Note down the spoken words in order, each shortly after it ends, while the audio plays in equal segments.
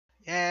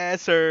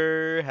Yes,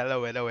 sir.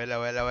 Hello, hello,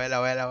 hello, hello,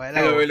 hello, hello, Hello,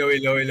 hello. hello,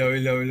 hello, hello,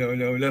 hello, hello,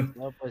 hello, hello.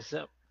 What's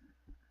up?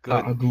 Good,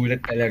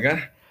 Kakagulat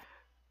talaga.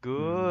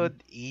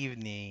 good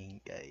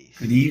evening, guys.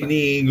 Good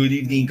evening, good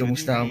evening. Good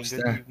Kamusta, evening,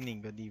 good kamusta? evening,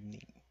 good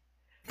evening.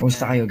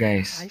 Kamusta Yan. kayo,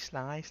 guys? Ayos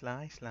lang, ayos lang,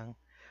 ayos lang.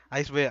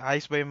 Ayos ba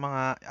yung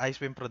ayos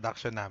ba yung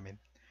production namin?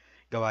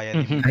 Gawa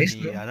yan Ayos,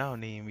 ni, no?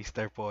 ni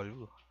Mr.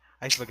 Paul.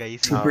 Ayos ba,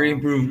 guys? Super Oo.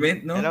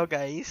 improvement, no? Hello,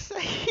 guys.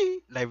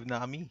 Live na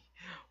kami.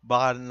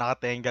 Baka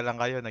nakatenga lang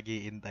kayo,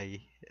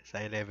 nag-iintay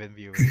sa 11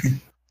 viewers.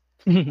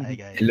 Hi,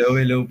 guys. Hello,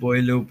 hello po,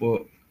 hello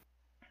po.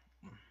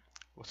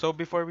 So,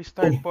 before we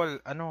start, Oh,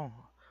 Paul,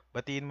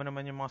 batiin mo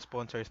naman yung mga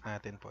sponsors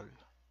natin, Paul.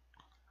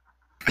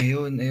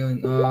 ayun.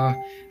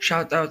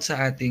 Shout out sa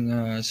ating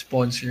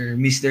sponsor,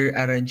 Mr.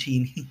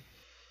 Arancini.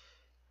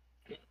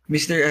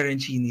 Mr.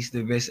 Arancini is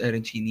the best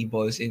arancini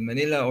balls in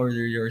Manila.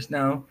 Order yours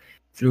now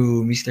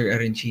through Mr.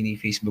 Arancini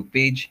Facebook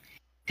page.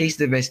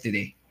 Taste the best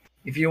today.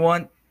 If you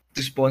want to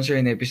sponsor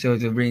an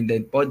episode of Brain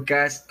Dead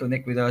Podcast,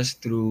 connect with us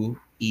through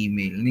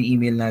email. Ano yung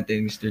email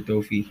natin, Mr.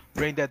 Tofi?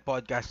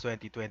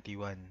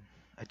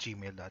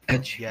 braindeadpodcast2021@gmail.com.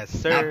 At Yes,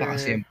 sir.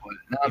 napaka-simple.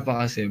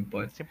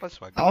 Napaka-simple. Simple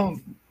swag. Ako,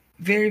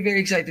 very,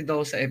 very excited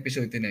ako sa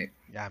episode tonight.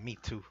 Yeah, me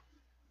too.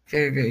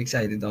 Very, very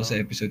excited ako sa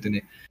Oh, episode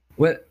tonight.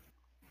 Well,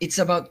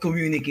 it's about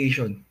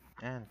communication.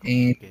 and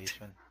And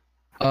communication.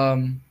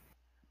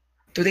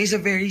 today's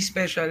a very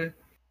special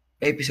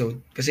episode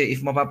kasi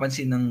if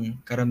mapapansin ng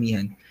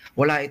karamihan,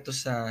 wala ito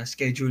sa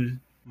schedule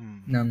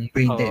Hmm. ng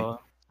Brain Dead. Oo.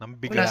 Nang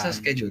Wala sa biglaan.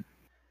 schedule.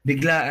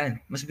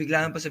 Biglaan. Mas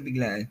biglaan pa sa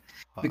biglaan.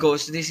 Oh.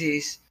 Because this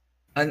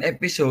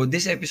episode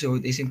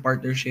is in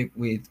partnership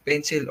with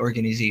Pencil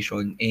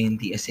Organization and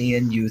the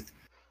ASEAN Youth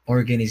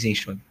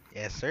Organization.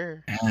 Yes,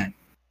 sir. Ayan.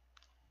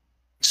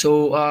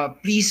 So,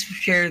 please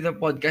share the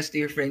podcast to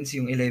your friends,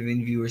 yung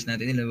 11 viewers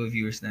natin.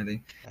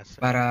 Yes, sir.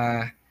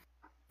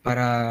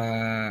 Para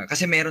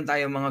kasi meron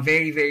tayong mga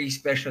very, very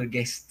special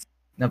guests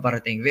na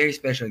parating. Very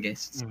special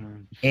guests.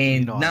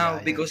 And Sino now,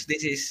 kaya yan? because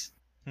this is...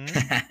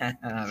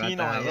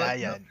 Sino kaya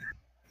yan?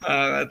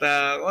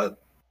 Nakakatakot.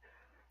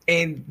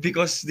 And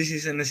because this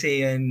is an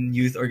ASEAN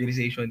Youth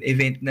Organization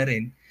event na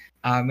rin,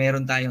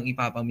 meron tayong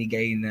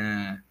ipapamigay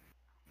na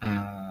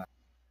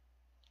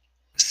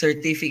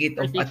certificate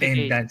of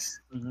attendance.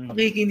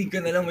 Makikinig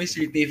ka na lang, may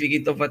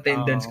certificate of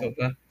attendance ka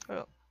pa.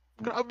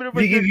 Grabe naman.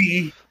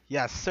 Bigi.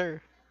 Yes, sir.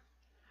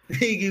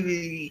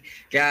 Bigi.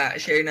 Kaya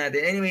share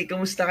natin. Anyway,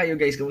 kamusta kayo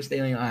guys? Kamusta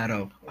yung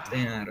araw?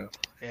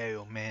 Hey,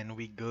 man,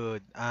 we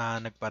good.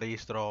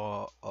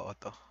 Nagparehistro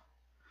auto.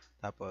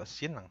 Tapos,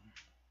 yun lang.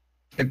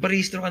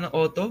 Nagparehistro ka ng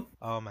auto?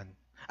 Oh, man.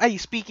 Ay,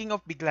 speaking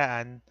of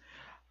biglaan,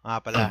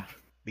 pala,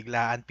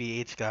 Biglaan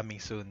PH coming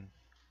soon.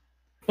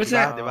 What's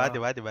Diba?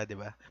 that?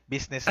 Diba?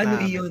 Business Ano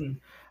namin.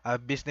 iyon?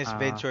 Business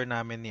venture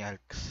namin ni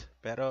Alx.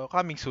 Pero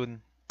coming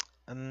soon.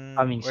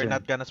 We're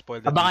not gonna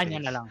spoil the Abangan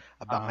nyo details. na lang.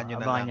 Abangan nyo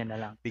na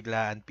lang.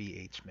 Biglaan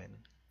PH, man.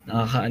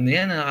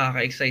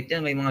 Nakaka-excite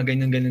yan. May mga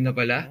ganyan-ganyan na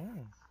pala.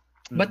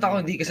 Ba't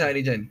ako hindi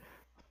kasali dyan?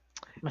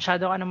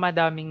 Masyado ka na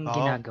madaming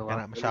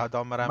ginagawa. Masyado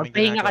akong maraming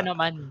Magpahinga ka ginagawa.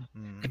 naman.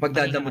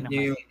 Ipagdadamot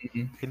niyo yung...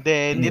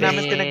 Hindi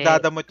namin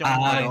pinagdadamot yung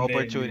hindi.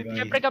 opportunity.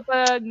 Siyempre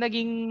kapag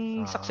naging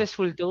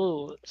successful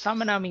to,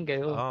 sama namin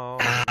kayo.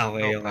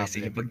 Okay. problem.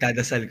 Sige,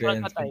 pagdadasal ko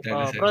yan.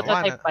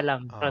 Prototype pa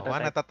lang.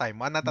 One at a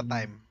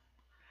time.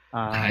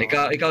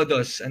 Ikaw,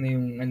 Dos, ano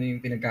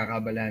yung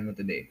pinagkakabalahan mo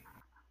today?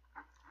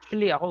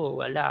 Actually, ako,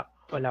 wala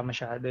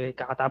masyado eh.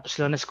 Kakatapos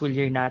lang na school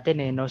year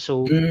natin eh, no?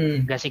 So,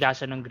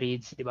 gasikaso ng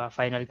grades, di ba?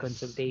 Final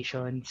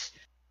consultations.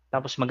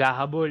 Tapos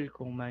maghahabol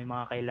kung may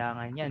mga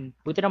kailangan yan.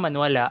 Buti naman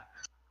wala.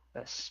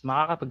 Tapos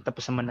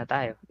makakapagtapos naman na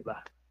tayo, di ba?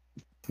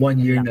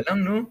 1 year na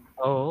lang, no?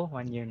 Oo,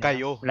 1 year na.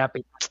 Kayo.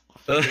 Lapit.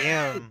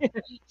 Damn.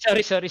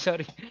 Sorry. Sorry.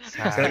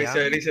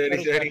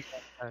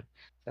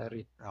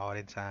 Ako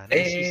rin sana.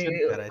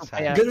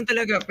 Ganun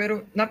talaga.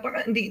 Pero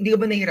hindi ka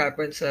ba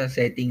nahihirapan sa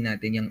setting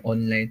natin yung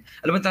online?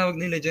 Alam mo tawag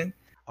nila dyan?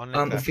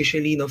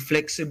 Officially, no,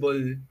 flexible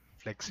learning.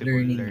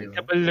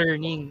 Flexible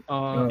learning.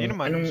 Yun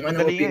naman, Anong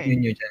opinion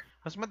nyo dyan?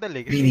 Mas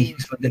madali. Really,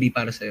 mas madali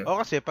para sa'yo.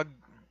 Kasi pag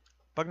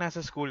nasa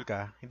school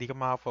ka, hindi ka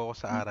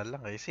makafocus sa aral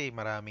lang kasi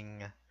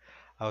maraming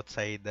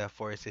outside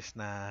forces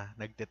na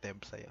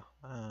nagte-tempt sa'yo.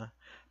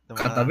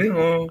 Katabi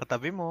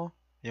mo.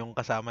 Yung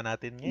kasama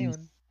natin ngayon.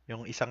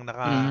 Yung isang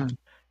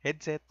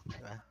naka-headset.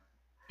 Diba?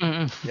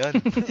 Yun.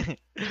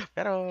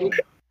 Pero,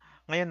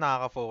 ngayon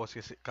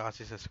nakaka-focus ka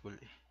kasi sa school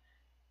eh.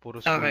 Puro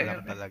school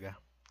lang talaga.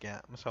 Kaya,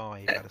 mas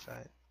okay para sa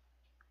akin.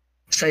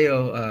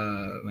 Sa'yo,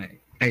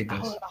 Mike.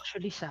 Ako,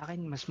 actually, sa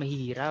akin, mas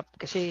mahirap.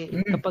 Kasi,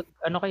 kapag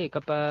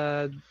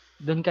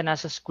doon ka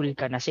nasa school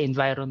ka, nasa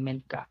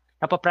environment ka,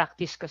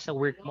 napapractice ka sa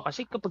work mo.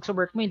 Kasi kapag sa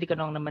work mo, hindi ka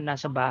naman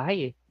nasa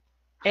bahay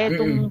eh.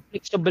 Itong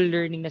flexible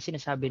learning na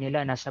sinasabi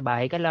nila, nasa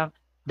bahay ka lang,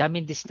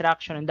 daming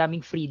distraction, ang daming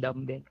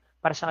freedom din.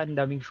 Para sa akin,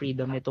 daming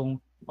freedom nitong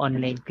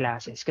online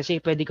classes. Kasi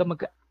pwede ka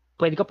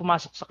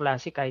pumasok sa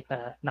klase kahit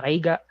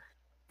nakahiga.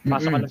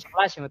 Pasok ka lang sa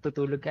klase,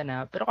 matutulog ka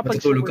na. Pero kapag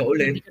matutulog ka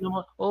ulit.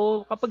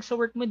 kapag sa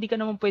work mo, hindi ka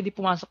naman pwede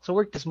pumasok sa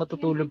work tapos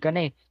matutulog ka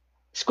na eh.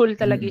 School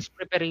talaga is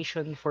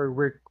preparation for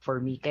work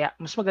for me. Kaya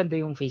mas maganda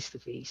yung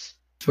face-to-face.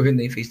 Mas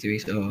maganda yung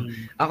face-to-face. Oo.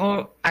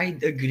 Ako, I'd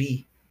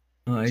agree.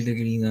 I'd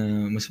agree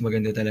na mas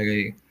maganda talaga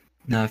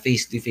na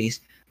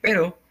face-to-face.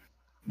 Pero,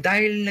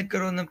 dahil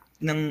nagkaroon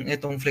ng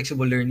itong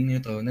flexible learning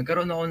nito,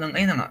 nagkaroon ako ng,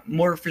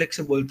 more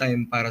flexible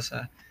time para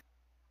sa,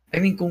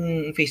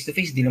 kung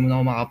face-to-face, di naman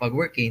ako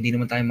makapag-work hindi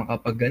naman tayo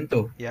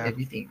makapag-ganto,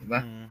 everything,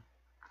 diba?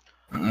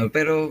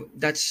 Pero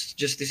that's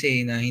just to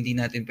say na hindi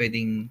natin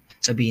pwedeng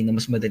sabihin na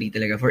mas madali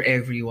talaga for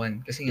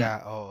everyone. Kasi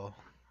nga,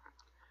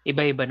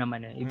 iba-iba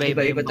naman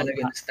Iba-iba talaga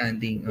ng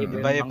standing.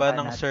 Iba-iba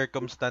ng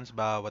circumstance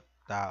bawat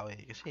tao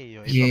eh. Kasi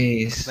yung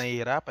iba, mas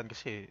nahihirapan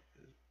kasi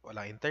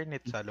walang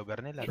internet sa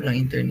lugar nila.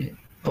 Walang internet.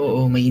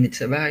 Oo, mainit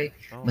sa bahay,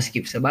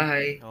 maskip sa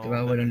bahay,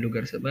 diba? Walang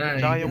lugar sa bahay.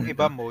 Tsaka yung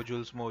iba,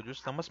 modules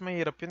na mas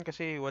mahirap yun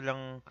kasi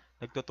walang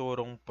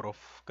nagtuturong prof.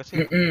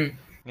 Kasi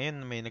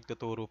ngayon may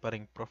nagtuturo pa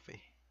ring prof eh.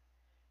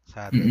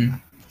 Sa atin.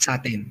 Sa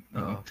atin.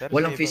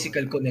 Walang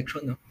physical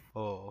connection, no?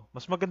 Oo.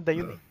 Mas maganda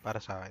yun eh, para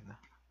sa akin.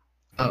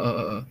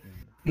 Oo.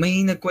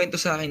 May nagkwento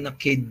sa akin na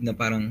kid na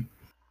parang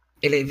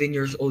 11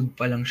 years old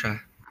pa lang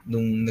siya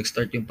nung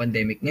nag-start yung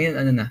pandemic. Ngayon,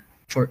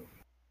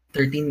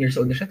 13 years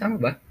old na siya. Tama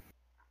ba?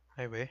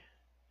 Ay, be.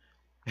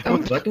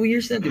 Tama ba? 2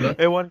 years na, di ba?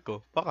 Ewan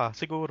ko. Baka,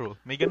 siguro.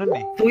 May ganun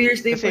eh. 2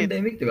 years na yung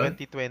pandemic, di ba?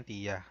 2020,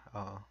 yeah.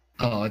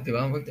 Oo, di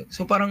ba?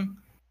 So parang,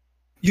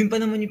 yun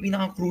pa naman yung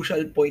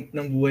pinaka-crucial point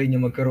ng buhay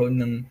niya magkaroon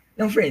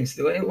ng friends,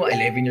 di ba?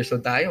 11 years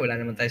old tayo, wala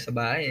naman tayo sa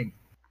bahay.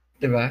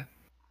 Di ba?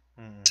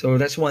 So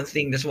that's one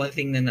thing na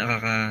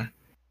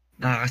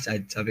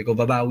nakakasad. Sabi ko,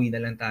 babawi na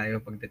lang tayo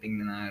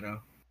pagdating ng araw.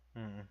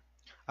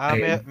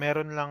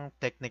 Meron lang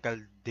technical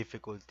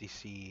difficulty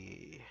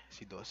si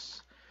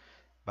Dos.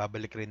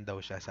 Babalik rin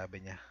daw siya, sabi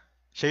niya.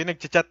 Siya yung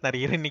nagchat,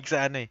 naririnig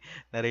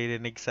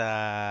sa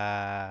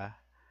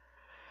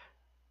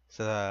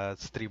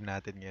stream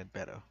natin ngayon,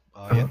 pero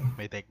yun,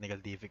 may technical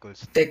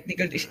difficulties.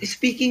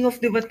 Speaking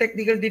of, diba,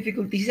 technical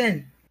difficulties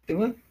yan,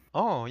 diba?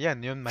 Yan,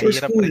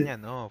 mahirap rin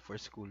yan,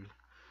 for school.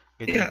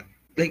 Ganyan.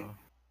 Yeah,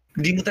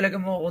 di mo talaga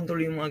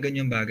makakontrol yung mga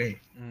ganyang bagay.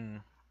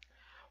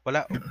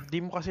 Wala, di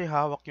mo kasi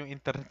hawak yung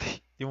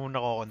internet, di mo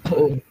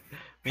nakakontrol.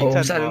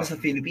 Minsan, lalo na sa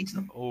Philippines,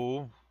 no?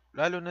 Oo.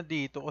 Lalo na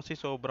dito kasi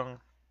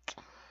sobrang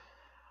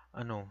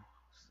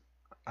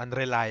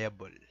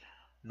unreliable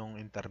nung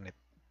internet.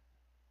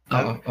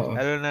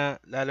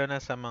 Lalo na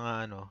sa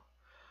mga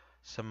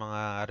sa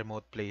mga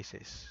remote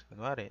places.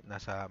 Kunwari,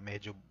 nasa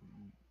medyo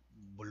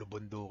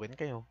bulubundukin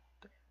kayo.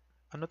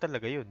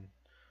 Talaga 'yun?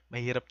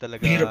 Mahirap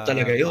talaga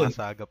yun.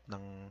 Makasagap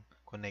ng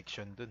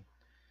connection dun.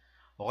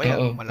 O kaya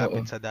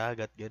malapit sa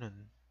dagat,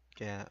 ganun.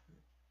 Kaya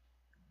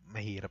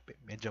mahirap eh.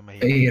 Medyo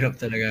mahirap. Mahirap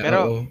talaga.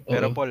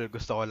 Pero Paul,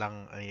 gusto ko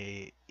lang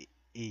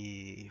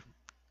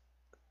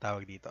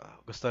tawag dito.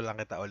 Gusto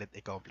lang kita ulit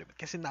i-compliment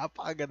kasi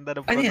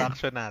napakaganda ng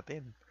production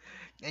natin.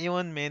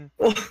 Ngayon, men.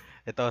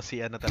 Ito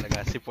si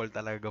Paul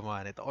talaga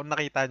gumawa nito. Kung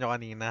nakita nyo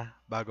kanina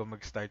bago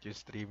mag-start yung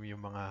stream,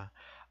 yung mga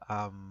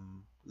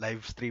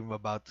live stream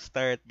about to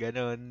start,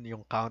 ganun,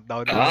 yung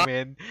countdown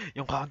namin.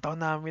 Yung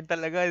countdown namin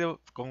talaga,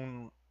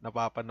 kung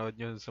napapanood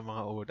nyo sa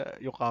mga una,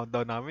 yung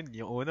countdown namin,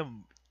 yung una,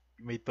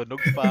 may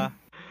tunog pa.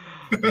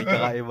 May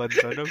kakaibang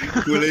tunog.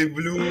 Kulay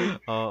blue.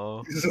 Oo.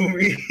 Zoom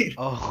in.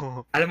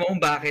 Oo. Alam mo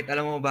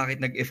bakit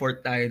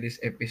nag-effort tayo this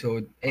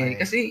episode?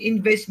 Kasi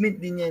investment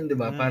din yan, di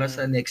ba? Para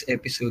sa next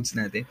episodes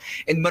natin.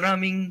 And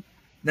maraming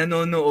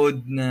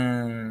nanonood na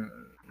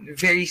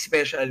very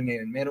special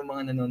ngayon. Merong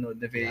mga nanonood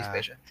na very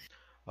special.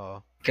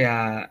 Oo.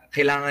 Kaya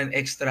kailangan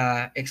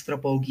extra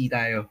pogi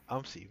tayo.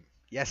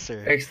 Yes,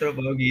 sir. Extra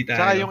pogi tayo.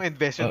 Saka yung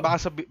investment,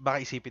 baka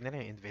isipin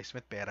nila yung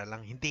investment, pera lang.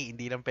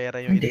 Hindi lang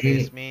pera yung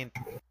investment.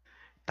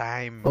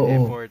 Time,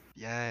 effort,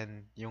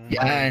 yan.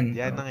 Yan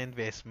ang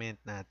investment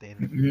natin.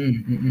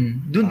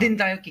 Doon din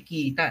tayo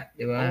kikita,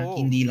 di ba?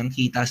 Hindi lang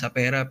kita sa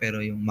pera,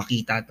 pero yung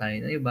makita tayo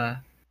ng iba,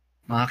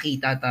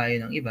 makakita tayo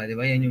ng iba, di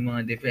ba? Yan yung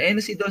mga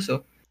different. Si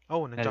Doso.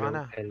 Nandiyan ka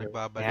na.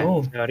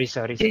 Nagbabalik.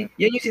 Sorry.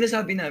 Yan yung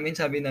sinasabi namin.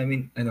 Sabi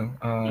namin,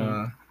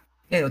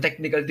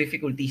 technical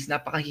difficulties,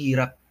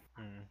 napakahirap.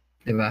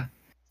 Di ba?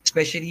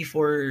 Especially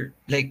for,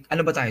 like,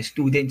 ano ba tayo?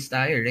 Students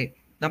tayo, right?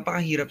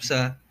 Napakahirap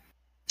sa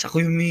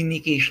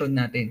communication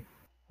natin.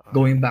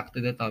 Going back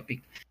to the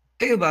topic.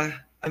 Kayo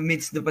ba,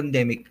 amidst the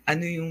pandemic,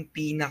 ano yung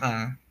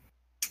pinaka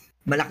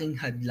malaking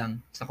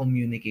hadlang sa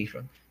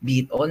communication?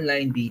 Be it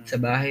online, be it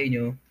sa bahay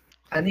nyo.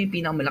 Ano yung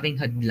pinaka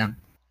malaking hadlang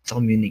sa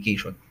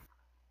communication?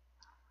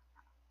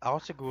 Ako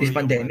siguro this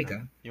pandemic,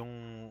 yung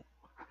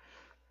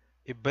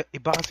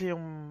iba kasi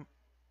yung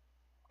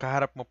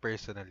kaharap mo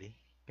personally.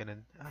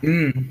 Ganun.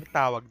 May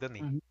tawag doon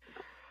eh.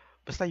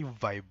 Basta yung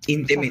vibe.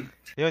 Intimate.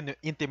 Yun, yung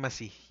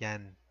intimacy.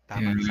 Yan.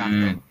 Tama,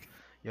 sakto.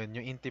 Yun,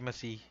 yung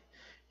intimacy.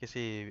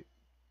 Kasi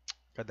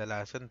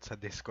kadalasan sa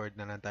Discord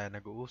na lang tayo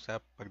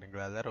nag-uusap pag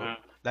naglalaro.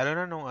 Lalo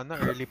na nung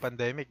early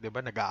pandemic, 'di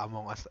ba?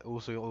 Nag-a-Among Us,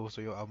 uso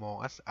yung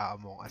Among Us,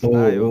 Among Us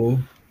tayo,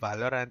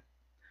 Valorant,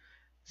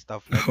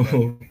 stuff like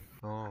that.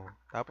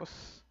 Tapos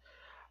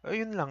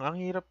ayun lang, ang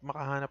hirap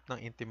makahanap ng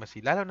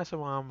intimacy lalo na sa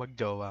mga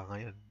magjowa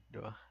ngayon, 'di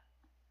ba?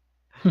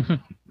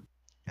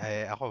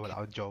 Ako wala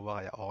akong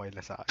jowa kaya okay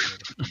na sa akin.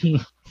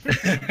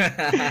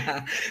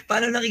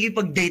 Paano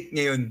nakikipag-date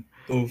ngayon,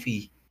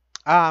 Kofi?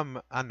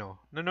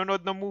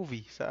 Nanonood ng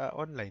movie sa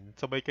online.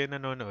 Sabay kayo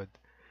nanonood.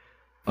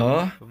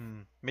 Oh?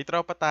 May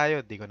tropa tayo,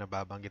 di ko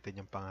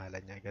nababanggitin yung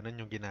pangalan niya. Ganun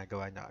yung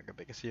ginagawa niya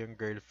kagabi. Kasi yung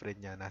girlfriend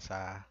niya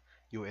nasa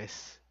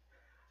US.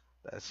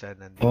 Tapos siya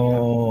nandito.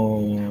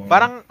 Oh.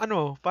 Parang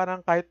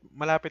kahit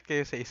malapit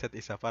kayo sa isa't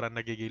isa, parang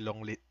nagiging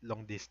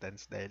long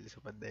distance dahil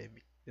sa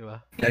pandemic. Di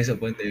ba? Dahil sa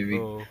pandemic.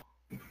 Oo.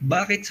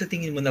 Bakit sa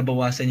tingin mo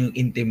nabawasan yung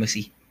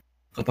intimacy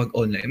kapag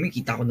online?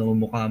 Kita ko na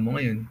mukha mo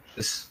ngayon.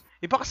 Tapos,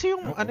 iba kasi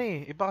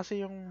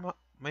yung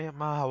may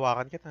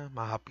mahahawakan kita,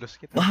 mahaplos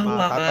kita,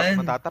 mahawakan.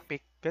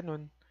 matatapik,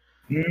 ganun.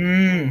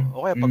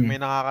 Okay, pag may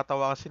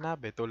nakakatawa ka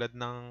sinabi, tulad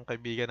ng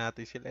kaibigan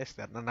natin si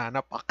Lester,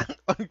 nananapak.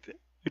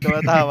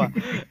 Tumatawa.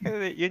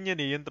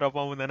 Yung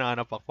tropa mo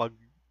nananapak pag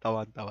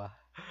tawan-tawa.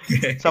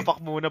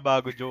 Sapak muna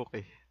bago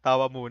joke eh.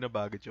 Tawa muna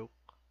bago joke.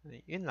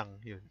 Yun lang,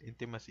 yun.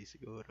 Intimacy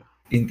siguro.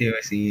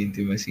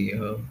 Intimacy.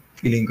 Oh.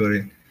 Feeling ko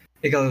rin.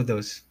 Ikaw,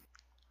 Dos?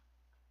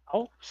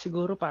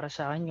 Siguro para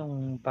sa akin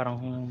yung parang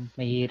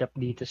mahirap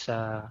dito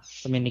sa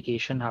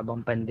communication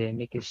habang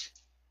pandemic is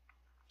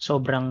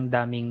sobrang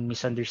daming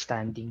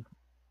misunderstanding.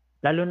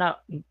 Lalo na,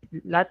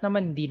 lahat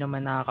naman hindi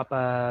naman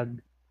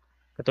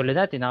katulad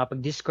natin,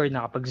 nakapag-Discord,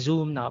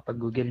 nakapag-Zoom,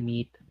 nakapag-Google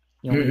Meet.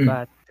 Yung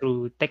iba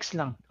through text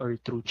lang or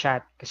through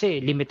chat.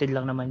 Kasi limited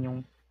lang naman yung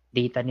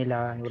data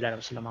nila, wala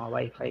naman sila mga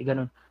wifi,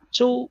 ganun.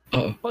 So,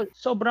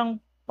 sobrang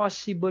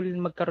possible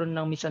magkaroon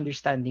ng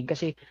misunderstanding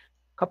kasi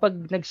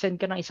kapag nag-send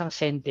ka ng isang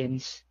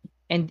sentence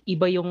and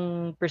iba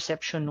yung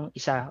perception ng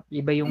isa,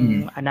 iba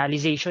yung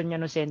analyzation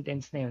niya ng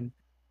sentence na yun.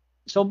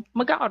 So,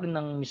 magkakaroon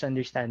ng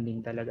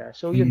misunderstanding talaga.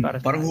 So, yun para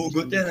parang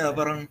hugot yan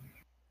parang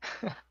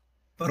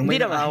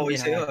may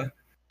nakaway sa'yo.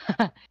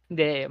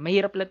 Hindi,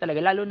 mahirap lang talaga.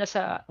 Lalo na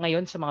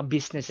ngayon sa mga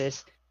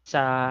businesses.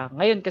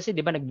 Ngayon kasi,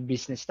 di ba,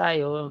 nag-business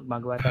tayo,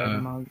 magawa tayo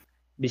ng mga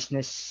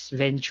business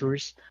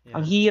ventures. Yeah.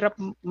 Ang hirap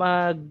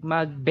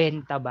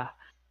magbenta ba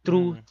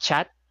through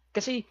chat.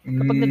 Kasi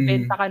kapag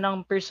nagbenta ka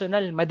ng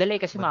personal, madali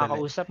kasi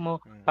makakausap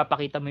mo,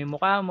 papakita mo yung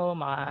mukha mo,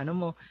 ano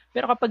mo.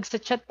 Pero kapag sa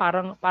chat,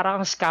 parang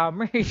ang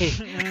scammer eh.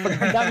 Pag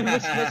ang dami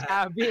mo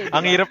sinasabi.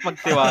 Ang hirap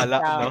magtiwala,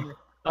 no?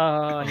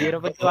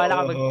 Hirap magtiwala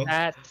kapag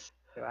chat.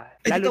 Diba?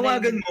 Lalo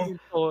tawagan mo.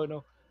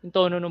 Yung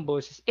tono ng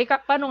boses.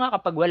 Paano nga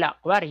kapag wala?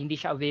 Kuwari, hindi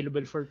siya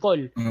available for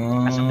call.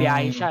 Nasa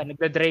biyahe siya,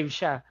 nagda-drive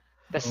siya.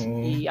 Tapos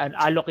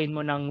i-allocate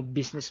mo ng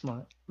business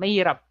mo.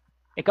 Mahirap.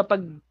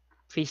 Kapag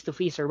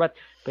face-to-face or what,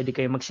 pwede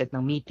kayo mag-set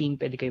ng meeting,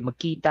 pwede kayo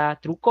magkita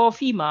through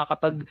coffee,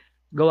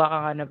 makakapag-gawa ka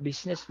nga ng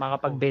business,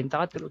 makakapagbenta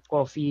ka through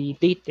coffee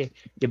date eh.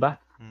 Diba?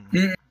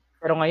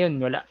 Pero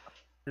ngayon, wala.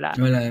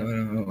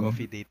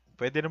 Coffee date.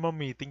 Pwede naman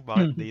meeting,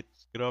 bakit date?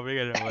 Grabe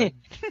ka naman.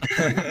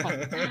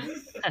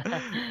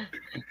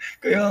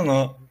 Kaya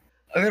nga,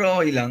 pero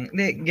okay lang.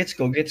 Hindi, gets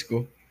ko.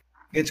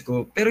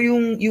 Pero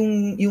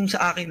yung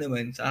sa akin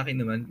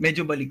naman,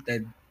 medyo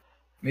baliktad.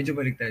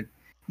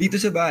 Dito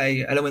sa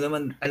bahay, alam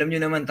nyo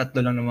naman,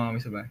 3 lang naman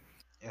kami sa bahay.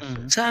 Yes,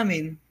 sa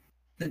amin,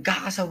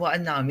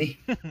 nagkakasawaan na kami.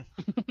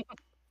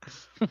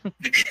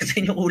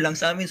 Kasi yung kulang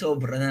sa amin,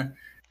 sobra na.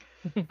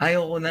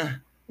 Ayaw ko na.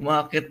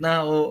 Umakit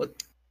na ako.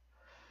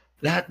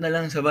 Lahat na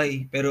lang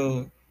sabay.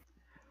 Pero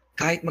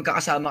kahit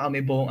magkakasama kami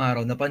buong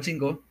araw,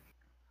 napansin ko,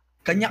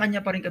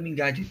 kanya-kanya pa rin kaming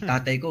gadget.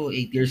 Tatay ko,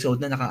 8 years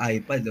old na,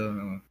 naka-iPad.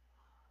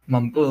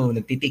 Mom ko,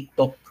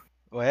 nagti-TikTok.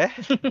 Weh?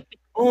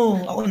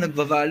 Ako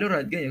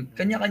nagva-Valorant, ganyan.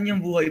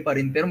 Kanya-kanyang buhay pa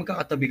rin, pero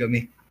magkakatabi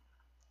kami.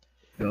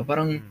 Diba?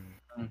 Parang,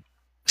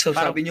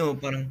 sabi nyo,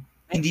 parang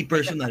hindi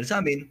personal.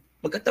 Sa amin,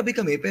 magkatabi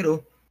kami,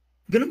 pero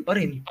ganun pa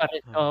rin.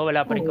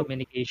 Wala pa rin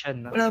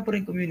communication. No? Wala pa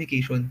rin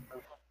communication.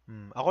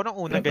 Ako nung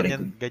una,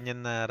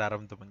 ganyan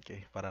nararamdaman ko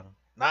eh. Parang,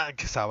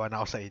 nagsasawa na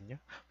ako sa inyo.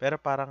 Pero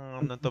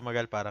parang, nung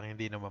tumagal, parang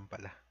hindi naman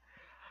pala.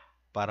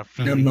 Parang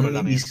feeling ko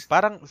lang yun.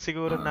 Parang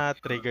siguro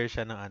na-trigger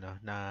siya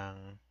ng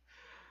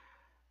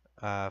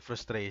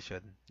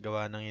frustration.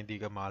 Gawa ng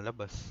hindi ka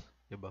makalabas.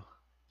 Diba?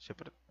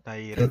 Siyempre,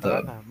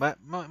 nai-irita ka na.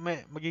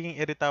 Magiging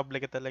irritable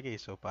ka talaga eh.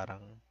 So,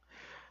 parang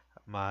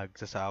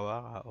magsasawa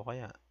ka o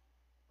kaya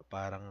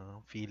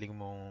parang feeling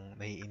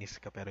mong naiinis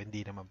ka pero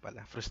hindi naman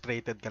pala.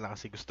 Frustrated ka lang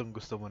kasi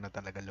gustong-gusto mo na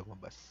talaga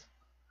lumabas.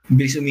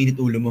 Bilis uminit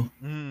ulo mo.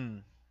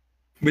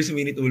 Bilis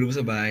uminit ulo mo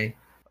sa bahay.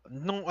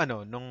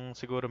 Nung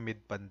siguro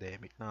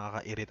mid-pandemic,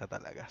 nakakairita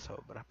talaga,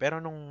 sobra. Pero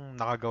nung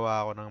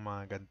nakagawa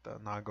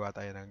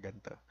tayo ng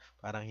ganito,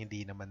 parang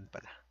hindi naman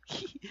pala.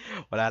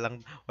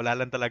 wala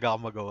lang talaga ako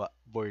magawa.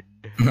 Bored.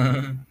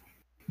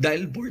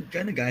 Dahil bored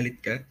ka,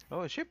 nagalit ka?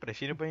 Syempre,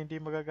 sino ba hindi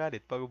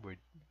magagalit pag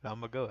bored? Wala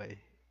akong magawa eh.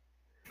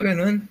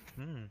 Ganun?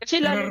 Kasi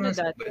lalo na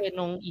dati,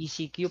 nung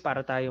ECQ,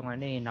 para tayong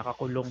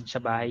nakakulong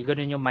sa bahay.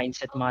 Ganun yung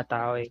mindset mga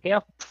tao eh.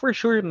 Kaya for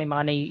sure, may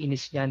mga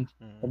naiinis yan.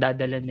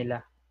 Nadadala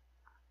nila.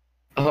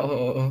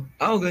 Oo.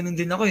 Ganun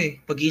din ako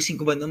eh.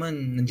 Pag-gising ko ba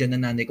naman, nandyan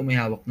na nanay ko may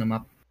hawak na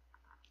map.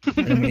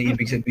 Alam mo na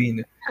ibig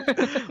sabihin.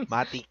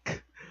 Matic.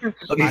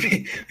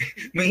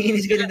 May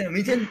inis ka na.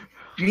 Minsan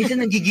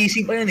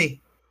nagigising pa yan eh.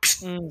 Psst!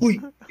 Uy,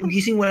 yung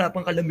gising wala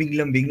pang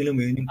kalambing-lambing, alam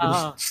mo yun, yung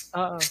puro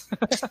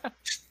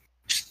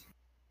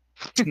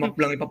map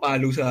lang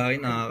ipapalo sa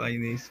akin,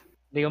 nakakainis.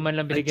 Hindi ko man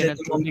lang binigyan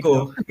ng tubig.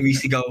 Ko,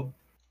 lumisigaw.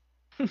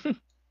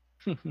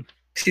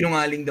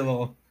 Sinungaling daw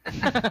ako.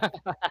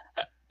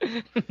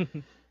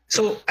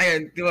 So,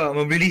 ayan, di ba,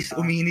 mabilis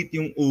uminit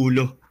yung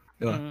ulo.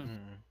 Di ba?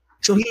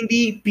 So,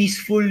 hindi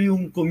peaceful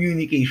yung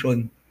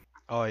communication.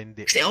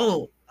 Hindi. Kasi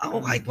ako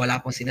kahit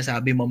wala pang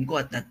sinasabi mom ko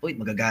at that point,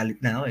 magagalit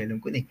na ako. Alam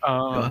ko na eh.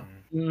 Diba?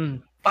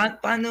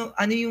 Paano,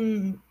 ano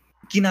yung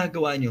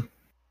ginagawa nyo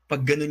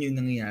pag ganun yung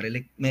nangyayari?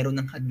 Like, meron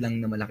ng hadlang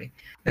na malaki.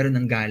 Meron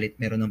ng galit,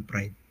 meron ng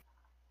pride.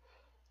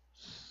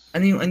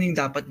 Ano yung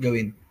dapat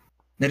gawin?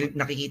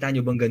 Nakikita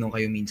nyo bang ganun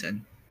kayo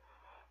minsan?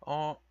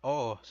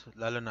 Oo,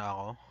 lalo na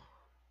ako.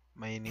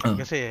 Mainit.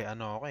 Kasi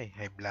ako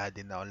high blood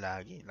din ako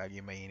lagi.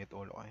 Lagi mainit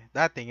ulo ko.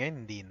 Dati ngayon,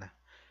 hindi na.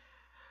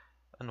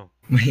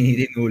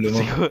 Mainit ulo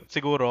mo?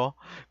 Siguro,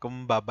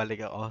 kung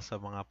babalik ako sa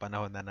mga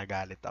panahon na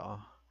nagalit ako,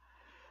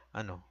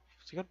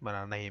 siguro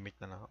mananahimik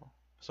na lang ako.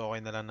 So,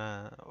 okay na lang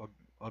na,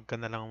 wag ka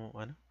na lang,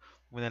 wag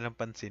mo na lang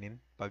pansinin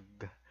pag,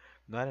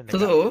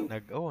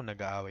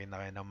 nag-aaway na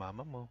kayo ng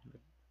mama mo.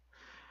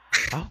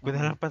 Wag mo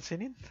na lang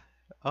pansinin.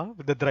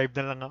 Magdadrive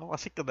na lang ako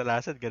kasi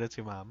kadalasan ganun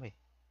si mama eh.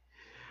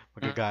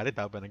 Magagalit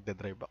habang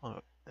nagdadrive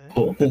ako.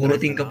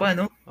 Kukurutin ka pa,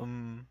 no?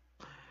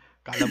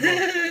 Kala mo,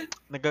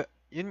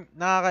 yun,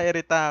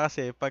 nakakairita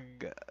kasi pag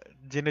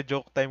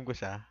gina-joke time ko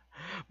siya,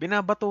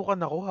 binabatukan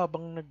ako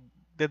habang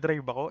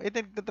nagdadrive ako.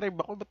 Nagdadrive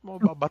ako, ba't mo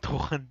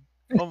babatukan?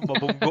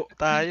 Mabunggo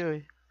tayo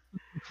eh.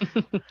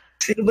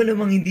 Sino ba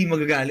namang hindi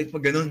magagalit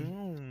pag ganun?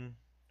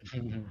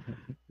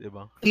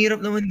 Diba? Ang hirap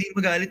naman hindi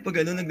magalit pag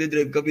ganun,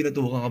 nagdadrive ka,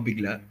 binatukan ka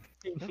bigla.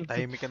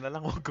 Tahimik ka na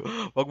lang,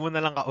 wag mo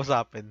na lang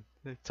kausapin.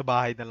 Sa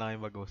bahay na lang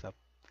yung mag-usap.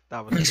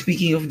 Tapos,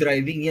 speaking of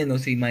driving yan,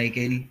 si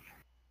Michael.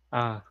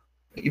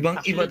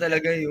 Ibang-iba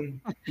talaga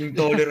yung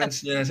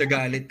tolerance niya sa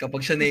galit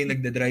kapag siya na yung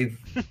nagda-drive.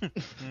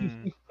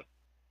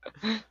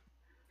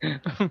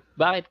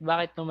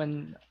 Bakit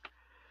naman?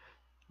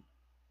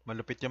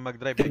 Malupit yung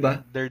mag-drive. Diba?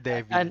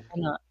 Daredevil.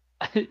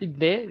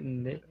 Hindi.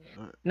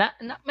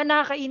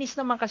 Nakakainis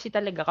naman kasi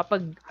talaga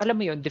kapag, alam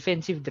mo yun,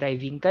 defensive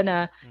driving ka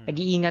na,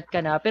 nag-iingat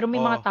ka na, pero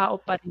may mga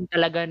tao pa rin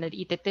talaga na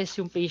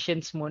itetest yung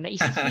patience mo, na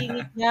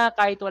isisingit niya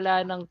kahit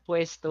wala ng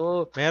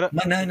pwesto.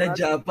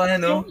 Mananadya pa,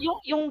 no?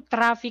 Yung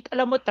traffic,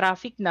 alam mo,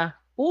 traffic na,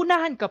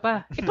 uunahan ka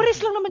pa. Pares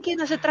lang naman kayo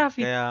nasa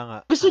traffic. Kaya nga.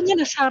 Gusto niya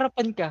nasa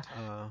harapan ka.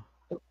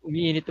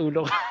 Umiinit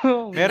ulo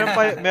ko.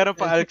 meron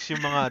pa Alex yung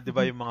mga, 'di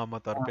ba, yung mga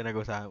motor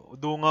pinag-usapan.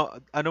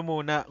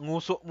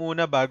 Nguso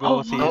muna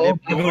bago silip.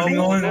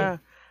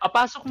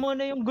 Papasok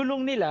muna yung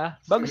gulong nila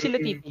bago sila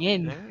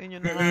titingin.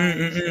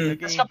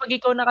 Tapos kapag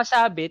ikaw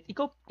nakasabit,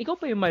 ikaw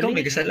pa yung mali. Ikaw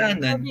may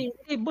kasalanan.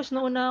 Boss,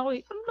 nauna ako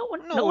eh.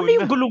 Nauna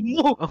yung gulong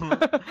mo.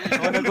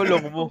 Nauna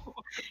gulong mo.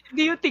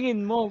 Hindi yung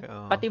tingin mo.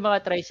 Pati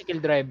mga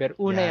tricycle driver,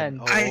 una yan.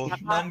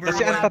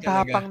 Kasi ang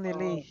tatapang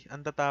nila eh.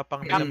 Ang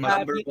tatapang nila.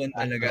 Number 1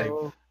 talaga.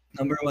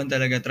 Number 1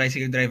 talaga,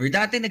 tricycle driver.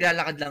 Dati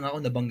naglalakad lang ako,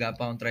 nabangga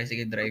pa akong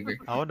tricycle driver.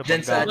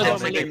 Diyan sa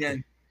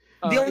ganyan.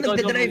 Hindi ako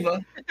nagde-drive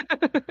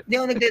Hindi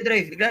ako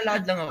nagde-drive.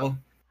 Naglalakad lang ako.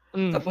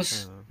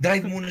 Tapos,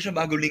 drive muna siya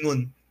bago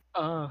lingon.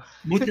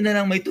 Buti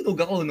na lang may tunog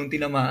ako nung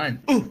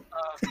tinamaan.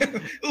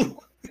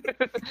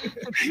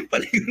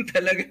 Palingon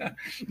talaga.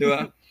 Di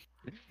ba?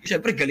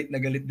 Siyempre, galit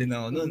na galit din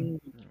ako nun.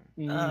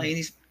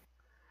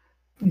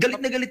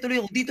 Galit na galit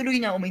tuloy ako. Di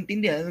tuloy niya ako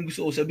maintindihan anong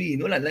gusto ko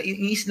sabihin. Wala,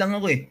 iis lang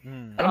ako eh.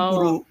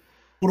 Parang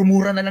puro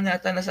mura na lang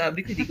yata nasabi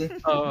ko.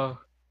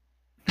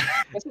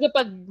 Kasi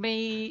kapag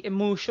may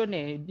emotion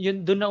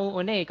yun doon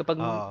nauuna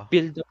kapag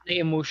build up na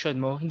emotion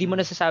mo, hindi mo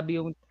nasasabi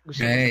yung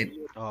gusto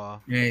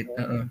mo. Right.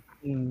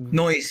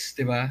 Noise,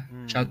 'di ba?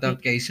 Shout out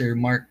kay Sir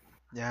Mark.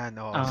 Yan,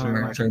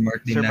 Sir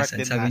Mark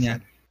Dinlasan. Sabi niya,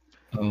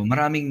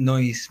 maraming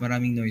noise.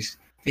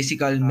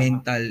 Physical,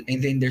 mental, and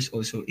then there's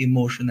also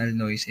emotional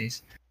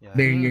noises.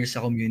 Barriers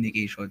sa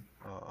communication.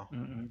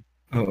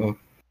 Oo.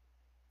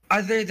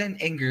 Other than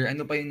anger,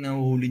 ano pa yung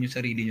nahuhuli nyo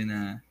sarili nyo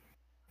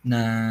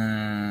na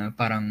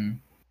parang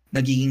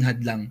nagiging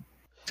hadlang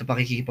sa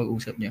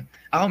pakikipag-usap nyo?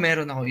 Ako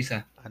meron ako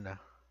isa. Ano?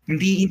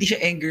 Hindi siya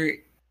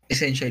anger,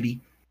 essentially.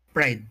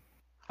 Pride.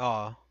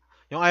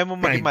 Yung ayaw mo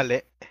maging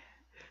mali.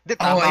 Hindi,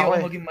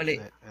 ayaw maging mali.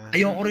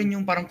 Ayaw ko rin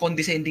yung parang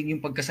condescending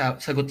yung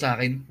pagkasagot sa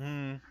akin.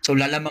 So,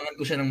 lalamangan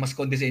ko siya ng mas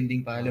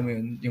condescending pa. Alam mo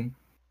yun, yung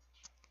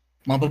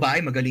mga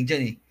babae magaling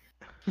dyan eh.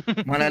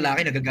 Mga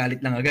lalaki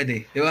nagagalit lang agad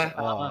eh. Di ba?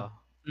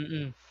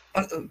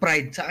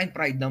 Pride. Sa akin,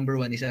 pride number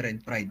 1 isa rin.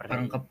 Pride.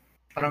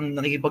 Parang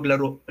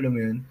nakikipaglaro. Alam mo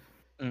yun?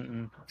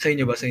 Sa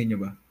inyo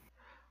ba?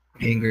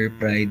 Anger,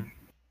 pride.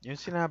 Yung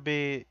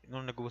sinabi,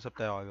 nung nag-uusap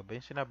tayo kagabi,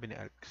 yung sinabi ni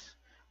Alex,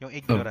 yung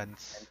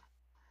ignorance.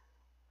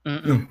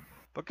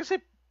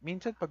 Kasi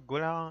minsan pag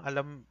wala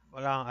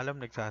kang alam,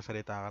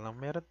 nagsasalita ka lang.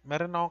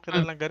 Meron akong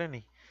kilalang ganun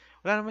eh.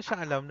 Wala naman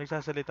siyang alam,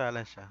 nagsasalita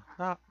lang siya.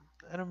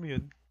 Ano mo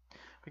yun?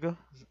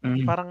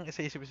 Parang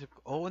isa-isip ko,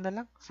 oo na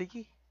lang,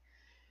 sige.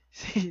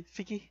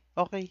 Sige,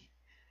 okay.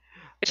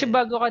 Kasi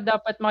bago ka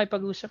dapat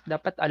makipag-usap,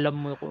 dapat alam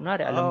mo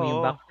kunwari, alam mo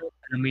yung background,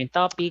 alam mo yung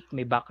topic,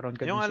 may background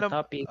ka Yung dun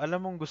sa topic.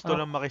 alam mong gusto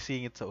lang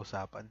makisingit sa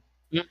usapan.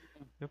 Mm.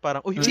 Yung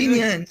parang, uy, Sino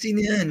yan?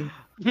 Sino yan?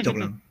 Joke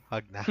lang.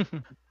 Hag na.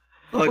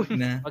 Huwag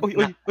na. Uy.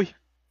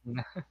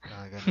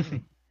 Ganun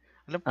eh.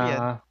 Alam ko yan.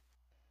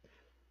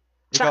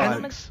 Sa Ikaw, akin,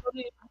 Alex.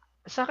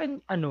 sa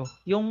akin,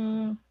 yung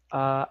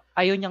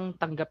ayaw niyang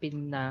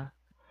tanggapin na,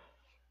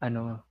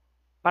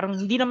 parang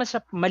hindi naman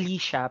sa mali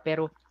siya,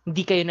 pero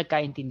hindi kayo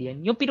nagkaintindihan.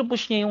 Yung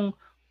pinupush niya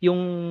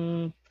yung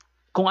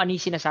kung ano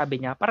yung sinasabi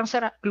niya, parang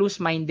sa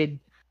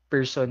close-minded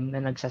person na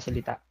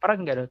nagsasalita.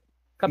 Parang gano'n.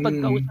 Kapag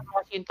kausap mo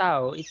kasi yung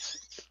tao,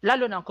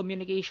 lalo na ang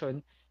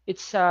communication,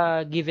 it's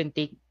a give and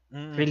take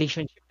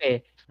relationship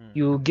eh.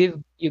 You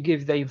give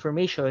the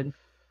information,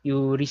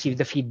 you receive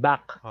the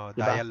feedback.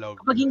 Diba?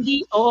 Dialogue.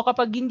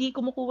 Kapag hindi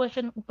kumukuha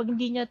siya, kapag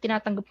hindi niya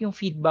tinatanggap yung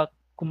feedback,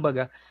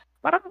 kumbaga,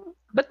 parang,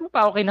 ba't mo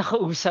pa ako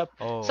kinakausap?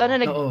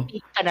 Sana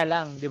nag-take ka na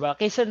lang, di ba?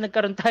 Kaysa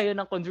nagkaroon tayo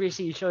ng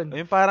conversation.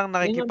 Yung parang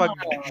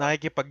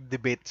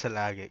nakikipag-debate sa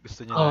lagi.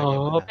 Gusto niya lagi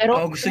mo na.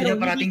 Pero gusto niya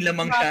parating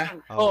lamang siya.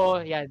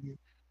 Yan.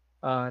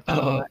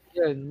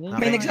 Yun.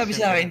 May nagsabi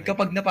sa akin,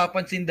 kapag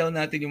napapansin daw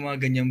natin yung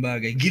mga ganyang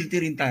bagay, guilty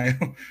rin tayo.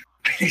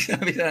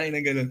 Nagsabi sa akin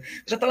ng gano'n.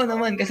 Totoo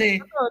naman, kasi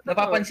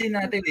napapansin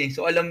natin eh.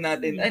 So alam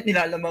natin,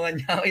 nilalamangan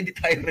niya ako, hindi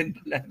tayo rin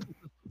pala.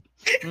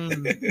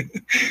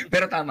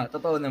 Pero tama,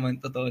 totoo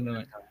naman. Totoo.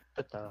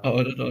 Oo,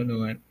 totoo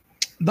naman.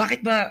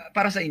 Bakit ba,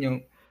 para sa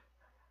inyo,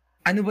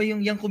 ano ba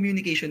yung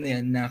communication na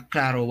yan na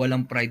klaro,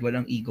 walang pride,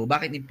 walang ego?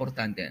 Bakit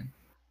importante yan?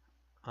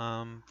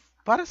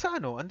 Para sa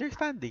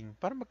understanding.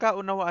 Para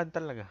magkaunawaan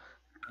talaga.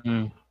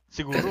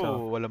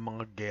 Siguro, walang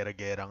mga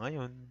gera-gera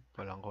ngayon.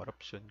 Walang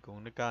corruption. Kung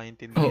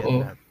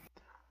nagkaintindihan lahat.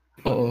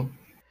 Oo.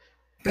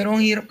 Pero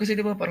ang hirap kasi,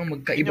 di ba, parang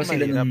magkaiba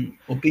sila ng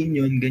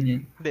opinion,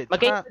 ganyan.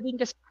 Magkaiba din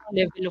kasi ang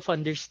level of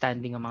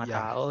understanding ng mga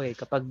tao eh.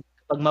 Kapag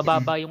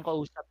mababa yung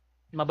kausap,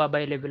 mababa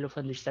yung level of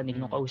understanding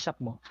ng kausap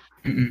mo.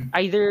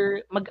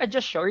 Either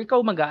mag-adjust siya or ikaw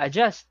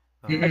mag-a-adjust.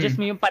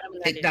 Adjust mo yung panahon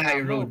natin. Take the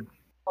high road.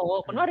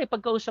 Oo, kunwari,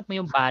 pagkausap mo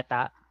yung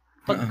bata,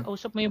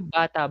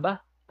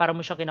 ba, para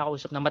mo siya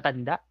kinakausap na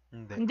matanda?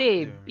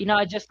 Hindi.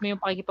 Ina-adjust mo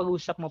yung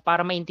pakikipag-usap mo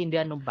para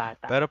maintindihan ng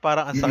bata. Pero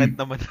parang ang sakit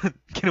naman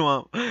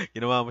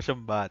ginawa mo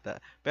siyang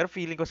bata. Pero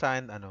feeling ko sa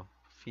akin,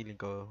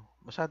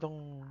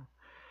 masyadong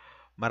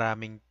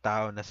maraming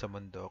tao na sa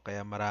mundo,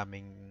 kaya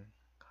maraming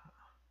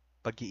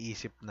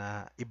pag-iisip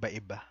na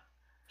iba-iba.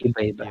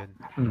 Iba-iba.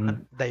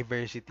 Yun.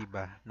 Diversity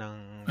ba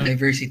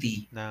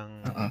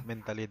ng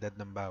mentalidad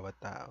ng bawat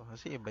tao.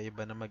 Kasi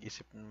iba-iba na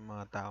mag-isip ng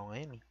mga tao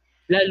ngayon eh.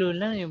 Lalo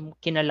na yung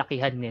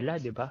kinalakihan nila,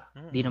 di ba?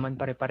 Hindi naman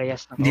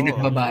pare-parehas na. Hindi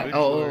nagbaba.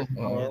 Oo.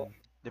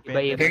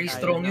 Very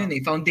strong yun eh.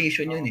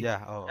 Foundation yun eh.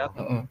 Yeah,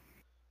 oo.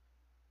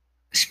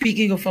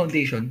 Speaking of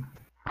foundation,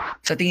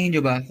 sa tingin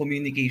nyo ba,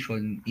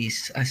 communication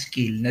is a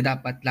skill na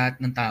dapat lahat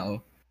ng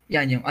tao,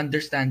 yan, yung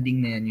understanding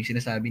na yan, yung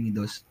sinasabi ni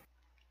Dos,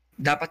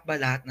 dapat ba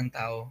lahat ng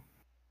tao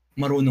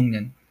marunong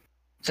yan?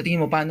 Sa tingin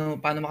mo, paano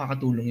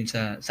makakatulong yun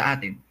sa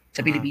atin?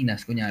 Sa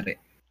Pilipinas,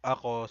 kunyari.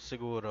 Ako,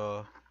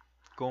 siguro,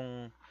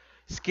 kung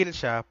skill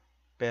siya,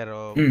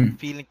 pero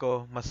feeling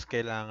ko, mas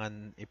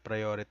kailangan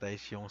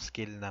i-prioritize yung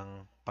skill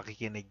ng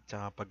pakikinig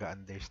tsaka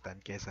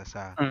pag-understand kesa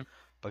sa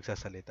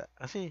pagsasalita.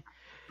 Kasi,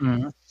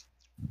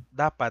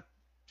 dapat,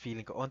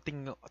 feeling ko,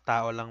 onting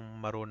tao lang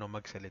marunong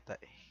magsalita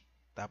eh.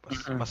 Tapos,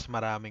 mas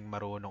maraming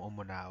marunong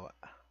umunawa.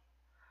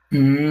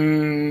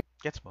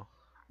 Gets mo?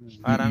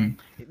 Parang,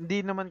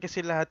 hindi naman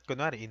kasi lahat,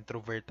 kunwari,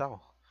 introvert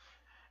ako.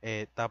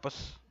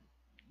 Tapos,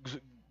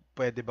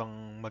 pwede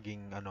bang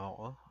maging,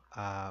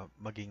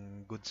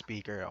 maging good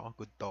speaker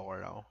ako, good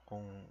talker ako,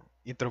 kung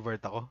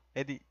introvert ako?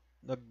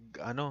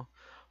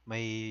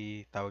 May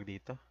tawag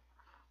dito?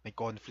 May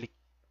conflict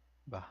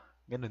ba?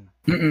 Ganun.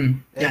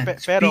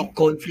 Pero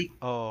conflict.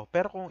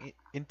 Pero kung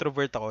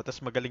introvert ako,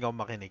 tapos magaling ako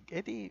makinig,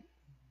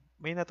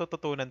 may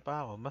natututunan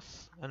pa ako.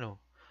 Mas,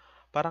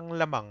 parang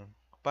lamang.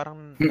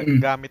 Parang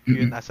naggamit ko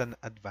yun as an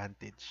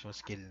advantage, yung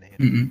skill na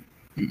yun.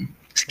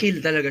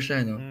 Skill talaga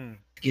siya, no?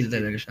 Skill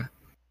talaga siya.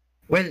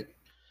 Well,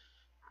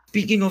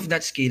 speaking of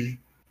that skill,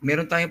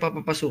 meron tayong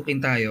papapasukin.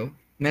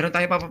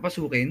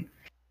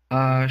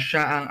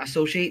 Siya ang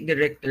Associate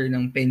Director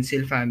ng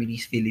Pencil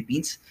Families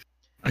Philippines,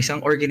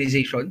 isang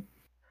organization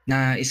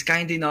na is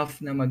kind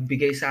enough na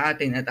magbigay sa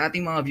atin at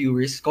ating mga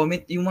viewers.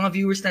 Yung mga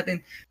viewers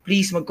natin,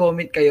 please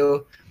mag-comment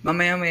kayo.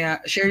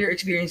 Mamaya-maya, share your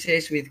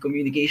experiences with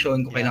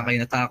communication, kung kailan kayo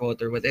natakot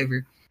or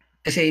whatever.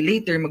 Kasi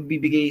later,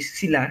 magbibigay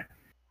sila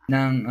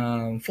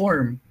ng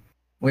form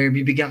where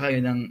bibigyan kayo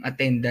ng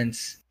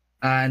attendance,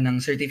 ng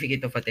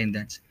certificate of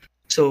attendance.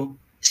 So,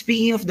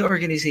 speaking of the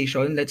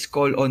organization, let's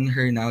call on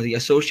her now, the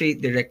Associate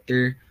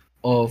Director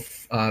of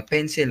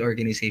Pencil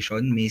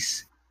Organization,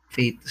 Miss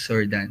Faith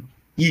Sordan.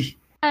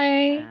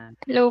 Hi.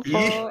 Hello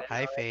po.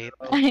 Hi, Faith.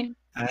 Hi,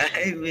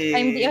 Faith.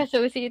 I'm the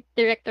Associate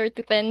Director to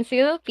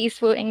Pencil,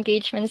 Peaceful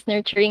Engagements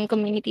Nurturing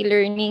Community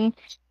Learning,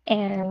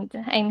 and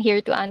I'm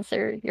here to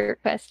answer your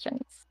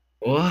questions.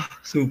 Oh,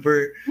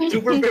 super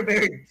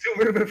prepared.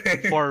 Super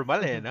prepared.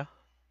 Formal no?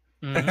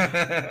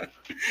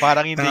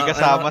 Parang hindi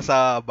kasama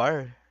sa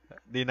bar.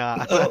 Hindi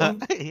nakakasama.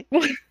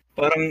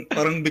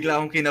 Parang bigla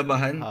akong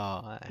kinabahan. Oo.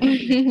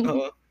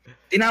 Oo.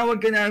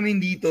 Tinawag ka namin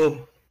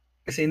dito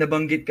kasi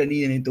nabanggit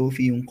kanina ni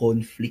Tofi yung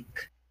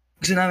conflict.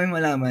 Gusto namin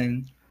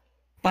malaman,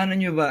 paano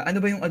nyo ba, ano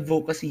ba yung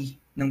advocacy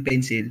ng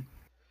Pencil?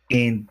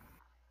 And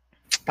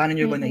paano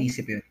nyo ba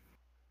naisip yun?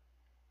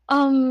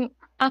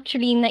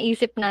 Actually,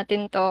 naisip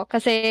natin to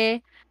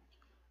kasi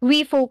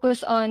we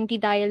focus on the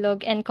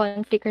dialogue and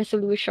conflict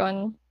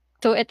resolution.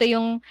 So, ito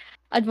yung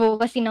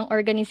advocacy ng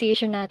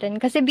organization natin.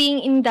 Kasi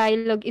being in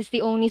dialogue is the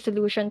only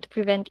solution to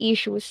prevent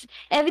issues.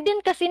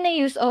 Evident kasi na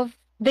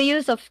the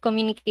use of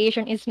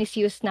communication is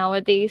misused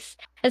nowadays.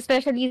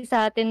 Especially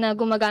sa atin na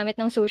gumagamit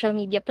ng social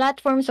media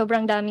platforms.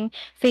 Sobrang daming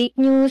fake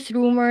news,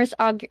 rumors,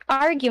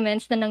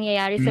 arguments na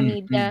nangyayari sa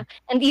media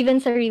and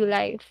even sa real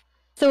life.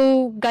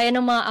 So, gaya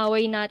ng mga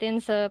away natin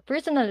sa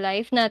personal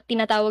life na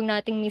tinatawag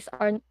natin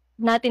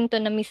to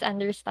na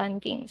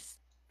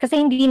misunderstandings. Kasi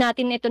hindi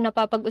natin ito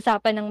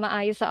napapag-usapan ng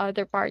maayos sa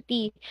other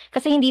party.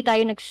 Kasi hindi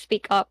tayo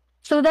nag-speak up.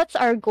 So that's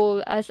our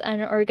goal as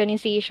an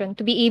organization,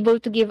 to be able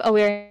to give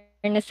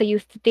awareness sa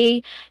youth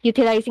today,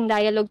 utilizing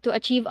dialogue to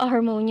achieve a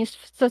harmonious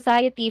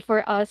society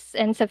for us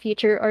and sa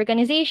future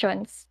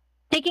organizations.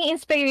 Taking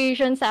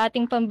inspiration sa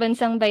ating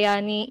pambansang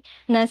bayani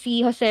na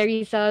si Jose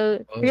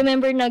Rizal,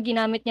 remember na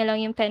ginamit niya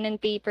lang yung pen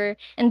and paper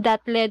and that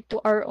led to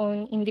our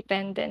own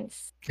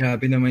independence.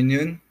 Grabe naman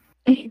yun.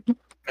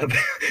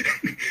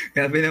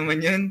 Grabe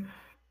naman yun.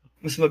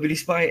 Mas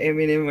mabilis pa kay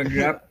Eminem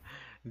mag-rap.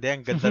 Hindi,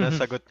 ang ganda ng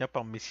sagot niya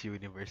pang Miss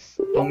Universe.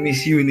 Pang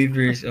Miss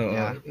Universe, oo.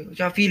 Yeah.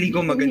 Tsaka feeling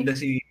ko maganda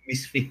si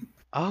Miss Faith.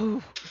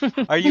 Oh,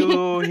 are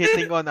you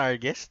hitting on our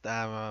guest,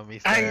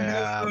 Mr. Ay,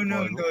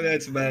 no,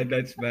 that's bad.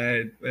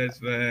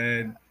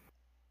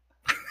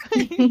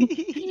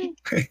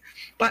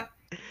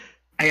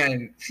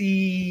 Ayan, si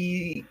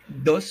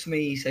Dos,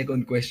 may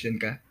second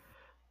question ka?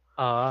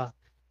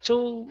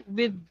 So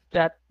with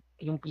that,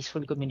 yung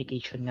peaceful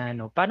communication nga,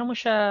 no, paano mo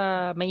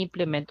siya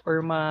ma-implement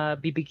or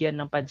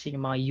mabibigyan ng pansin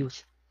yung mga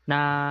youth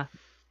na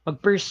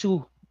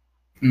mag-pursue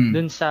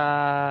dun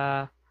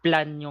sa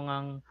plan yung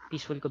ang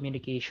peaceful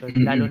communication,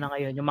 lalo na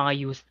ngayon yung mga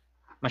youth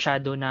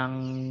masyado ng,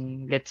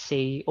 let's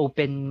say,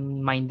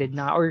 open-minded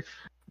na or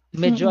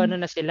medyo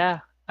na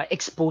sila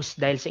exposed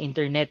dahil sa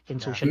internet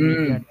and social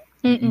media.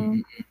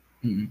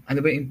 Ano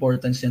ba yung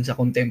importance yan sa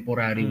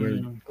contemporary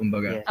world,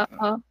 kumbaga?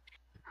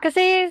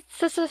 Kasi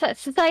sa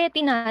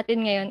society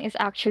natin ngayon is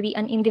actually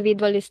an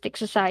individualistic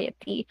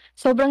society.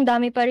 Sobrang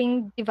dami pa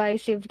ring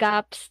divisive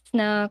gaps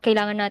na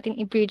kailangan natin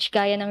i-bridge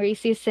gaya ng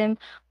racism,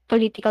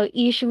 political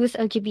issues,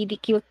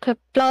 LGBTQ+,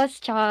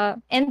 tsaka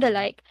and the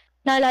like.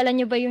 Naalala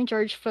nyo ba yung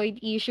George Floyd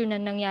issue na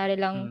nangyari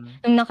lang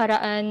nung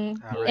nakaraan?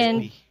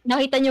 And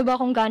nakita nyo ba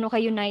kung gaano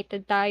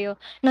ka-united tayo?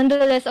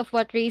 Nonetheless of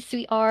what race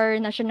we are,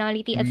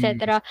 nationality,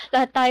 etc.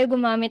 Lahat tayo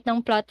gumamit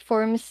ng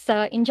platforms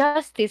sa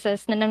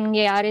injustices na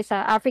nangyayari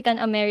sa African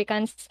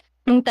Americans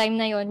nung time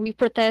na yon. We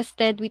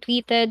protested, we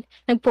tweeted,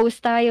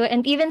 nag-post tayo,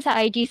 and even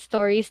sa IG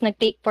stories,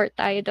 nag-take part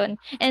tayo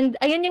doon. And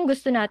ayun yung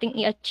gusto nating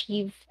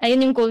i-achieve. Ayun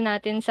yung goal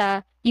natin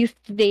sa Youth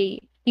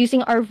Today.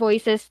 Using our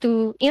voices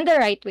in the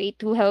right way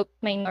to help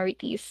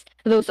minorities,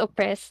 those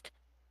oppressed.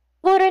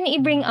 Rin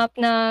i-bring up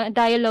na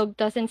dialogue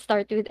doesn't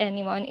start with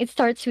anyone. It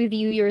starts with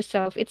you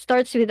yourself. It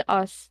starts with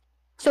us.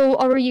 So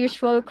our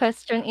usual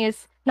question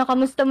is,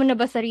 nakamusta mo na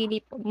ba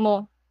sarili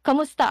mo?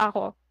 Kamusta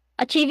ako?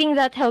 Achieving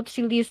that helps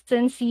you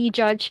listen, see,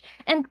 judge,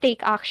 and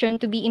take action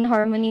to be in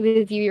harmony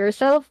with you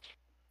yourself,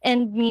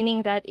 and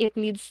meaning that it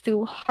leads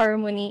to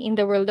harmony in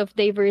the world of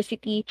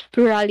diversity,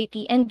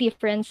 plurality, and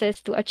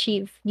differences to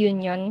achieve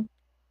union.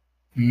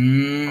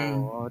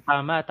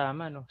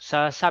 Tama, no.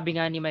 Sabi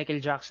nga ni Michael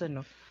Jackson,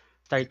 no,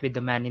 start with the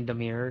man in the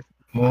mirror.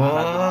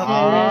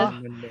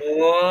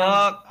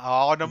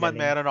 Ako naman,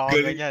 meron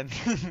ako ganyan.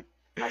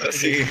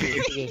 Sige.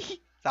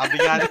 Sabi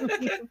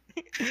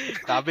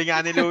nga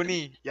ni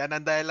Looney, yan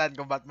ang dahilan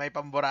kung ba't may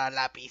pambura ang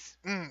lapis.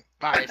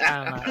 Pars.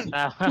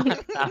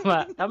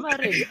 Tama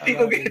rin.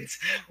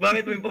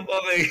 Bakit may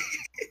pambura?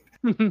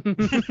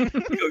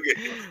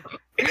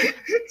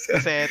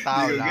 Kasi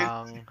tao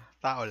lang.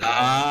 Tao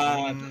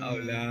lang.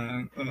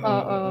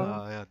 Oo.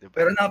 Diba?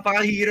 Pero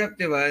napakahirap,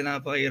 di ba?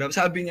 Napakahirap.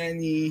 Sabi nga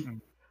ni...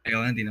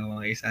 Ayaw, hindi na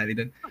makakisali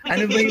doon.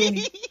 Ano ba yung...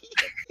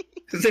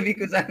 Sasabihin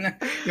ko sana,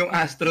 yung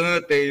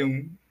astronaut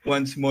yung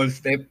one small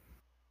step.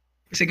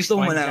 Kasi gusto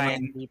ko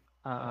malaman.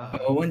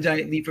 One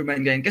giant leap for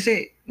mankind.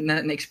 Kasi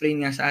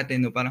na-explain nga sa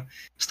atin, no, parang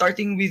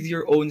starting with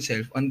your own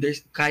self,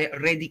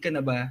 ready ka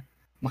na ba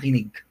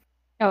makinig?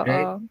 Oo.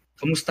 Right?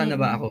 Kamusta na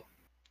ba ako?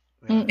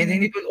 And then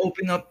it will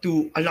open up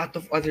to a lot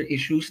of other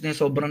issues na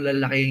sobrang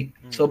lalaki,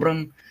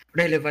 sobrang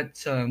relevant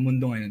sa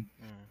mundo ngayon.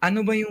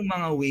 Ano ba yung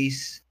mga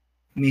ways,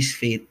 Miss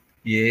Faith?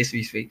 Yes,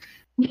 Miss Faith.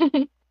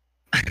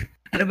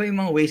 Ano ba yung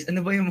mga ways,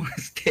 ano ba yung mga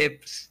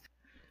steps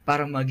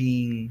para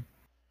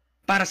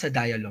sa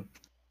dialogue?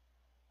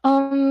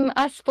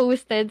 As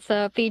posted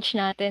sa page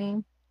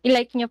natin,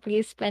 i-like nyo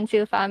please,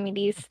 Pencil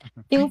Families.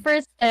 Yung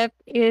first step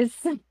is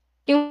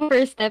yung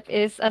first step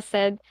is, as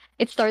said,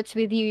 it starts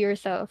with you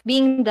yourself.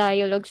 Being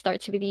dialogue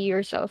starts with you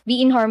yourself. Be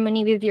in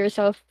harmony with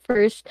yourself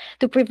first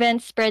to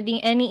prevent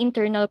spreading any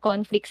internal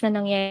conflicts na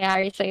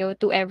nangyayari sa'yo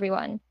to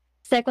everyone.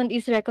 Second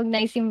is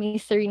recognize yung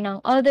mystery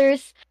ng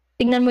others.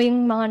 Tingnan mo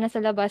yung mga nasa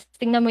labas,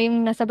 tingnan mo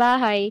yung nasa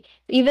bahay,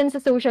 even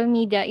sa social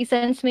media,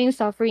 isense mo yung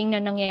suffering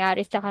na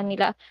nangyayari sa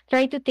kanila.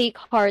 Try to take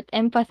heart,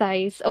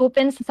 empathize,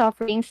 open sa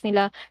sufferings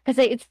nila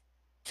kasi it's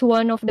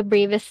one of the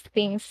bravest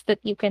things that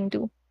you can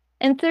do.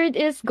 And third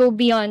is go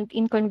beyond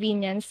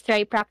inconvenience.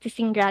 Try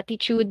practicing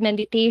gratitude,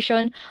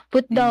 meditation,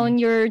 put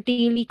down your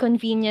daily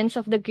convenience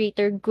of the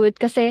greater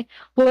good kasi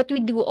what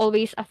we do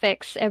always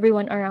affects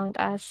everyone around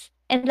us.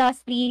 And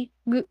lastly,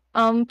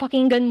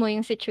 pakinggan mo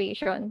yung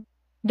situation.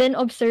 Then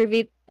observe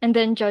it and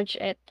then judge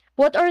it.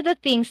 What are the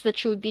things that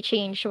should be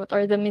changed? What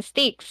are the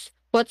mistakes?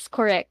 What's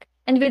correct?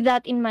 And with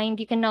that in mind,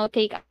 you can now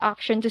take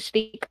action to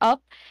speak up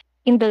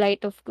in the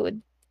light of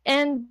good.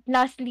 And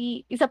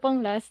lastly, isa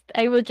pang last,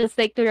 I would just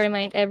like to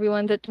remind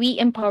everyone that we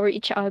empower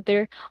each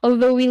other.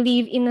 Although we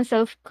live in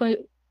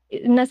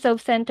a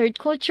self-centered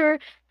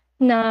culture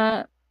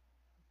na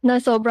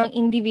sobrang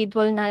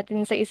individual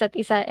natin sa isa't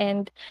isa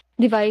and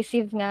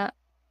divisive nga,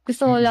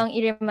 gusto ko lang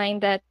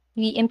i-remind that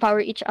we empower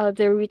each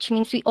other, which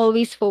means we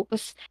always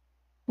focus.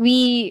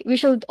 We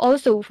should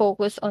also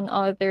focus on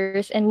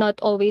others and not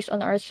always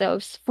on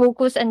ourselves.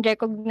 Focus and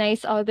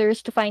recognize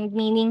others to find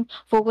meaning.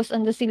 Focus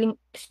on the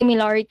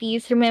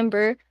similarities.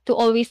 Remember to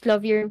always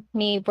love your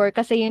neighbor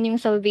kasi yun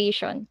yung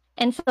salvation.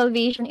 And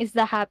salvation is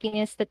the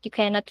happiness that you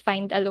cannot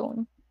find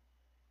alone.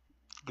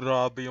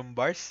 Grabe yung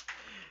bars.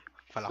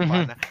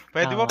 Palakpakan na.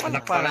 Pwede ba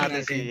palakpakan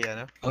natin si,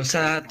 ano?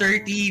 Sa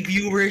 30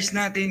 viewers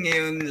natin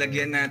ngayon,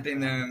 lagyan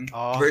natin ng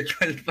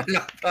virtual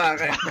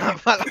palakpakan.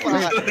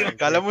 Palakpakan.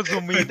 Kala mo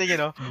Zoom meeting,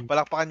 you know?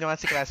 Palakpakan nyo nga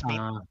si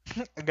classmate.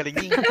 Ang galing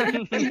niya.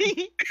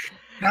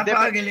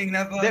 Napakagaling.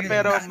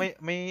 Pero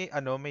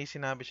may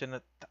sinabi siya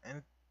na,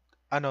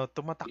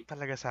 tumatak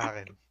talaga sa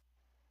akin.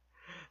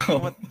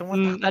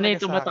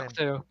 Tumatak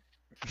sa'yo?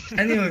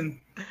 Ano yun?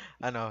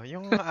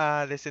 Yung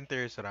listen to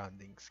your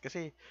surroundings.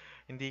 Kasi,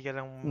 hindi ka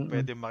lang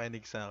pwede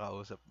makinig sa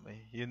kausap mo.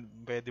 Yun,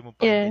 pwede mo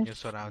pakinggan yung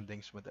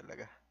surroundings mo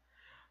talaga.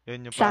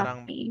 Yun yung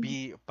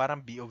parang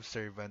be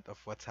observant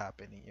of what's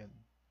happening yun.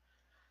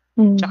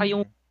 Tsaka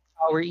yung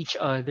empower each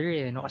other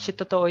no? Kasi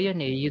totoo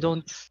yan You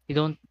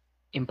don't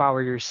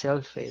empower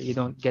yourself You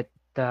don't get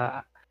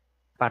the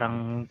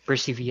parang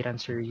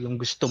perseverance or yung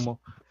gusto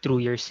mo through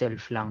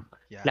yourself lang.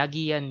 Yeah.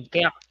 Lagi yan.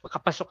 Kaya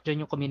kapasok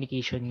dyan yung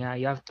communication nga.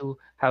 You have to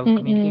have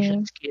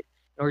communication skill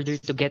in order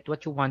to get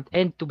what you want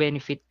and to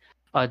benefit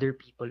other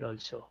people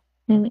also.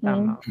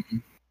 Tama.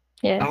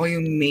 Yes. Ako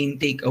yung main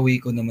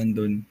takeaway ko naman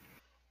dun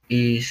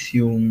is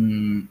yung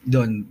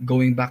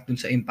going back dun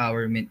sa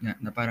empowerment nga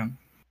na parang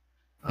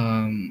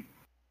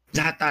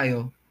lahat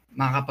tayo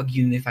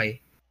makakapag-unify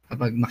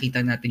kapag makita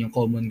natin yung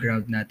common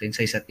ground natin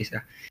sa isa't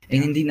isa.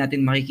 And hindi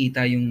natin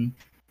makikita yung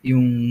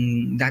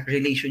that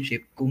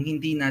relationship kung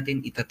hindi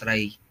natin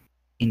itatry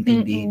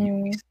intindihin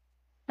yung isa.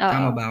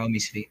 Tama ba ako,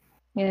 Miss Faith?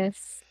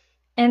 Yes.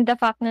 And the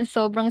fact na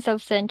sobrang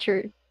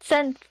self-centered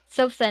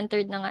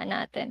na nga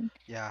natin.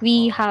 Yeah,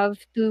 we have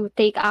to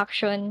take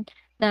action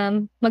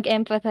na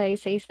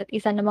mag-empathize sa isa't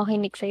isa, na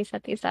makinig sa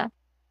isa't isa.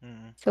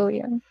 So,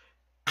 yun.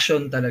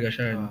 Action talaga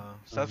siya.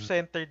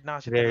 Self-centered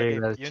na kasi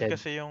talaga. Yun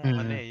kasi yung,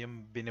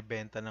 yung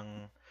binibenta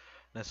ng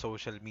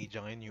social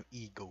media ngayon, yung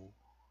ego.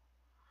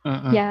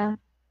 Yeah.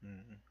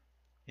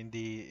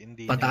 Hindi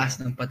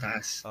pataas ng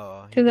pataas.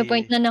 To the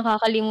point na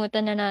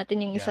nakakalimutan na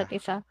natin yung isa't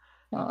isa.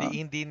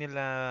 Hindi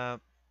nila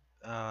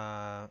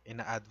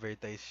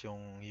ina-advertise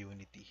yung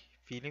unity.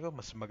 Feeling ko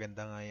mas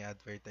maganda nga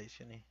i-advertise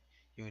yun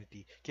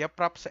unity. Kaya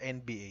props sa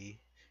NBA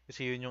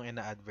kasi yun yung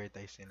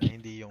ina-advertise nila,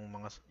 hindi yung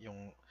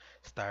yung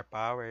star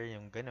power,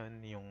 yung ganun,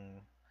 yung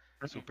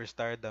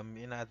superstardom,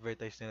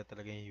 ina-advertise nila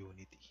talaga yung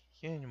unity.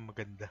 Yun yung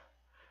maganda.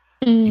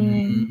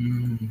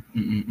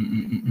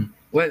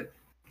 Well,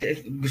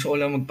 gusto ko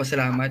lang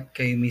magpasalamat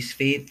kay Miss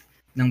Faith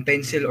ng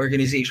Pencil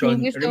Organization.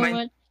 Thank you so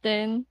much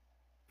then.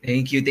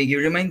 Thank you.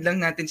 Remind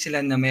lang natin sila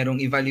na merong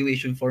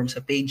evaluation form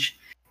sa page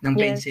ng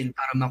Pencil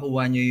para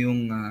makuha nyo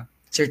yung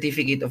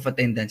certificate of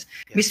attendance.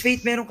 Yes. Miss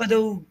Faith, meron ka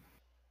daw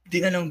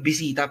dinalang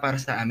bisita para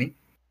sa amin?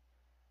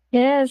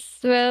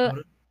 Yes.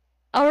 Well,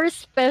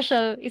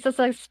 isa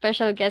sa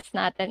special guest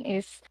natin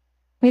is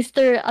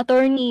Mr.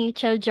 Attorney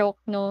Chel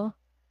Jokno,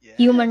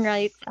 human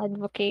rights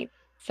advocate.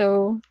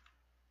 So,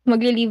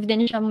 magli-leave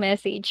din siyang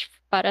message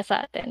para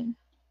sa atin.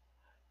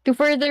 To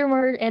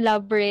furthermore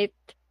elaborate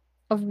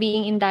of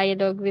being in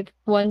dialogue with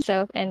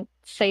oneself and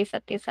sa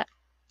isa't isa.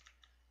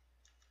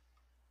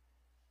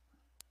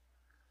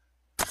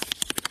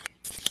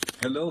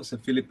 Hello sa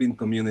Philippine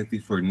Community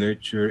for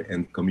Nurture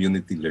and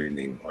Community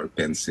Learning or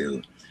PENCIL.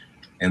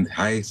 And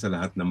hi sa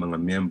lahat ng mga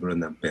miyembro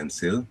ng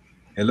PENCIL.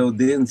 Hello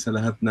din sa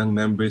lahat ng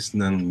members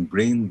ng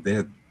Brain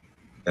Dead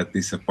that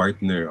is a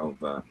partner of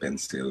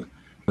PENCIL.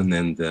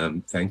 And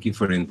thank you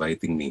for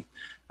inviting me.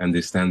 I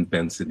understand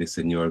PENCIL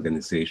is a new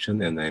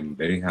organization and I'm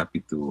very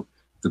happy to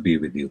be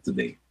with you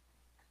today.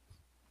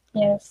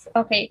 Yes,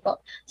 okay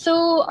po.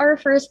 So our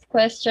first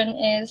question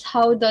is,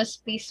 how does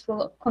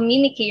peaceful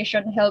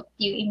communication help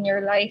you in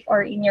your life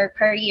or in your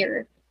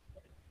career?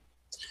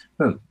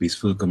 Well,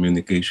 peaceful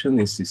communication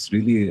is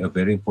really a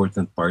very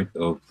important part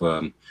of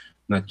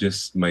not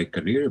just my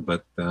career,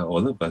 but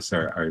all of us,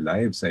 our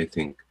lives, I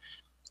think.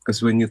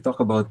 Because when you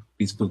talk about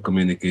peaceful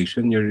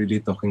communication, you're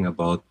really talking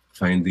about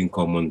finding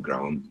common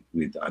ground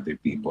with other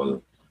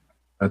people.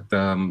 At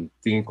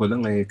tingin ko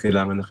lang ay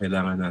kailangan na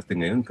kailangan natin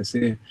ngayon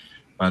kasi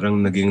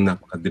parang naging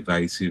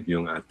napaka-divisive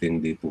yung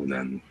ating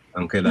lipunan.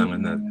 Ang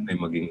kailangan natin ay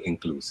maging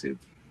inclusive.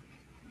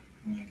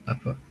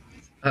 Apo.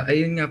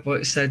 Ayun nga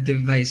po, sa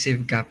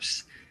divisive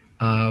gaps,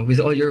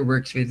 with all your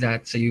works with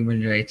that sa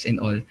human rights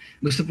and all,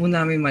 gusto po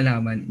namin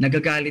malaman,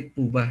 nagagalit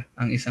po ba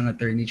ang isang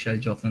attorney,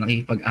 Joke, na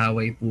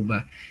nakikipag-away po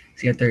ba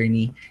si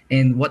attorney?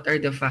 And what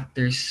are the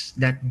factors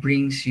that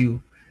brings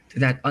you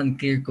to that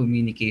unclear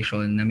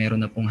communication na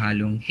meron na pong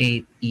halong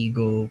hate,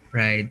 ego,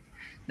 pride?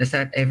 Does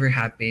that ever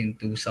happen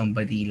to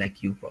somebody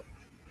like you po?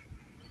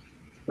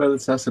 Well,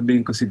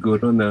 sasabihin ko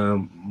siguro na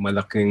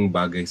malaking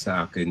bagay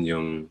sa akin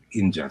yung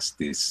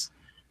injustice.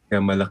 Kaya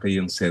malaki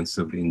yung sense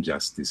of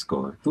injustice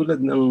ko. Tulad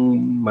ng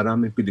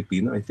maraming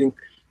Pilipino, I think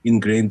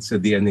ingrained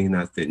sa DNA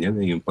natin yan.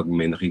 Yung pag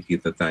may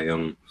nakikita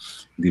tayong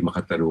hindi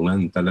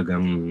makatarungan,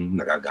 talagang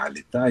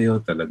nagagalit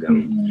tayo,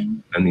 talagang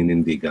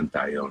naninindigan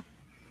tayo.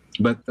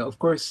 But of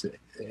course,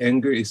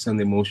 anger is an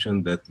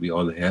emotion that we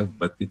all have,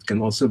 but it can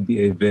also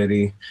be a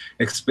very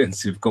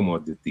expensive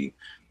commodity.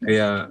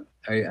 Kaya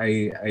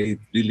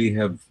I really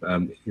have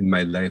in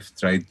my life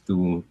tried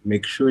to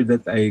make sure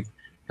that I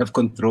have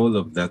control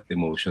of that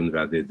emotion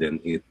rather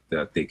than it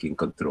taking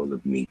control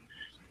of me.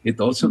 It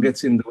also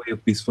gets in the way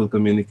of peaceful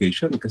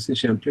communication kasi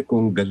syempre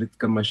kung galit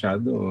ka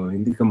masyado,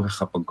 hindi ka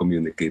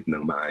makakapag-communicate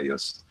ng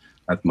maayos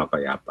at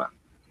mapayapa.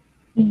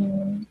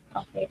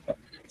 Okay.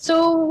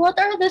 So what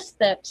are the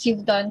steps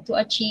you've done to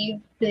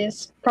achieve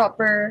this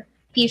proper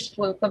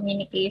peaceful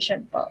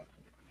communication po?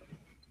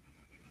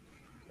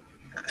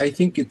 I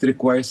think it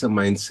requires a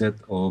mindset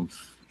of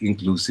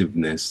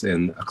inclusiveness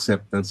and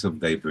acceptance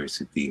of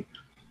diversity.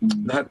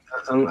 Lahat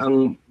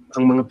ang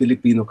mga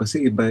Pilipino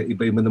kasi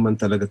iba-iba naman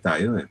talaga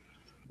tayo eh.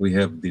 We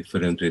have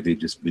different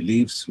religious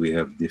beliefs, we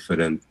have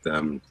different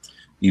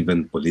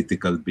even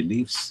political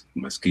beliefs.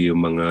 Maski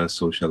yung mga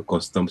social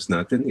customs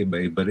natin,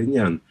 iba-iba rin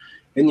yan.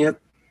 And yet,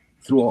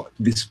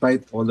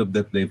 despite all of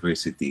that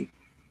diversity,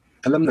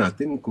 alam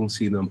natin kung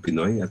sino ang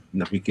Pinoy at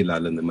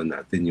nakikilala naman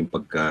natin yung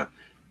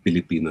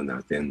pagka-Pilipino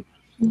natin.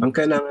 Ang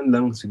kailangan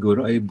lang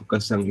siguro ay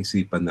bukas ang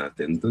isipan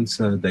natin dun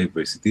sa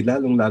diversity,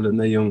 lalong-lalo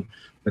na yung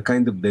the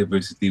kind of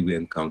diversity we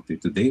encounter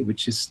today,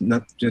 which is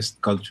not just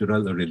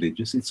cultural or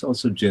religious, it's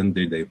also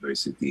gender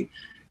diversity.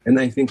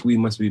 And I think we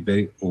must be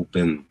very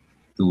open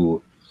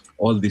to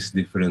all these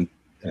different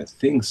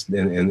things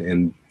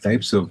and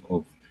types of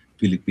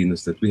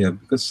Filipinos that we have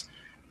because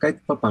kahit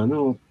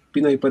papano,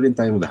 Pinoy pa rin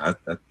tayong lahat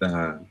at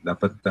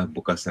dapat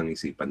bukas ang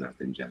isipan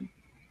natin dyan.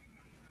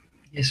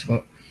 Yes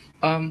po.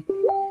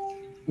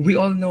 We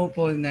all know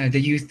po na the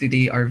youth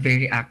today are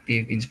very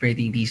active in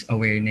spreading this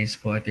awareness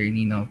po,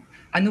 Attorney, no?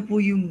 Ano po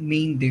yung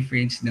main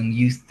difference ng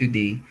youth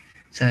today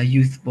sa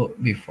youth po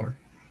before?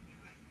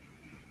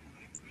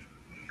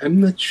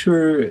 I'm not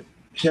sure.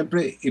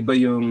 Siyempre, iba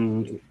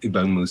yung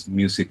ibang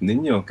music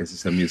ninyo kasi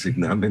sa music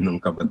namin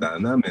nung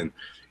kabataan namin.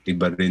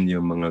 Iba rin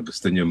yung mga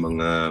gusto nyo,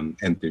 mga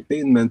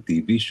entertainment,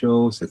 TV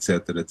shows,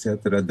 etc.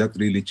 etc. That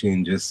really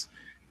changes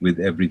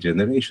with every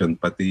generation.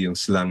 Pati yung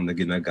slang na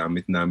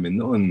ginagamit namin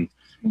noon,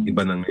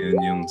 iba na ngayon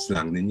yung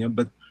slang ninyo.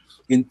 But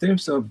in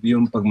terms of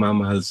yung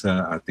pagmamahal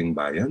sa ating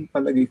bayan,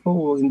 palagi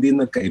ko hindi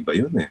nagkaiba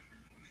yun eh.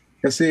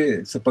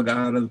 Kasi sa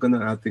pag-aaral ko ng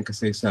ating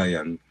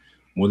kasaysayan,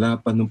 mula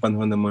pa nung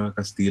panahon ng mga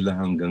Kastila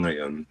hanggang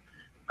ngayon,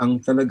 ang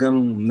talagang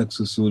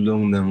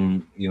nagsusulong ng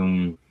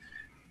yung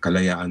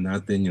kalayaan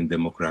natin, yung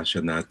demokrasya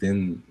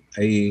natin,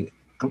 ay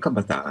ang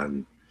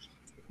kabataan.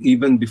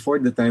 Even before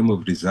the time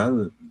of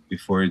Rizal,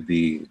 before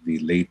the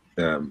late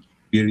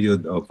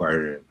period of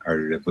our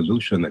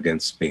revolution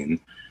against Spain,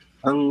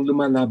 ang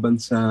lumalaban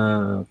sa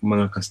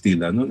mga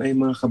Kastila noon ay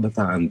mga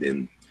kabataan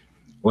din.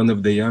 One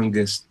of the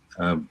youngest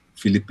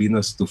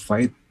Filipinos to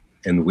fight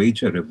and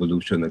wage a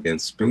revolution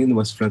against Spain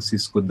was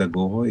Francisco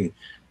Dagohoy.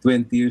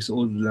 20 years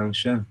old lang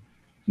siya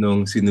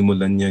nung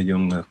sinimulan niya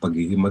yung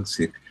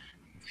paghihimagsik.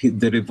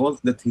 The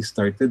revolt that he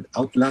started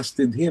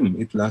outlasted him.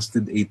 It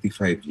lasted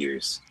 85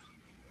 years.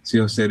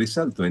 Si Jose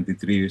Rizal, 23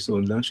 years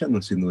old lang siya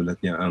nung sinulat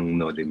niya ang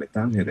Noli Me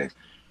Tangere.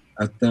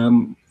 At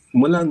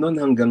mula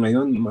noon hanggang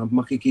ngayon,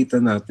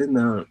 makikita natin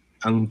na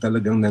ang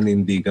talagang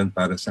nanindigan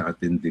para sa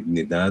ating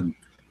dignidad,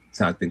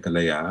 sa ating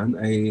kalayaan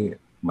ay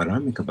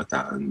maraming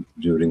kabataan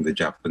during the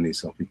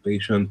Japanese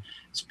occupation,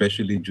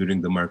 especially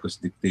during the Marcos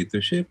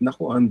dictatorship.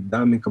 Naku, ang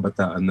daming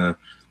kabataan na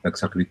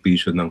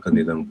nagsakripisyo ng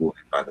kanilang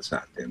buhay para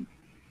sa atin.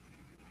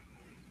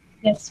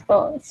 Yes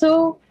po.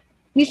 So,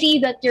 we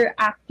see that you're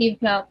active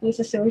now po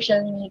sa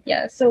social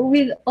media. So,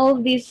 with all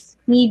these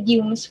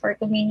mediums for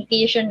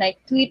communication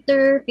like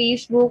Twitter,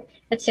 Facebook,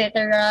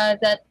 etc.,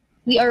 that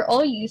we are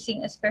all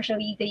using,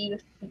 especially the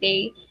youth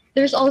today,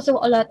 there's also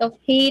a lot of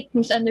hate,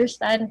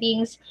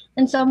 misunderstandings,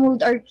 and some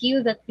would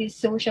argue that these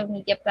social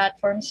media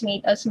platforms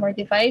made us more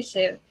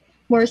divisive,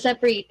 more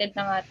separated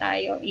na nga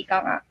tayo, ika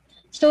nga.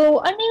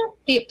 So, ano yung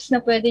tips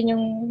na pwede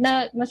nyong,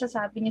 na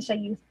masasabi niyo sa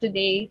youth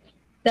today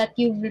that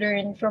you've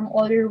learned from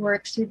all your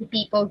works with the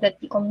people that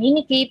you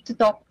communicate to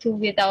talk to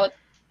without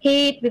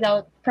hate,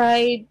 without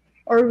pride,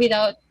 or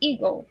without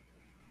ego?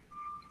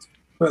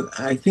 Well,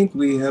 I think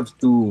we have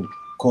to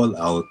call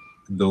out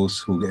those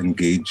who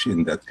engage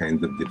in that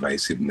kind of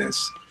divisiveness.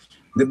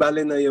 Di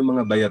bale na yung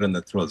mga bayaran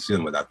na trolls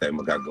yun, wala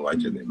tayong magagawa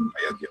dyan,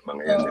 bayad yung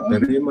mga yan.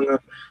 Pero yung mga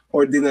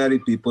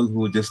ordinary people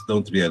who just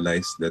don't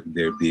realize that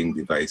they're being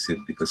divisive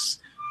because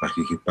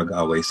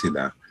makikipag-away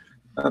sila,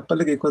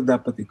 palagay ko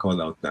dapat i-call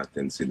out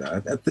natin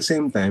sila. At the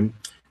same time,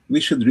 we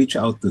should reach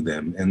out to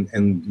them and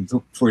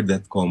look for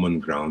that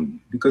common ground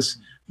because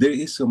there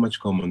is so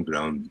much common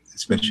ground,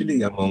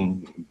 especially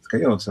among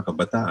kayo sa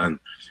kabataan.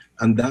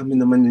 Ang dami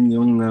naman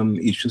yung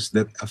issues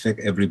that affect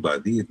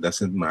everybody. It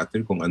doesn't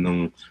matter kung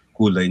anong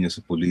kulay nyo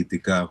sa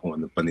politika, kung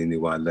anong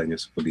paniniwala nyo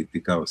sa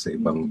politika o sa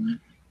ibang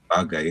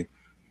bagay,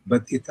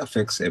 but it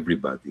affects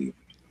everybody.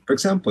 For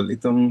example,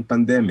 itong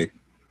pandemic,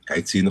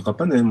 kahit sino ka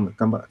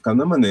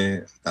naman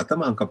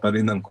tatamaan ka pa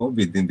rin ng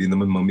COVID, hindi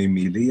naman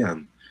mamimili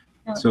yan.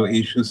 So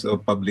issues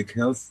of public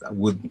health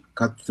would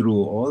cut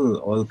through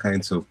all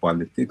kinds of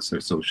politics or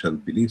social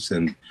beliefs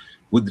and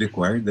would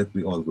require that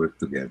we all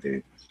work together.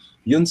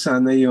 Yun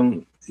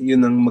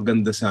ang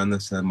maganda sana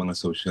sa mga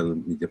social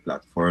media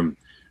platform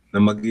na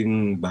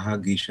maging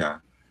bahagi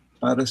siya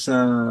para sa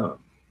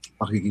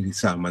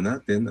pakikisama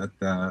natin at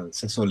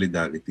sa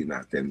solidarity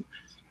natin.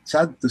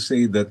 Sad to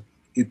say that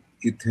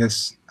it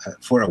has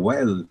for a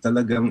while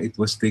talagang it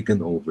was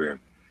taken over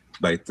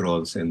by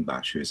trolls and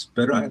bashers.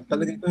 Pero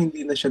talaga ito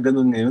hindi na siya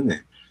ganun ngayon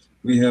eh.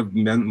 We have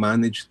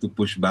managed to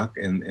push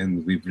back and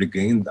we've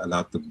regained a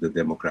lot of the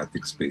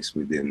democratic space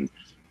within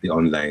the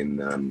online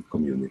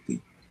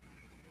community.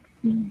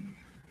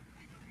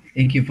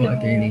 Thank you po,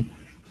 Attorney.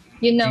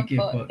 Yun lang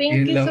po.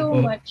 Thank you so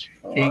much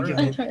po. Thank you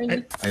po.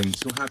 I'm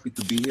so happy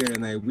to be here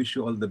and I wish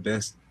you all the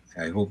best.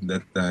 I hope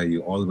that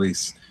you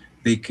always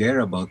take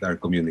care about our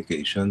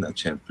communication at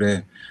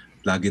syempre,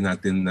 lagi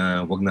natin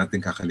wag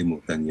natin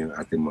kakalimutan yung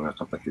ating mga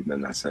kapatid na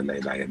nasa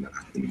laylayan ng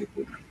ating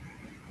lipunan.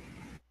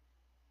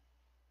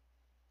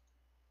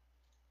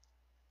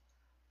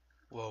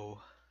 Wow.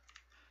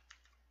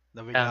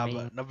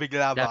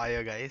 Nabigla ba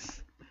kayo,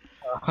 guys?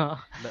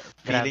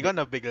 Feeling ko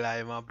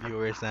nabigla yung mga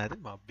viewers natin,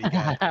 mga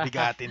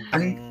bigatin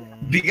tong...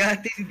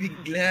 Bigatin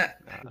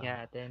bigla.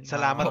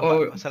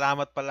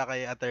 Salamat pala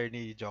kay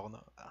Attorney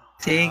Jokno.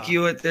 Thank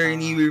you,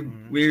 Attorney.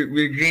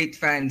 We're great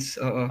fans.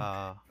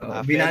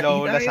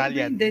 Fellow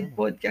Lasallian. Dead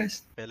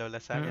podcast. Fellow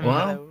Lasallian.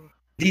 Wow.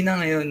 Di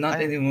na ngayon, not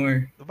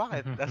anymore.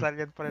 Bakit?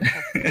 Lasallian pa rin ako.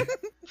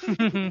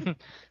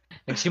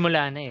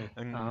 Nagsimula na eh.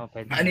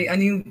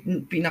 Ano yung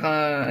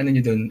pinaka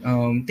nyo doon?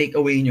 Take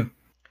away nyo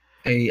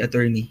kay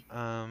Attorney.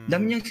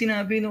 Dami niyang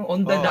sinabi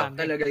on the dot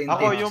talaga yun.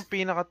 Ako yung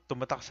pinaka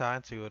tumatak sa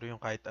akin siguro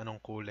yung kahit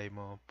anong kulay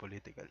mo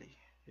politically.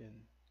 Yun.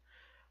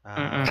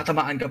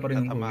 Tatamaan ka pa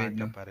rin ng COVID. Tatamaan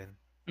ka pa rin.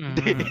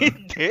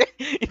 Hindi.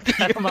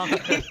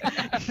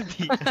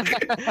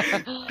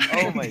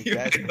 Oh my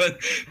God.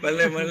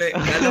 Mali.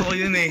 Kala ko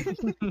yun eh.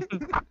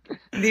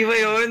 Hindi ba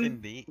yun?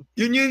 Hindi.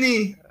 Yun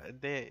eh.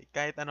 Hindi.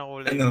 Kahit anong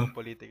kulay mo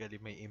politically,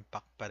 may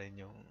impact pa rin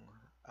yung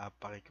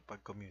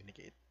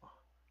pakikipag-communicate mo.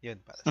 Yun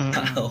para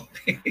sa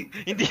okay.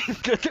 Hindi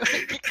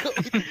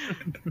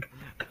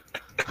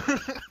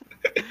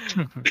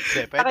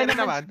pwede na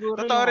naman.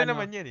 Totoo rin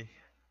naman yan eh.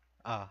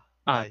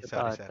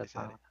 Sorry.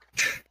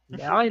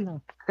 Okay lang.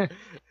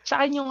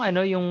 Sa akin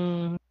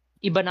yung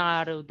iba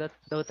na araw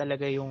daw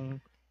talaga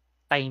yung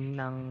time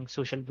ng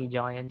social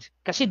media ngayon.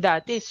 Kasi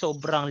dati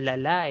sobrang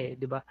lala eh,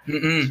 di ba?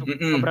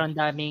 Sobrang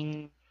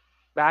daming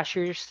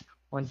bashers,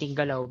 konting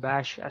galaw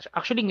bash.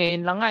 Actually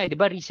ngayon lang nga eh, di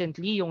ba?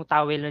 Recently yung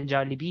towel ng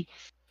Jollibee,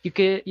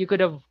 you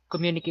could have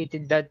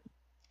communicated that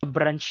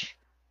branch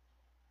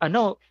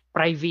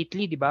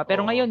privately, di ba?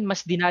 Pero ngayon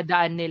mas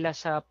dinadaan nila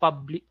sa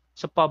public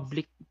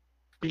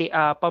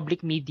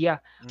media,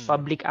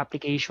 public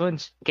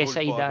applications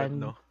kaysa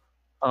idaan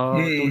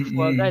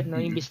tulfo agad,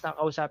 imbis na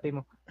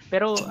kausapin mo.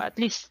 Pero at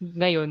least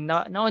ngayon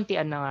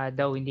nauntian na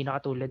nga daw, hindi na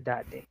katulad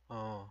dati.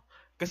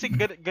 Kasi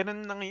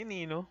ganun na ngayon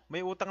eh, no?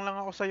 May utang lang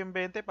ako sa yung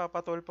 20,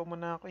 papatulpo mo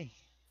na ako eh.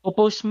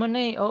 Post mo na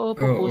eh.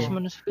 Post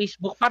mo na sa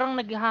Facebook. Parang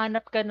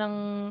naghahanap ka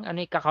ng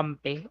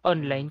kakampi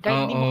online.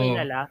 Kahit hindi mo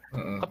kilala.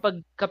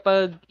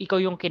 Kapag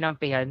ikaw yung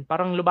kinampihan,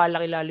 parang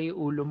lumalaki lalo yung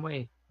ulo mo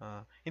eh.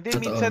 Hindi,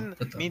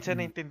 minsan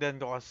naintindihan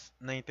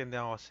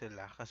ko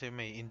sila kasi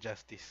may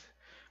injustice.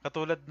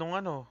 Katulad nung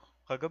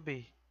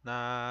kagabi,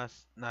 na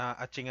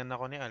atchingan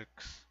ako ni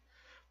Alx.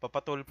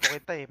 Papatulpo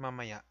kita eh,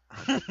 mamaya.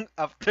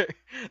 After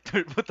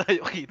tulpo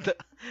tayo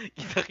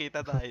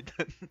kita tayo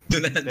doon.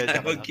 Doon na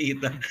tayo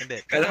magkita.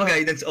 Kala mo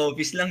guidance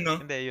office lang,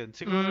 no? Hindi, yun.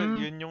 Siguro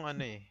yun yung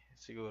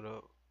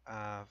siguro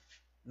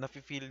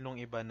nafe-feel nung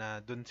iba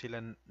na doon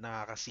sila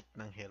nakakasik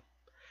ng help.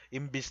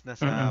 Imbis na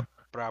sa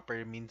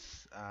proper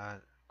means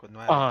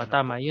Kunwari,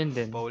 tama, yun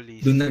din.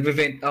 police. Doon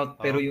nag-vent out,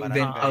 pero yung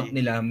barangay. vent out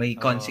nila may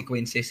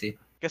consequences eh.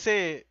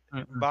 Kasi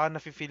baka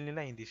nafe-feel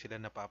nila hindi sila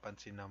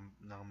napapansin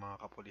ng mga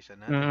kapulisan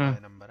natin,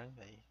 kaya ng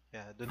barangay.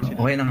 Kaya doon sila.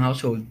 Okay ng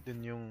household.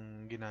 Doon yung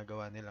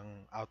ginagawa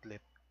nilang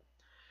outlet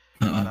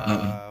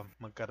para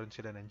magkaroon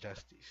sila ng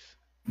justice.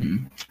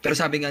 Pero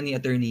sabi nga ni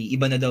attorney,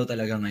 iba na daw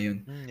talaga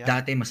ngayon.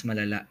 Dati mas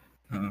malala.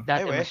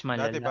 Dati mas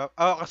malala. Dati ba?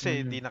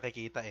 Kasi hindi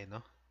nakikita no?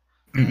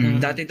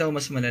 Dati daw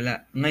mas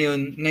malala.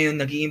 Ngayon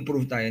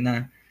nag-i-improve tayo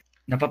na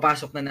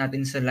napapasok na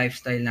natin sa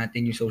lifestyle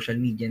natin yung social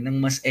media ng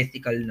mas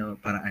ethical na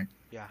paraan.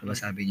 Yeah. Diba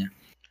sabi niya?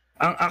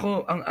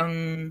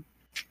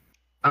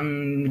 Ang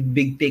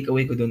big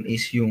takeaway ko doon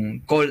is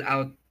yung call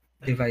out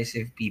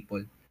divisive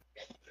people.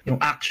 Yung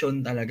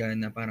action talaga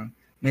na parang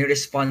may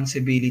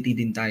responsibility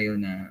din tayo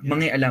na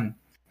mangialam.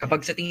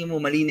 Kapag sa tingin mo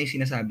mali na yung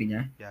sinasabi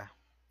niya,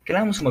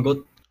 kailangan mo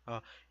sumagot.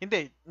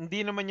 Hindi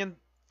naman yan,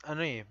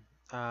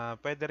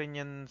 pwede rin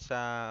yan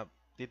sa,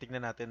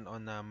 titignan natin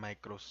on a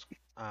micro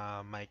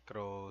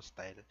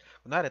style.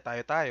 Kunwari,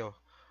 tayo,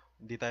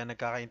 hindi tayo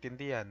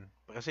nagkakaintindihan.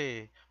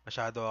 Kasi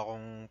masyado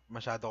akong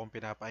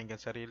pinapakinggan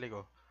sarili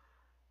ko.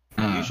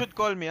 You should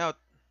call me out.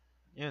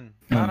 Yun.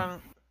 Parang,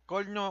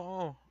 call nyo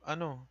ako,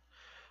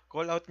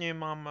 call out nyo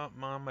yung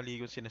mga mali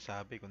kong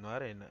sinasabi.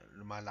 Kunwari,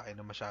 lumalaki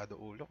na masyado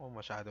ulo ko,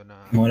 masyado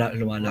na...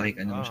 Lumalaki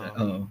ka na masyado.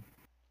 Oo.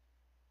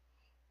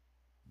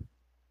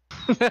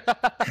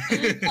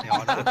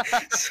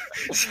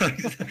 Sorry.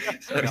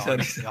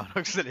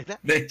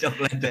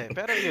 Joke lang.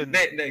 Pero yun.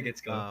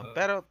 Gets ko.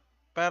 Pero,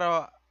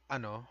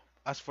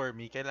 as for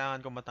me, kailangan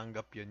ko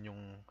matanggap yun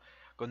yung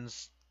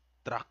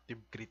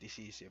constructive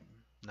criticism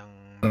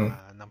ng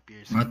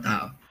peers. Mga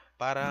tao.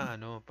 Para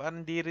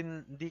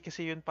hindi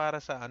kasi yun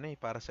para sa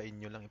para sa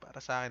inyo lang,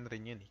 para sa akin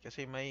rin yun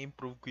kasi may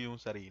improve ko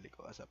yung sarili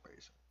ko as a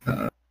person.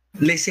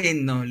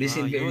 Listen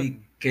very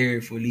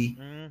carefully.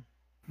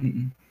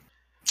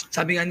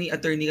 Sabi nga ni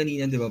attorney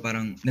kanina, 'di ba,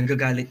 parang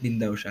nagagalit din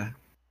daw siya.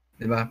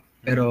 'Di ba?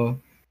 Pero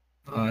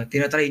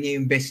tinatry niya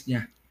yung best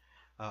niya.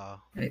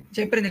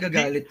 Siyempre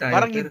nagagalit tayo.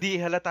 Parang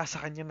hindi halata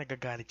sa kanya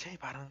nagagalit siya,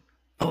 parang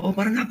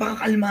parang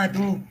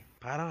napakakalmado.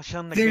 Parang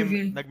siyang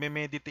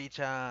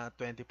nagme-meditate siya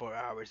 24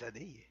 hours a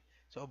day.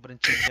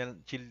 Sobrang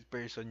chill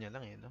person niya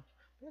lang no?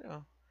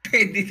 Pero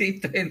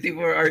meditate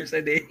 24 hours a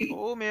day.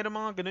 Oo, meron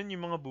mga ganun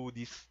yung mga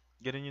Buddhist.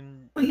 Ganun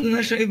yung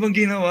wala siyang ibang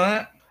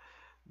ginawa.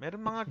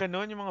 Meron mga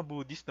ganun yung mga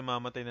Buddhist na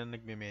mamatay na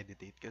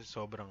nagme-meditate kasi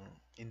sobrang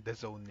in the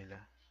zone nila.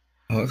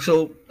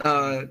 So,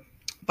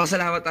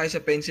 pasalamat tayo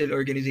sa Pencil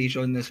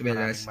Organization as well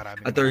as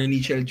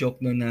Attorney Chel Joke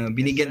na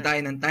binigyan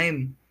tayo ng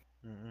time.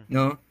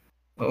 No?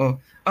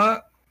 Oo.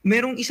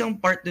 Merong isang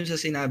part dun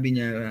sa sinabi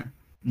niya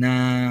na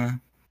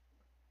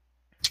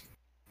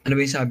ano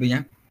ba yung sabi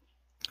niya?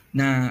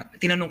 Na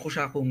tinanong ko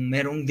siya kung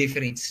merong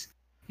difference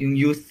yung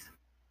youth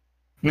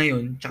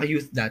ngayon tsaka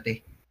youth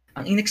dati.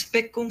 Ang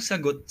in-expect kong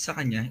sagot sa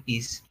kanya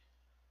is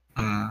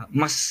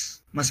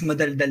mas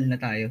madaldal na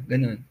tayo.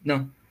 Ganun.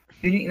 No?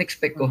 Yun yung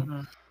in-expect ko.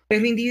 Pero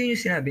hindi yun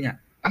yung sinabi niya.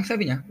 Ang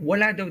sabi niya,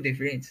 wala daw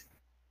difference.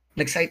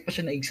 Nag-cite pa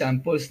siya ng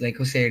examples like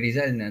Jose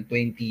Rizal na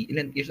 22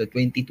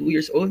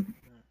 years old,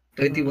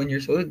 21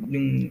 years old,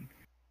 yung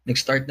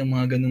nag-start ng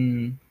mga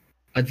ganung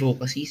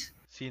advocacies.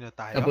 Sino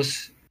tayo?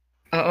 Tapos,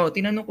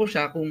 tinanong ko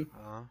siya kung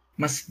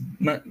mas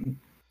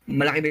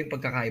malaki ba yung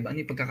pagkakaiba?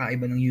 Ano yung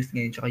pagkakaiba ng youth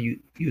ngayon tsaka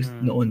youth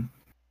noon?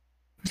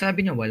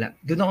 Sabi niya, wala.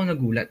 Doon ako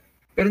nagulat.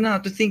 Pero now,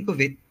 to think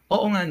of it,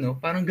 oo nga no,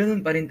 parang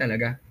ganun pa rin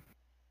talaga.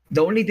 The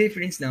only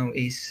difference now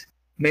is,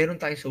 meron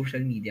tayong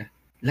social media.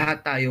 Lahat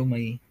tayo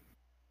may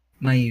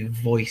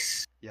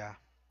voice. Yeah.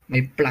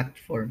 May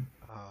platform.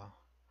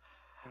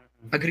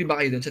 Agree ba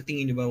kayo doon? Sa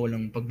tingin niyo ba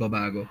walang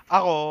pagbabago?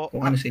 Ako,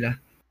 kung ano sila?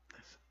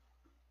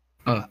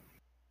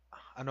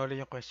 Ano ulit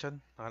yung question?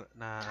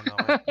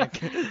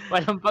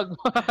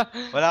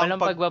 Walang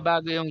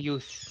pagbabago yung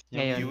youth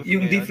ngayon.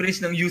 Yung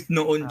difference ng youth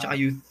noon tsaka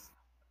youth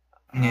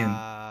ngayon.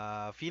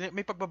 Feeling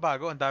may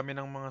pagbabago. Ang dami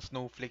ng mga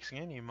snowflakes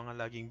ngayon, yung mga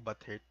laging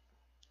butthurt.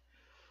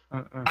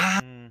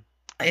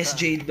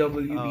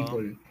 SJW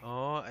people.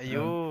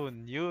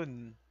 Ayun.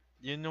 Yun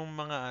yung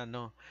mga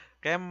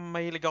Kaya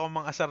mahilig ako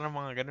mang-asar ng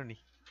mga ganun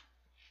eh.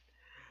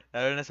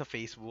 Lalo na sa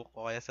Facebook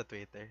o kaya sa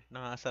Twitter.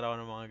 Nangasar ako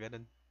ng mga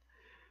ganun.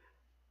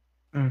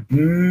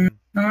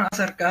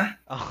 Nangasar ka?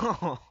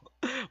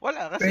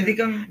 Wala kasi. Pwede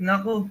kang,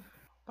 nako.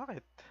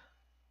 Bakit?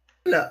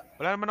 Wala.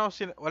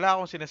 Wala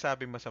akong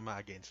sinasabing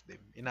masama against them.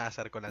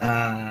 Inaasar ko lang.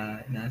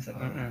 Inaasar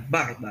ko.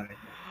 Bakit?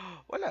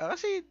 Wala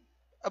kasi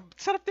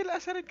sarap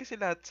nila asarin kasi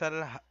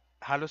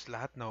halos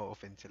lahat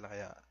na-offend sila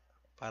kaya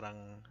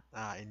parang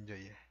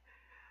enjoy eh.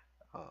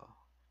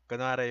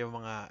 Kunwari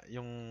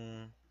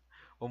yung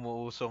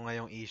umuuso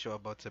ngayong issue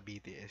about sa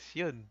BTS.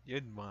 Yun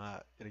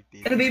mga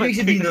pinagtitin. Ano ba ibig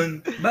sabihin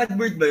nun? Bad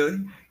word ba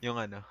yun? Yung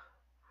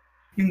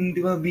Yung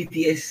di ba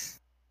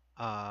BTS?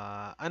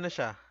 Ano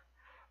siya?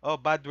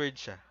 Bad word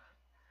siya.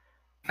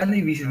 Ano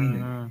ibig sabihin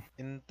nun?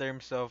 In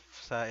terms of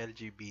sa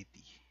LGBT.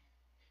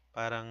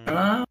 Parang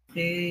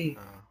okay.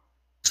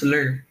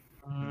 Slur.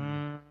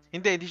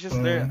 Hindi siya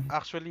slur.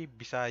 Actually,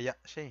 Bisaya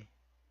siya eh.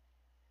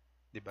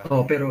 Diba?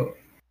 Pero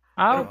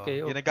Ah, Oo, okay.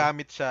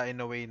 ginagamit siya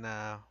in a way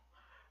na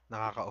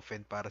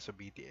nakaka-offend para sa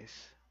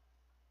BTS.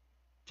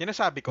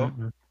 Sinasabi ko,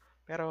 Mm-mm.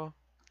 pero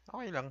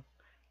okay lang.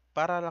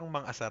 Para lang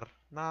mang-asar.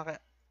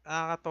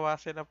 Nakakatawa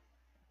sila,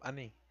 ano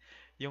eh.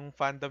 Yung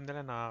fandom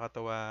nila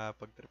nakakatawa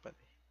pagtripan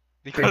eh.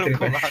 Di ko alam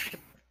kung Pagtripan. bakit.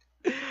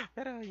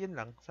 Pero yun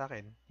lang, sa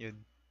akin. Yun.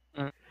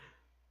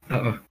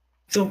 Oo.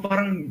 So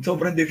parang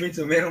sobrang difference.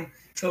 So, merong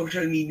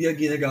social media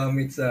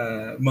ginagamit sa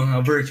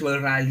mga virtual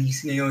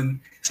rallies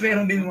ngayon. So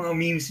meron din mga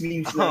memes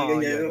lang Oo,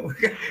 ganyan. yun. No?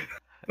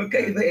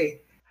 Magkaiba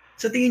eh.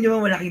 Sa tingin nyo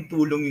ba malaking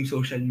tulong yung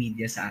social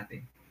media sa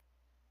atin?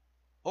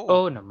 Oo.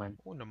 Oo naman.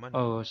 Oo naman.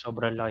 Oo,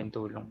 sobrang laking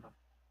tulong.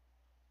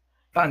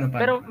 Paano?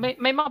 Pero may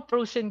mga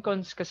pros and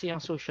cons kasi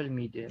ang social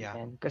media. Yeah.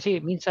 Man.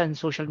 Kasi minsan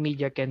social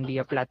media can be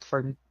a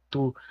platform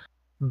to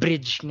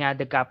bridge nga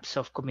the gaps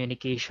of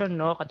communication,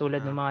 no?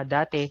 Katulad ng mga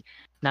dati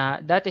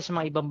sa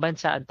mga ibang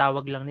bansa, ang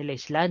tawag lang nila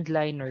is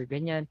landline or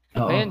ganyan.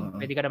 Oo. Ngayon,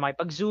 pwede ka na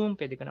makipag-Zoom,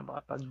 pwede ka na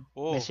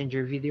Oo.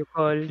 messenger video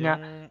call nga.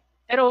 Yung...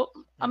 Pero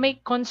may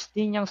cons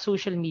din yung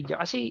social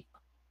media kasi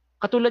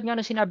katulad nga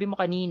ng sinabi mo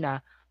kanina,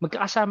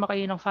 magkakasama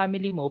kayo ng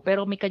family mo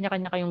pero may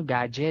kanya-kanya kayong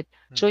gadget.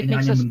 So it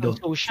makes us Kanya-kanya mundo.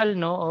 unsocial,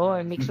 no? Oh,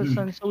 it makes us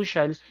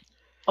unsocial.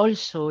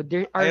 Also,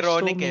 there are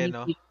Ironic so many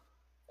no?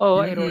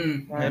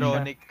 ironic.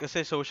 Ironic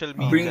kasi social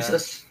media brings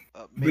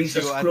makes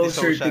you us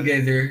closer antisocial.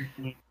 together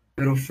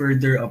pero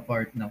further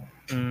apart now.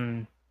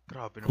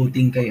 Grabe naman.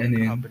 Quoting kay ano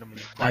yun, Grabe naman.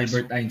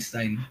 Albert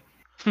Einstein.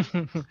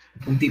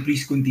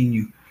 Please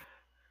continue.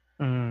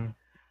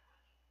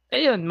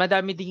 Ayun,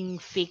 madami ding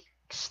fake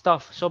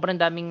stuff. Sobrang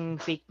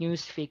daming fake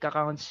news, fake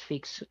accounts,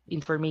 fake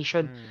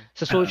information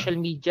sa social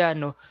media,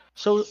 no?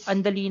 So,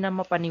 andali na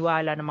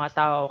mapaniwala ng mga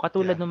tao.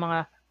 Katulad ng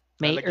mga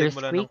may Lalagyan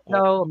mo lang ng earthquake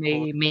daw,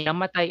 may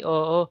namatay,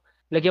 oo.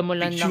 Lagyan mo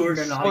lang Picture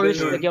ng na source,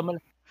 nakagano'n. lagyan mo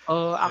lang.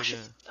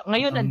 Actually,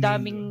 ngayon ang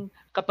daming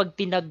kapag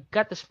tinag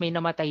ka tapos may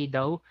namatay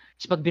daw,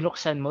 tapos pag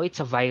binuksan mo,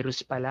 it's a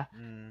virus pala.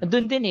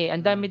 Andun din eh,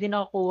 ang dami din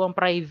nakukuha ang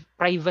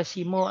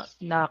privacy mo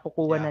na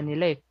kukuha na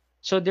nila eh.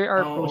 So there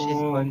are pros and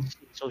cons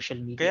in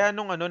social media. Kaya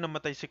nung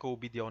namatay si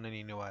Kobe, di ako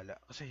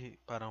naniniwala. Kasi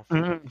parang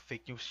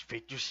fake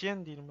news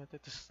yan, di namatay.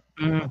 Tapos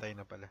namatay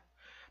na pala.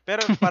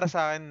 Pero para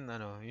sa akin,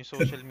 yung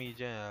social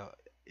media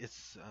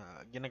is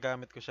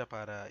ginagamit ko siya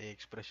para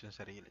i-express yung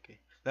sarili ko.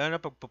 Lalo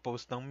na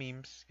pagpo-post ng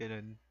memes,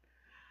 ganun.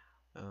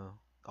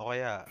 O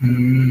kaya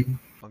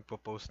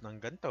magpo-post ng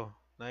ganito,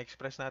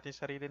 na-express natin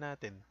yung sarili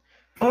natin.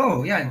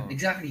 Yan,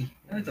 exactly.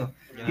 Ano to?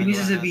 Yun yung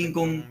sasabihin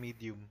kong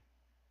medium.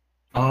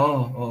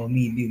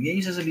 Medium. Yan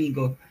yung sasabihin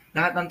ko.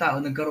 Lahat ng tao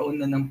nagkaroon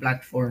na ng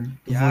platform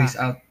to voice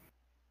out.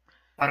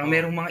 Parang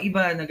merong mga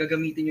iba na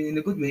gagamitin yun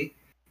in a good way,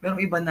 merong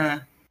iba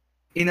na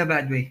in a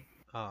bad way.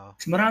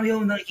 Marami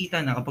akong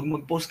nakikita na kapag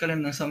mag-post ka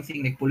lang ng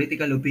something like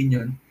political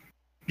opinion,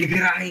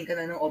 gigirahin ka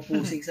na ng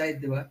opposing side,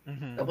 di ba?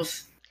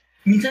 Tapos,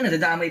 minsan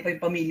nadadamay pa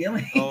yung pamilya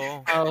mo.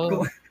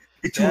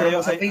 Itsura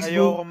mo sa Facebook.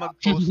 Ayoko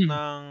mag-post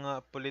ng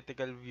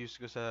political views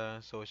ko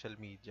sa social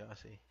media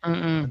kasi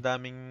ang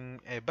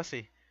daming ebas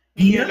eh.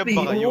 Hirap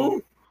ba kayo?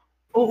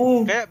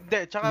 Oo. Kaya,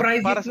 tsaka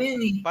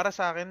para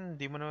sa akin,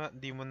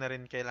 di mo na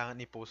rin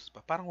kailangan i-post pa.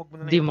 Parang wag mo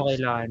na i-post. Di mo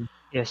kailangan.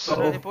 Yes.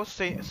 Para i-post,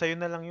 sa'yo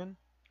na lang yun.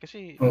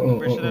 Kasi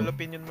personal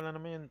opinion mo lang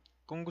naman yun.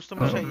 Kung gusto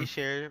mo siya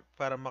i-share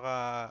para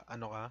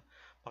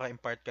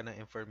maka-impart ka ng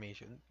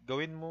information,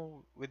 gawin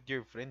mo with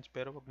your friends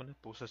pero wag mo na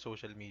post sa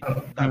social media.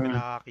 Dami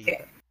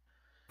nakakita.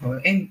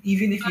 And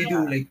even if you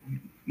do like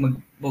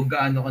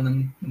maggaano ka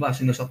ng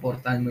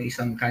sinusuportahan mo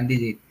isang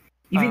candidate,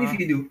 even if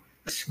you do,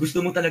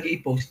 gusto mo talaga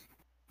i-post,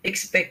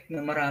 expect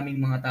na maraming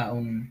mga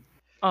taong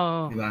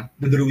di ba?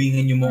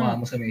 Dodrawingan yung mukha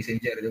mo sa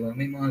messenger, di ba?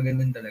 May mga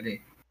ganun talaga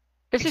eh.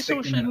 Kasi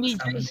social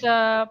media is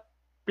a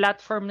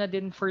platform na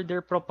din for their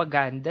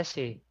propagandas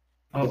eh.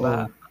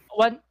 Diba?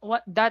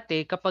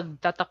 Dati kapag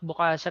tatakbo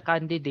ka sa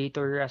candidate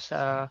or as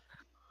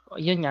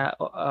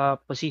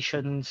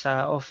position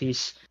sa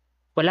office,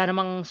 wala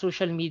namang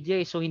social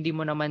media eh. So hindi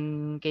mo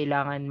naman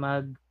kailangan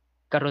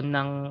magkaroon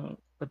ng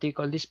what do you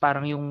call this,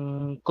 parang yung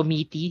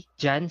committee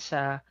dyan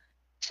sa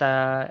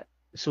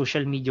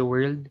social media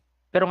world.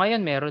 Pero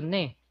ngayon meron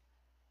na eh.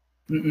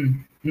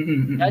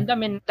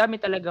 Dami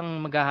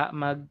talagang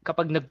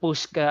kapag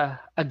nag-post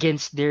ka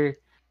against their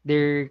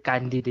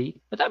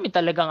candidate, madami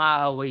talagang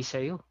aaway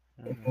sa'yo.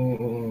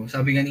 Oo.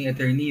 Sabi nga ni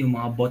attorney, yung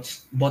mga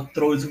bot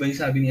trolls ba yung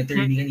sabi ni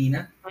attorney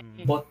kanina?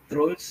 Bot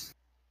trolls?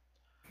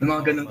 Yung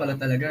mga ganun pala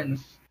talaga,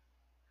 no?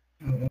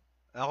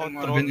 Ako,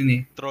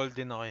 troll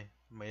din ako eh.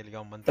 Mahilig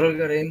akong man-troll. Troll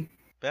ka rin?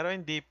 Pero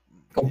hindi...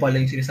 Ikaw pala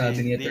yung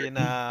sinasabi ni attorney. Hindi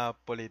na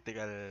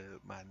political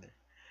manner.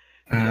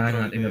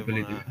 Not in a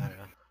political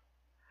manner.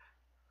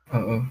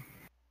 Oo.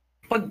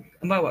 Pag,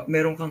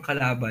 meron kang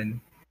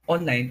kalaban,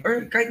 online,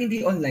 or kahit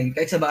hindi online,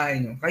 kahit sa bahay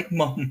nyo, kahit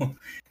mom mo,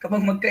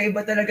 kapag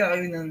magkaiba talaga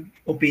kayo ng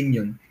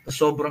opinion,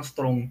 sobrang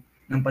strong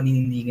ng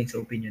paninindigan sa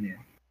opinion na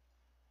yan,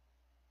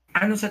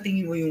 ano sa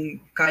tingin mo yung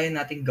kaya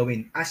nating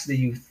gawin as the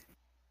youth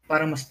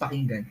para mas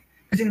pakinggan?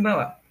 Kasi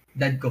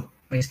dad ko,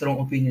 may strong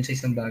opinion sa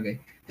isang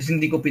bagay, tapos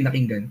hindi ko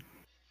pinakinggan.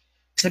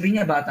 Sabi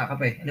niya, bata ka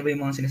pa eh. Ano ba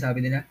yung mga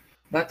sinasabi nila?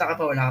 Bata ka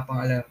pa, wala ka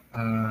pang alam.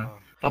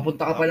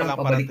 Papunta ka pa lang,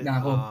 pabalik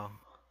na ako.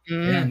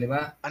 Ayan, di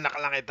ba? Anak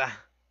lang kita.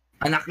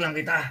 Anak lang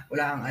kita.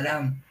 Wala kang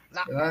alam.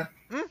 Di ba?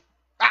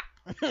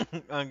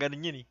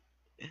 Ganun yun eh.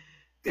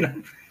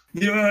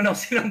 Hindi naman ako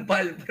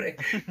sinampal, pre.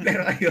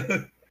 Pero ayun.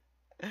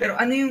 Pero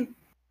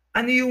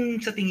ano yung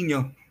sa tingin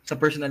nyo, sa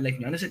personal life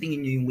nyo, ano sa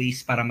tingin nyo yung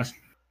ways para mas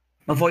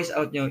ma-voice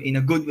out nyo in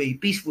a good way,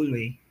 peaceful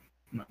way,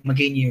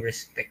 mag-gain nyo yung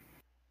respect?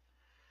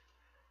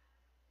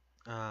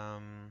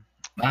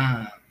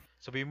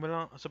 Sabihin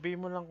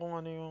mo lang kung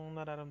ano yung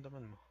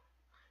nararamdaman mo.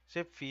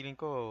 Kasi feeling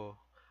ko,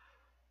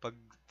 pag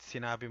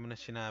sinabi mo na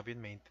sinabi,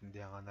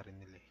 maintindihan ka na rin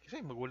nila.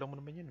 Kasi magulang mo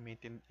naman yun.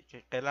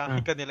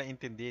 Kailangan ka nila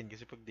intindihin.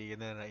 Kasi pag di ka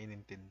nila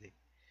inintindi,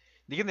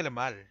 di ka nila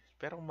mahal.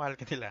 Pero kung mahal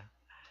ka nila,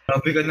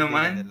 sabi ka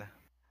naman.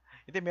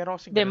 Hindi, meron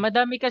kasing Hindi,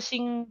 madami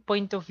kasing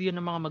point of view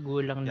ng mga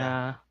magulang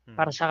na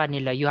para sa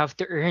kanila, you have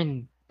to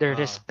earn their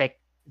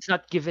respect. It's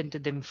not given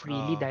to them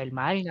freely dahil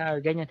mahal nga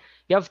or ganyan.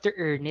 You have to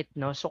earn it,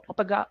 no? So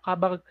kapag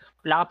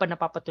wala ka pa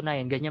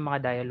napapatunayan, ganyan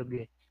mga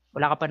dialogue eh.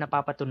 Wala ka pa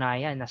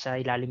napapatunayan, nasa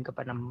ilalim ka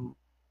pa ng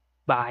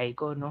bahay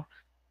ko, no?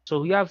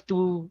 So you have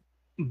to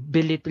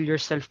belittle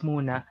yourself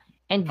muna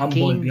and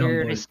gain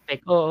their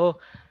respect.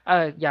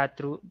 Yeah,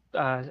 true.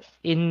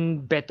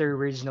 In better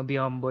words, no, be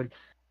humble.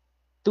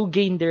 To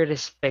gain their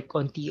respect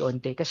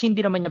onti-onti. Kasi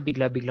hindi naman niya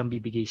bigla-biglang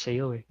bibigay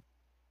sa'yo eh.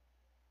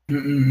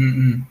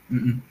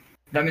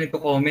 Dami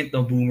nagko-comment,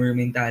 no? Boomer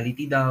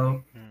mentality daw.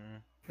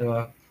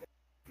 Diba?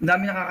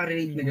 Dami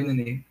nakaka-relate na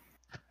ganun eh.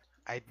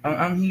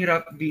 Ang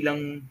hirap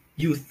bilang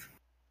youth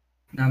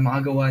na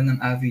makagawa ng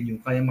avenue,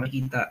 kaya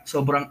makikita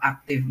sobrang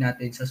active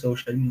natin sa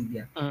social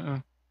media.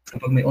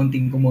 Kapag may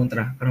onting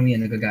kumontra,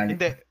 karamihan nagagalit.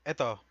 Hindi,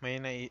 eto,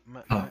 may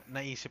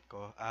naisip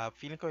ko.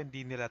 Feeling ko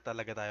hindi nila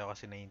talaga tayo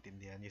kasi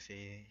naiintindihan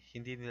kasi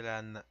hindi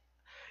nila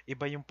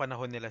iba yung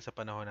panahon nila sa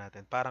panahon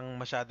natin. Parang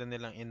masyado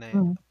nilang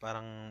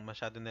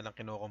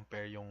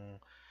kino-compare yung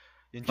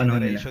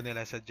generation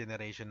nila sa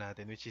generation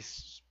natin, which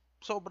is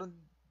sobrang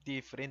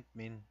different,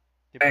 man.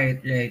 Diba?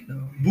 Right.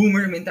 No.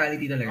 Boomer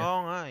mentality talaga.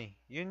 Oo nga eh.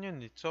 Yun.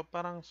 So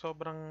parang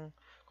sobrang,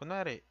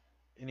 kunwari,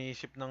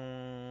 iniisip ng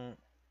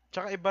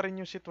tsaka iba rin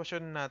yung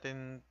sitwasyon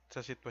natin sa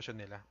sitwasyon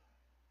nila.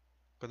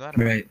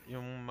 Kunwari,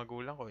 yung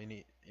magulang ko,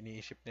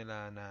 iniisip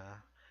nila na,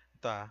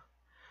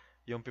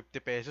 yung 50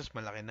 pesos,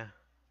 malaki na.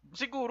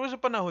 Siguro sa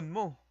panahon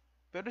mo.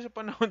 Pero sa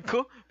panahon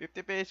ko,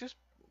 50 pesos,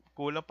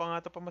 kulang pa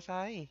nga ito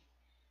pamasahe.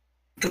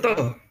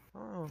 Totoo.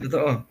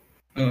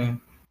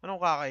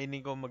 Anong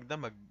kakainin ko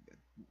magdamag?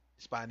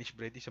 Spanish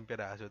bread, isang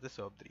piraso, tapos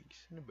soft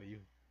drinks. Ano ba yun?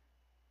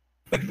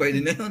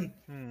 Pwede na yun.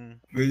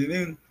 Pwede na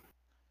yun.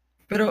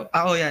 Pero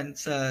ako yan,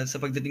 sa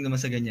pagdating naman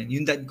sa ganyan,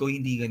 yung dad ko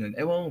hindi ganun.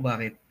 Ewan ko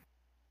bakit.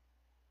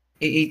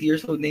 8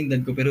 years old na yung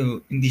dad ko,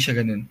 pero hindi siya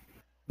ganun.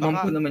 Mom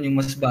ko naman yung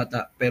mas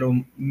bata, pero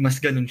mas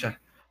ganun siya.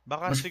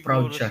 Baka mas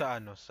siguro proud siya.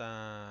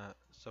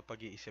 sa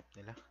pag-iisip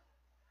nila.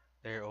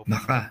 Their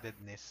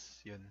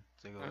open-mindedness. Yun,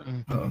 siguro.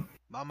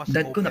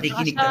 Dad ko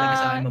nakikinig talaga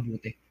sa akin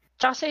mabuti.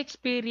 Tsaka sa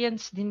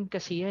experience din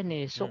kasi yan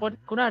eh. So,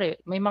 kunwari,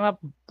 may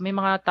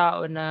mga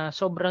tao na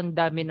sobrang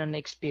dami na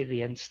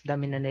na-experience,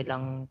 dami na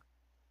nilang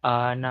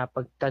na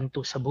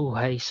pagtanto sa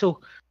buhay. So,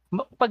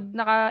 pag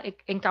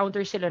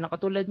naka-encounter sila na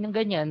katulad ng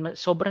ganyan,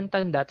 sobrang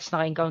tanda, tapos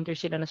naka-encounter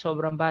sila na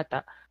sobrang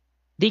bata,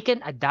 they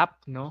can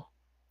adapt, no?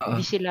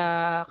 Hindi sila,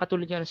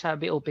 katulad yung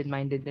sabi,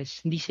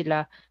 open-mindedness, hindi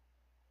sila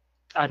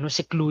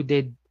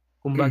secluded.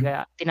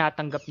 Kumbaga,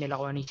 tinatanggap nila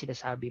kung ano yung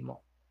sinasabi mo.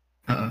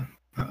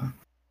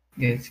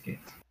 Yes.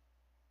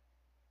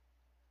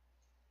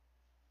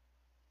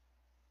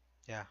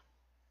 Yeah.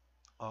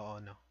 Oo,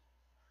 no.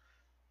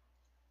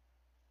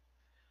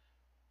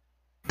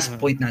 Last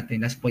point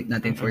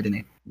natin for the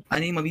night.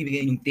 Ano yung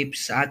mabibigay yung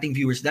tips sa ating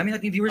viewers? Dami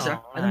nating viewers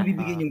Ano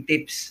mabibigay yung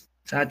tips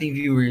sa ating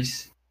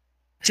viewers?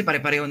 Kasi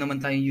pare-pareho naman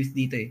tayong youth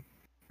dito eh.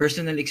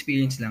 Personal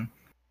experience lang.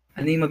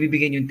 Ano yung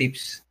mabibigay yung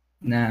tips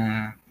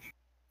na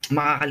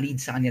makaka-lead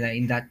sa kanila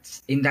in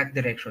that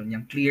direction,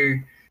 yung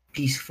clear,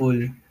 peaceful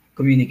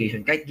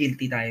communication. Kahit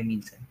guilty tayo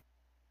minsan.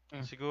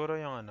 Siguro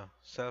yung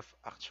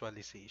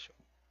self-actualization.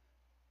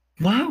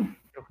 Wow!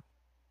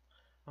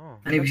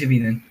 Ano ibig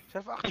sabihin nun?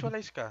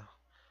 Self-actualize ka.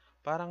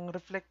 Parang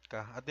reflect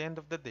ka at the end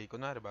of the day,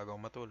 kunwari bago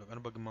matulog, ano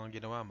ba yung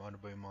mga ginawa mo,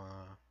 ano ba yung mga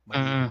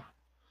mali mo,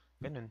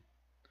 ganun.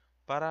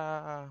 Para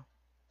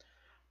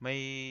may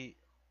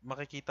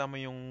makikita mo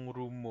yung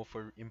room mo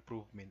for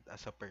improvement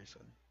as a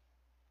person.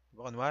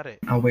 Kunwari,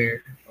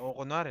 aware. O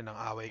kunwari,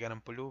 nang-away ka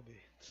ng pulubi.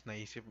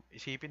 Tapos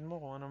isipin mo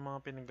kung anong mga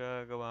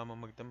pinagagawa mo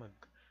magdamag.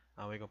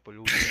 Away kang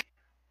pulubi.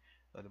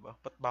 So, diba?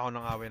 Ba't ba ako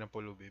nang-away ng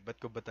pulubi? Ba't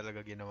ko ba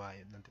talaga ginawa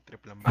yun?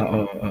 Nantitrip lang ba?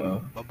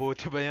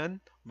 Mabuti ba yan?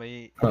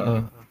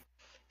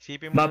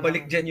 Isipin mo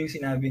babalik dyan yung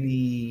sinabi ni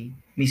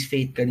Miss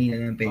Faith kanina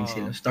ng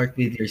pencil. Start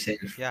with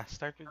yourself. Yeah,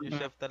 start with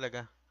yourself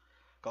talaga.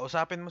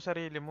 Kausapin mo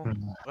sarili mo.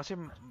 Kasi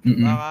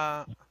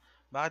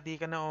baka di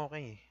ka na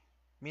okay.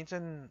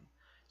 Minsan,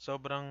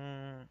 sobrang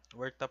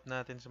worked up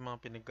natin sa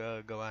mga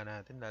pinagagawa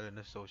natin, lalo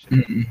na social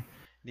media.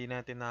 Hindi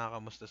natin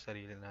nakakamusta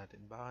sarili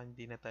natin. Baka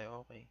hindi na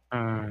tayo okay.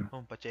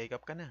 Pa-check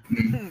up ka na.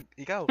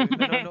 Ikaw, kung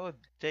nanonood,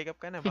 check up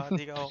ka na. Baka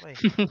di ka okay.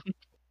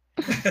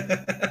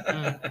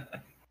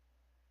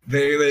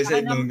 Very well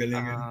said, no?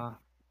 Galing.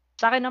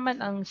 Sa akin naman,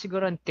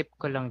 siguro ang tip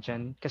ko lang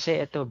dyan, kasi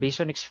ito,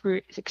 based on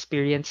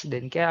experience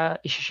din, kaya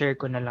i-share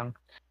ko na lang.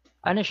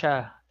 Ano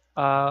siya,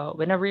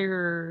 whenever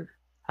you're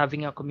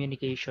having a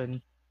communication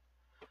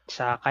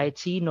sa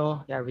kahit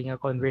sino, having a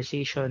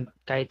conversation,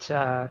 kahit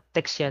sa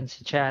text yan,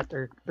 sa chat,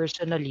 or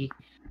personally,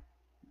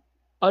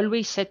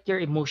 always set your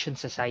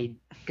emotions aside.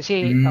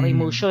 Kasi ang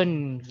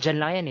emotion,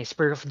 dyan lang yan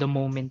spur of the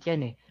moment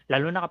yan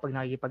Lalo na kapag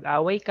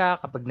nakikipag-away ka,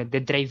 kapag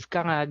nagde-drive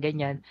ka nga,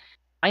 ganyan.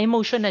 Ang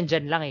emotion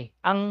nandyan lang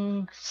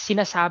Ang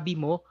sinasabi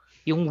mo,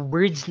 yung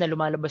words na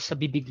lumalabas sa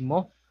bibig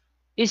mo,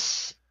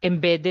 is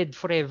embedded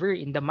forever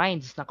in the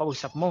minds na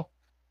kausap mo.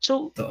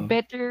 So,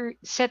 better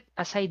set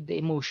aside the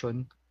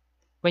emotion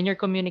when you're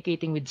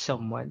communicating with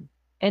someone.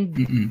 And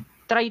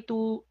try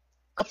to,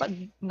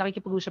 kapag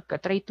nakikipag-usap ka,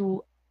 try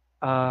to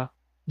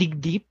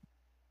dig deep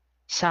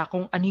sa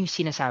kung ano yung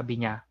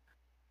sinasabi niya.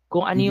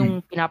 Kung ano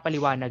yung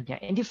pinapaliwanag niya.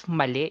 And if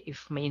mali,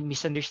 if may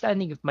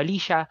misunderstanding, if mali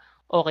siya,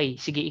 okay,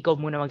 sige, ikaw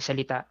muna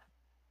magsalita.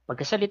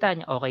 Pagkasalita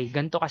niya, okay,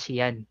 ganito kasi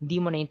yan. Hindi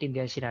mo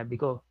naiintindihan sinabi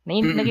ko.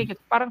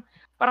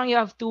 Parang you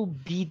have to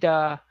be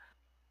the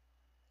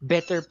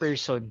better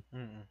person.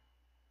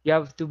 You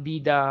have to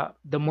be the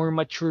more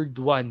matured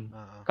one.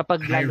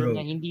 Kapag lalo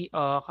niya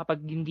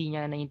kapag hindi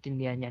niya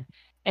naiintindihan yan.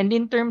 And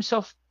in terms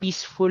of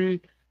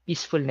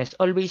peacefulness,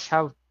 always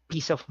have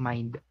peace of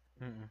mind.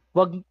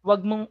 Wag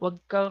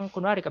kang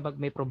kunwari kapag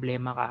may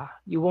problema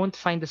ka, you won't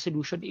find the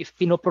solution if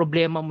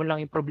pinoproblema mo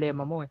lang yung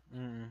problema mo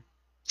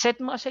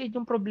Set mo aside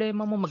yung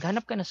problema mo,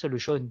 maghanap ka ng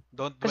solusyon.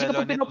 Kasi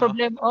kapag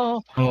pinoproblema,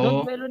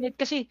 don't dwell on it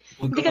kasi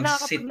hindi ka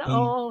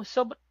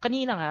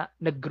kanina nga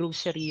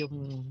naggrocery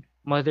yung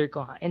mother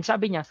ko and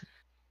sabi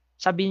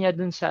niya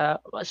dun sa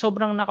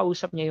sobrang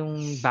nakausap niya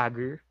yung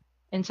bagger.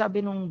 And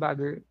sabi nung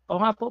bagger,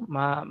 nga po,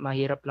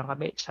 mahirap lang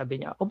kami. Sabi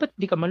niya, ba't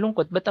di ka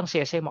malungkot? Ba't ang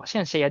saya-saya mo? Kasi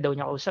ang saya daw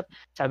niya kausap.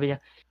 Sabi niya,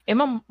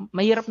 ma'am,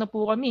 mahirap na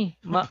po kami.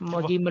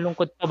 Maging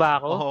malungkot pa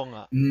ba ako? Oo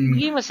nga.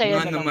 Maging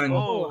masaya na lang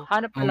po.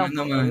 Hanap na lang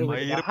po.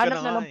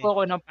 Hanap na lang po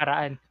ako ng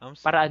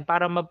paraan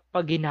para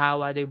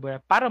mapaghinhawa daw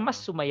ba? Para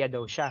mas sumaya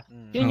daw siya.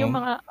 Yun yung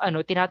mga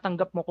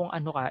tinatanggap mo kung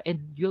ano ka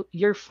and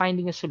you're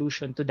finding a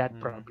solution to that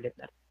problem.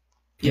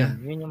 Yeah.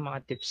 Yun yung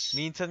mga tips.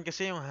 Minsan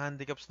kasi yung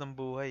handicaps ng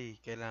buhay,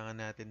 kailangan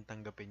natin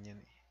tanggapin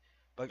yan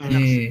Pag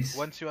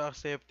once you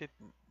accept it,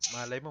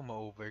 malay mo,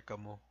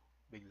 ma-overcome mo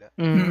bigla.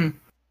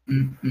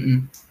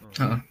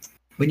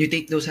 When you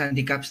take those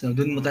handicaps,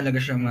 dun mo talaga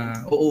siya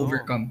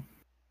ma-overcome.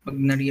 Pag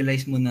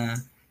na-realize mo na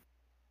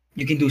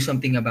you can do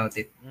something about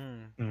it.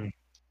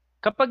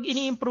 Kapag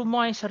ini-improve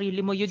mo yung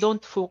sarili mo, you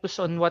don't focus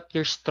on what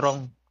you're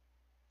strong.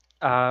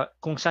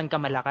 Kung saan ka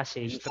malakas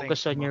You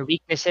focus on your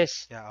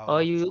weaknesses.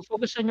 You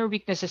focus on your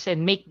weaknesses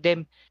and make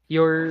them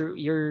your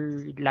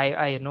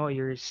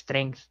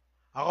strength.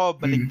 Ako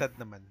baliktad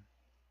naman.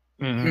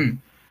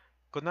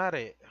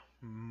 Kunwari,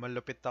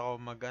 malupit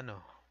ako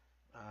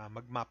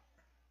mag-map.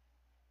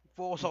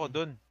 Focus ako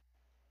dun.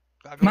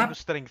 Gagawin ko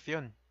strength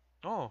 'yun.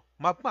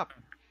 Map.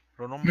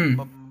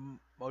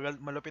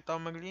 Malupit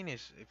ako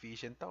maglinis,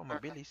 efficient ako,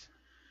 mabilis.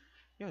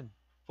 'Yun.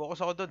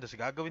 Focus ako dun, tapos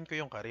gagawin ko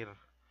yung career.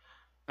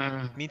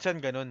 Minsan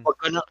ganun.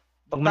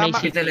 Pag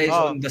capitalize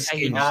on the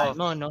skills.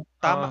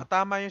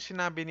 Tama yung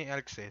sinabi ni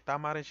Elks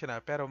Tama rin siya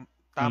pero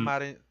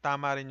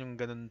tama rin yung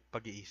ganun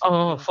pag-iisip.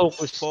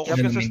 Focus ka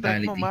sa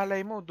strength mo, malay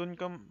mo, doon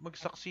ka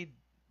mag-succeed,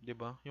 'di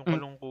ba? Yung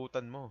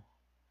kalungkutan mo.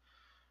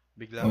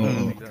 Bigla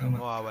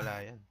mawawala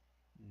 'yan.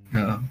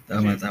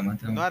 Tama.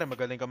 Kunwari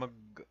magaling ka mag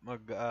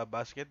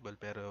basketball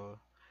pero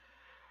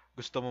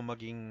gusto mo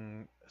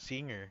maging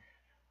singer.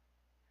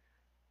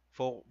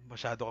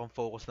 Masyado kang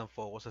focus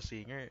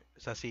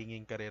sa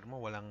singing career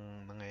mo,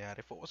 walang nangyayari.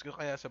 Focus ka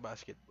kaya sa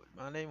basketball.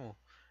 Malay mo.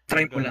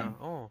 Try mo lang.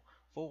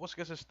 Focus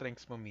ka sa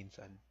strengths mo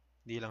minsan,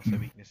 hindi lang sa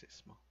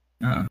weaknesses mo.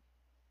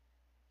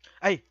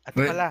 Ay, at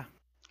pala.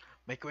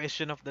 May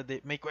question of the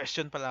day. May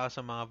question pala ako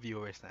sa mga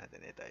viewers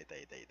natin. Ito.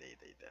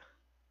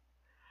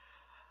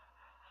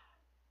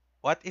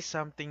 What is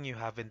something you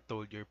haven't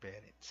told your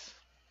parents?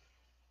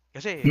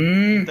 Kasi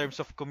in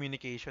terms of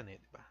communication di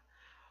ba?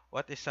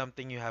 What is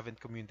something you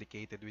haven't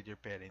communicated with your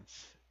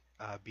parents?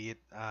 Be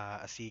it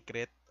a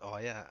secret o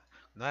kaya,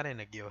 kunwari,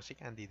 nag-yosi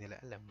ka, hindi nila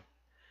alam.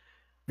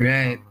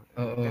 Right.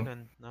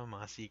 Ganun,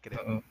 mga secret.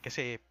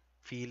 Kasi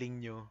feeling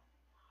nyo,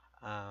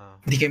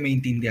 hindi ka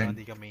maintindihan.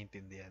 Hindi ka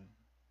maintindihan.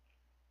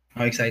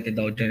 Excited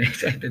ako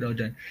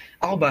dyan.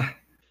 Ako ba?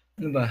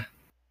 Ano ba?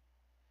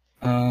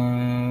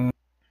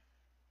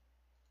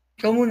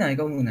 Ikaw muna.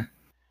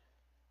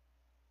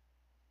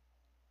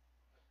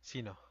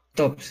 Sino?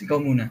 Tops, ikaw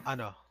muna.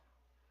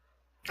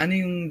 Ano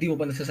yung di mo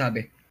pa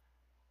nasasabi?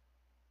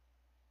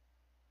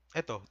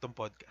 Itong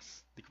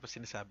podcast. Hindi ko pa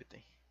sinasabi ito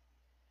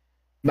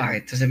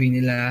Bakit? Sasabihin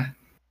nila?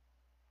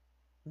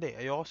 Hindi,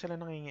 ayoko sila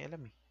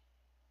nangingialam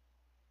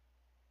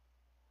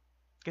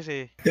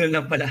Kasi, yun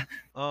lang pala.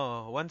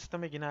 Once na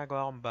may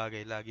ginagawa akong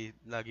bagay,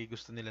 lagi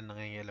gusto nila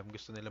nangingialam,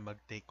 gusto nila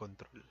mag-take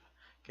control.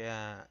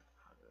 Kaya,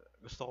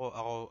 gusto ko,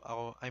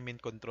 I'm in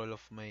control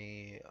of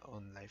my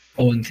own life.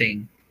 Own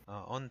thing.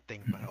 On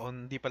thing pa.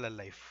 Hindi pala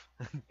life.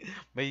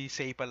 May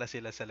say pala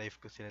sila sa life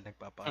ko. Sila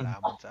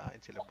nagpapakalamon sa akin.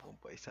 Sila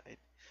bumubuhay sa akin.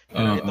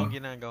 Pero itong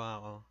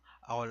ginagawa ko,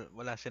 ako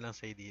wala silang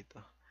say dito.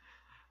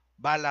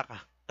 Bala ka.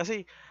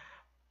 Kasi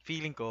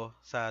feeling ko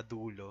sa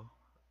dulo,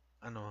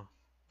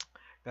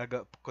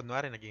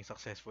 kunwari naging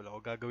successful ako,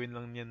 gagawin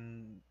lang yan,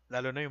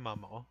 lalo na yung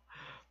mama ko.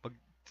 Pag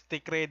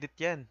take credit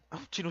yan,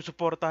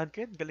 sinusuportahan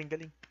ko yan,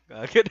 galing-galing.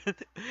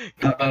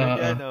 Gaganon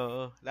yan,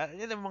 oo.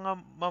 Yan ang mga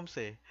moms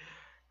eh.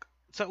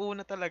 Sa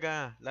una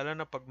talaga, lalo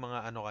na pag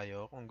mga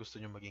kayo, kung gusto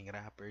nyo maging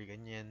rapper,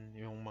 ganyan,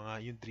 yung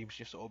dreams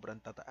nyo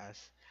sobrang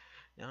tataas.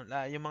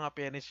 Yung mga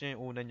parents nyo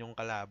yung una nyong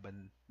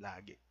kalaban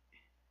lagi.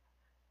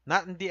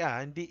 Hindi,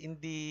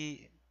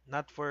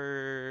 not for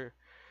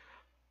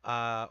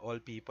all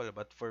people,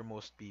 but for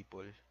most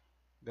people.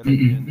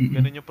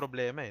 Ganun yung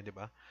problema di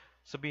ba?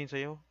 Sabihin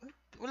sa'yo,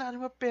 wala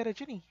naman pera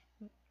dyan eh.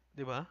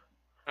 Di ba?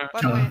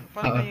 Paano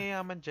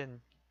mayayaman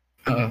dyan?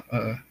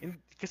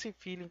 Kasi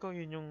feeling ko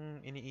yun yung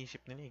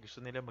iniisip nila eh.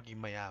 Gusto nila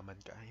maging mayaman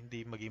ka,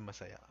 hindi maging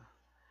masaya ka.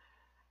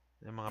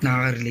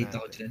 Nakaka-relate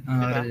ako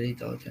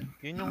dyan.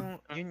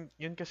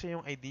 Yun kasi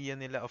yung idea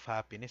nila of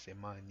happiness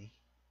money.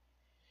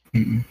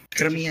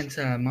 Karamihan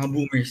sa mga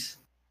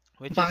boomers.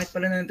 Bakit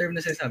pala na term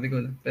na sinasabi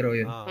ko? Pero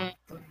yun.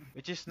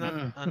 Which is not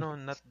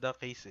the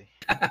case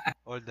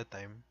all the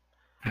time.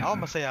 Ako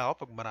masaya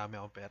ako pag marami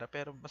akong pera,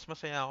 pero mas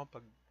masaya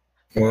ako pag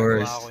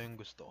magawa ako yung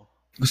gusto ko.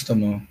 Gusto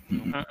mo.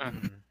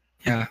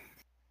 Yeah.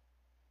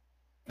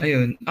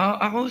 Ayun.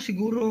 Ako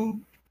siguro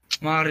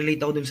makarelate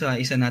ako dun sa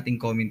isa nating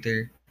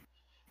commenter.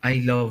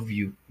 I love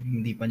you.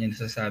 Hindi pa niya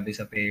nasasabi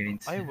sa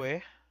parents. Ay,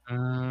 we?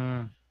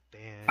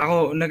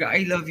 Ako,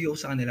 I love you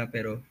sa kanila,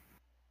 pero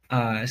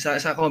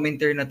sa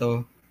commenter na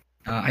to,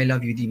 I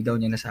love you, di daw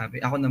niya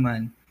nasabi. Ako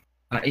naman,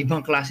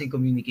 ibang klaseng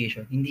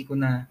communication. Hindi ko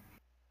na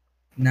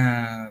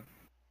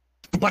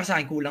para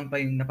sa akin, kulang pa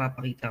yung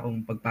napapakita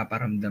kong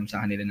pagpaparamdam sa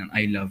kanila ng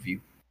I love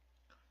you.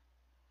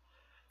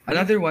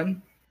 Another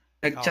one,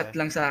 nag-chat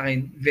lang sa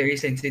akin, very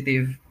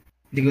sensitive.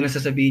 Hindi ko na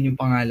sasabihin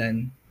yung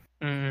pangalan.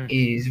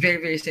 Is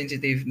very, very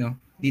sensitive, no?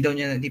 Di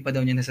pa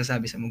daw niya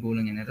nasasabi sa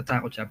magulang niya.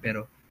 Natatakot siya,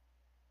 pero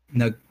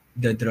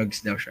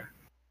nag-drugs daw siya.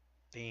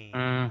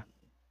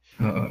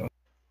 Oo.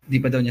 Di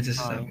pa daw niya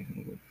sasabi sa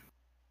magulang.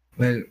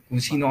 Well,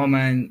 kung sino ka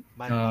man...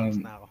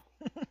 na ako.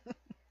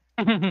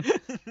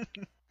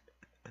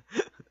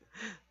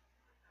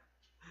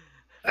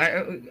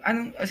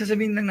 Anong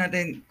sasabihin lang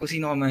natin kung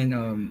sino ka man,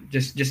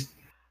 just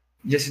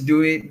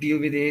do it, deal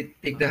with it,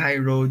 take the high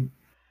road.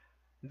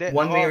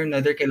 One way or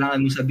another, kailangan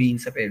mo sabihin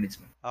sa parents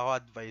mo. Ako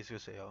advice ko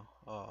sa'yo.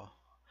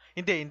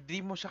 Hindi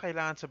mo siya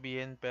kailangan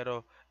sabihin,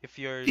 pero if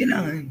you're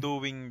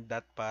doing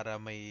that para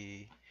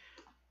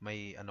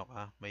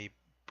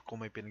kung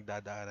may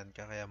pinagdadaanan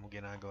ka, kaya mo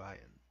ginagawa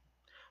yan.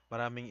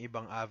 Maraming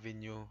ibang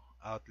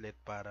outlet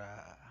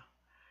para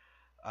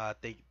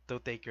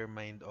take your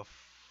mind off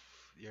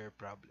your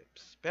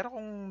problems. Pero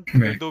kung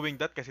you're doing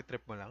that kasi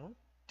trip mo lang,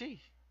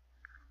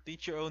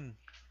 teach your own.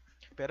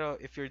 Pero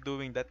if you're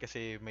doing that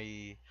kasi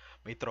may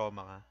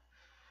trauma ka,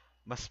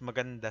 mas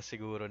maganda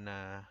siguro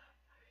na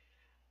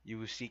you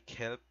seek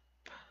help.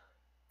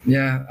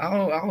 Yeah,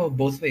 ako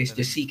both ways,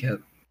 just seek help.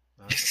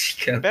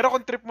 Pero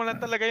kung trip mo lang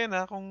talaga yun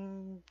kung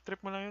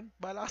trip mo lang yun,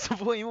 bahala ka sa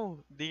buhay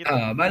mo.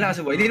 Bahala ka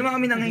sa buhay. Hindi naman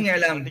kami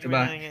nangingialam,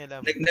 diba?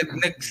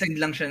 Nag-send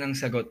lang siya ng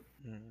sagot.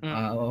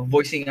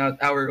 Voicing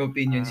out our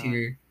opinions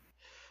here.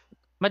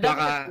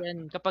 Madalas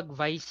yan, kapag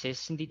vices,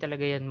 hindi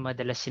talaga yan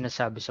madalas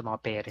sinasabi sa mga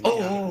parents.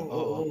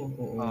 Oo.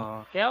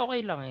 Kaya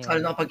okay lang yan.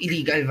 Lalo na kapag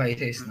illegal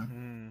vices, no?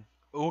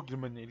 Huwag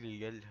naman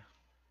illegal.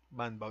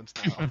 Man bounce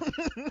na ako.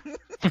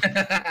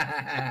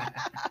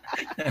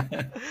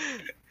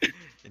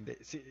 Hindi.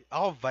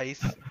 Ako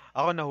vice,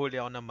 nahuli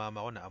ako ng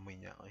mama ko, naamoy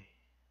niya ako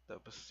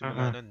Tapos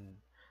simula nun,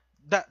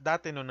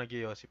 dati nung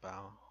nag-yosi pa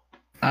ako.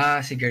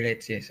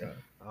 Cigarettes, yes.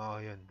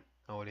 Yun.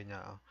 Nahuli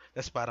niya ako.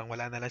 Tapos parang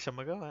wala na lang siya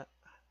magawa.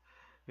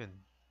 Yun.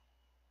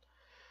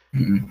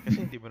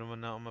 Kasi hindi mo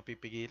naman na ako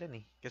mapipigilan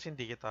Kasi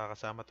hindi kita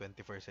kasama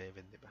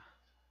 24/7, di ba?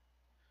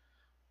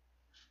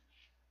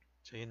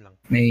 So, yun lang.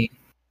 May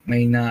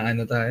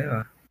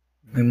tayo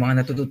May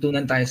mga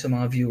natututunan tayo sa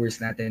mga viewers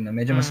natin.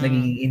 Medyo mas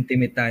naging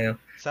intimate tayo.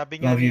 Sabi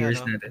nga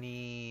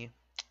ni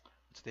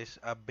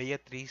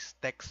Beatrice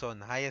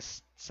Texon,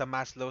 highest sa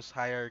Maslow's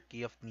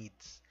hierarchy of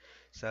needs.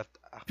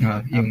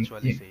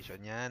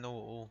 Self-actualization. Yan,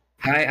 oo.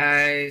 Hi,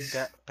 Ice!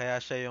 Kaya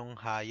siya yung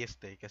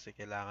highest kasi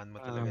kailangan mo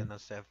talaga ng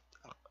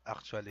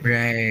self-actualization.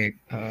 Right.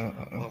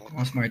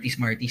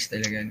 Smarties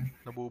talaga.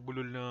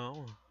 Nabubulol na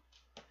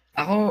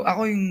ako.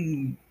 Ako yung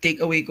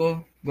takeaway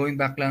ko, going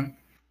back lang,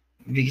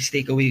 biggest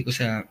takeaway ko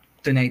sa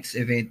tonight's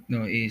event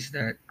is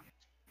that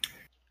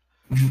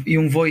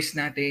yung voice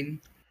natin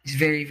is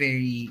very,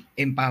 very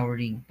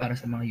empowering para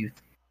sa mga youth.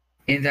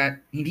 And that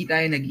hindi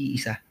tayo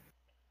nag-iisa.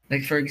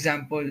 Like for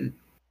example,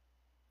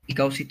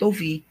 ikaw si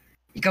Tofi,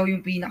 ikaw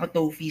yung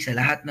pinaka-Tofi sa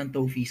lahat ng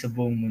Tofi sa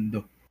buong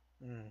mundo.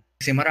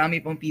 Kasi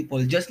marami pang people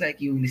just like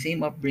you, the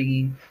same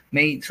upbringing,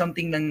 may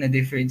something lang na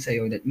different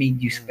sa'yo that made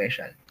you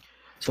special.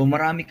 So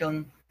marami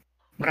kang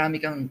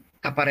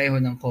kapareho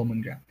ng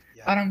common ground.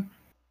 Yeah. Parang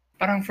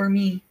parang for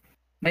me,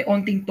 may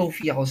onting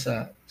Tofi ako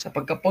sa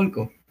pagka-Paul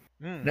ko.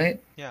 Right?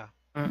 Yeah.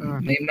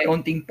 May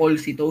onting Paul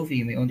si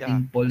Tofi, may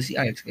onting Paul si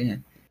Ives, ganyan.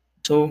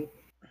 So,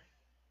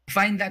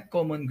 find that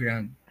common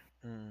ground.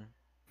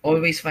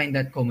 Always find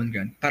that common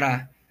ground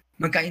para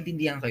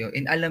magkaintindihan kayo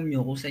and alam nyo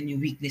kung saan yung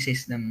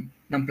weaknesses ng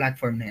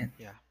platform na yan.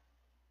 Yeah.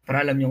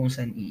 Para alam nyo kung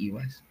saan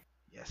iiwas.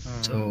 Yes.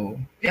 So,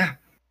 yeah.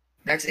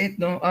 That's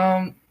it, no?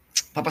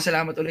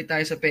 Papasalamat ulit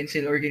tayo sa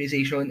Pencil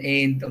Organization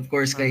and of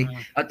course kay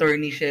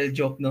Attorney Shell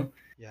Joke, no?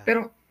 Yeah.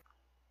 Pero,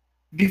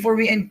 before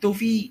we end,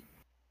 Tofi,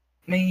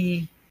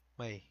 may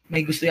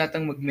gusto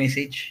yatang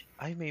mag-message.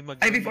 Ay,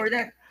 before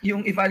that,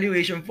 yung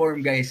evaluation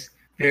form, guys.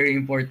 Very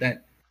important.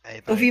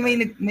 Tofi,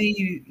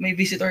 may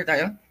visitor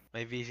tayo?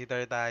 May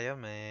visitor tayo,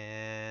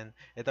 man.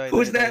 Ito.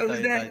 Who's that?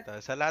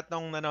 Sa lahat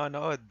ng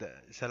nanonood,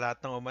 sa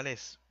lahat ng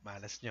umalis,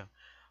 malas nyo.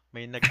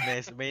 May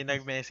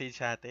nag-message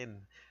sa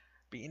atin.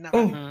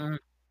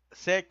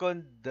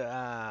 Second,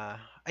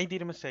 hindi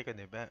naman second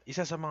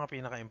isa sa mga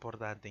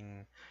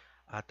pinaka-importanting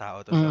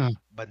tao to sa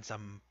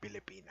bansang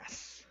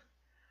Pilipinas.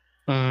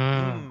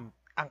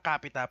 Ang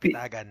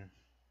kapita-pitagan.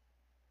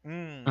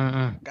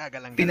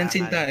 Gagalang-galangan.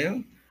 Pinansin tayo?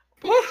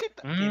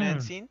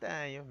 Pinansin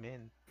tayo,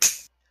 men.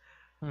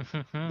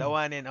 The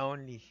one and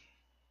only.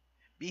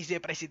 Vice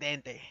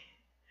Presidente.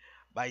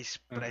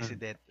 Vice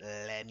President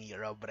Leni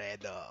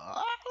Robredo.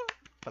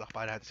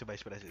 Palakpakan natin si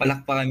Vice President.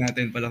 Palakpakan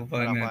natin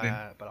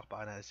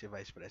si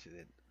Vice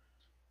President.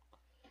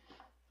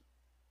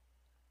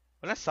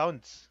 Wala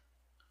sounds.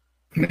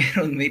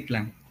 Meron, wait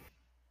lang.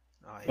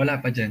 Okay. Wala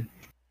pa dyan.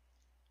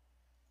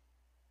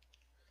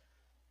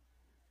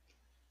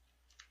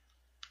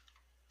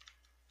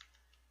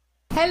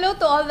 Hello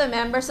to all the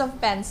members of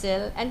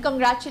Pencil and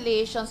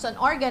congratulations on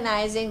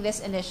organizing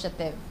this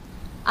initiative.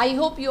 I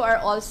hope you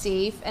are all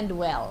safe and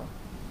well.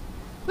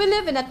 We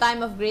live in a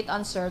time of great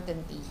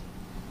uncertainty.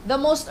 The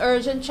most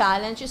urgent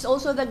challenge is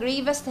also the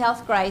gravest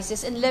health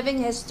crisis in living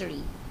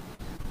history.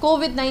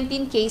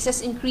 COVID-19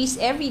 cases increase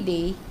every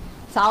day,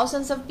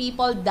 thousands of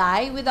people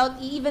die without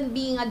even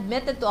being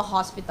admitted to a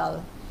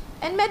hospital,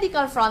 and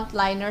medical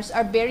frontliners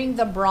are bearing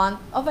the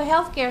brunt of a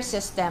healthcare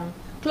system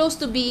close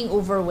to being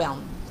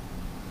overwhelmed.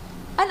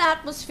 An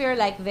atmosphere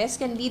like this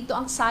can lead to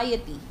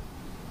anxiety,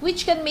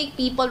 which can make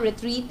people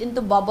retreat into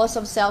bubbles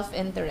of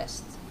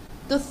self-interest,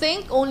 to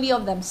think only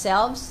of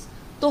themselves,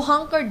 to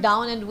hunker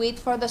down and wait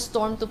for the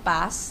storm to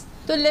pass,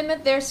 to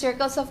limit their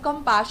circles of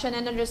compassion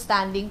and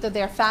understanding to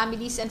their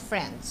families and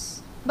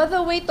friends. But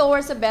the way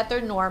towards a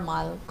better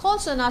normal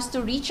calls on us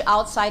to reach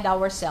outside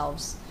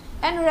ourselves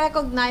and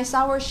recognize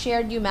our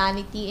shared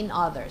humanity in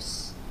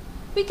others.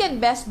 We can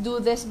best do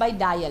this by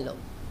dialogue.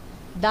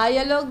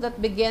 Dialogue that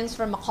begins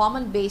from a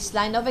common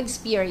baseline of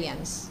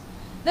experience,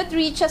 that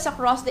reaches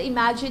across the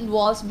imagined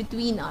walls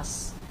between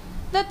us,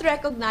 that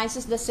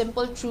recognizes the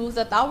simple truth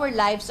that our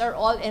lives are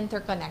all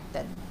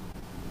interconnected.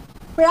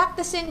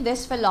 Practicing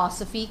this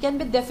philosophy can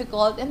be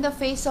difficult in the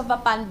face of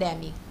a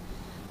pandemic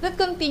that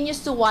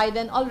continues to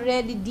widen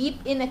already deep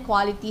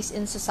inequalities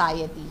in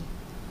society.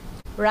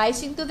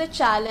 Rising to the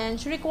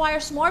challenge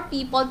requires more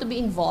people to be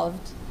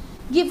involved,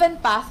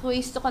 given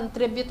pathways to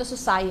contribute to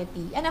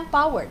society, and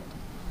empowered.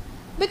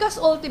 Because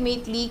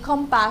ultimately,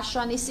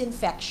 compassion is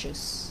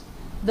infectious.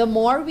 The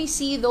more we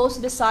see those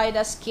beside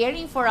us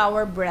caring for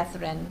our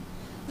brethren,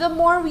 the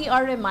more we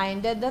are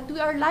reminded that we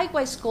are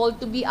likewise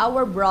called to be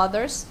our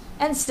brothers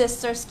and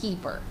sisters'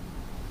 keeper.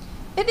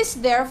 It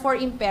is therefore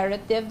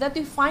imperative that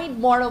we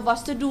find more of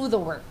us to do the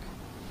work.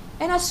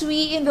 And as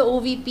we in the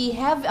OVP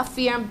have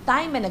affirmed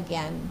time and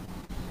again,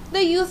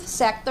 the youth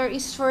sector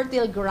is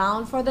fertile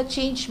ground for the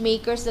change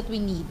makers that we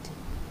need.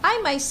 I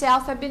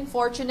myself have been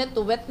fortunate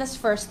to witness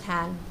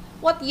firsthand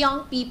what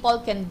young people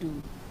can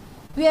do.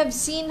 We have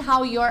seen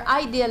how your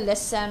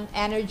idealism,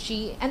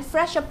 energy, and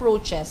fresh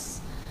approaches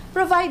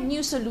provide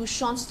new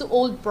solutions to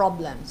old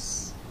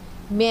problems.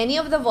 Many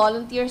of the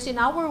volunteers in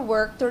our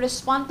work to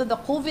respond to the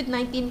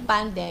COVID-19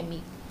 pandemic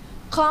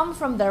come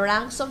from the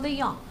ranks of the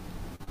young.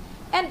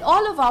 And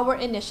all of our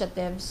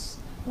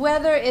initiatives,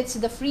 whether it's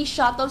the free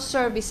shuttle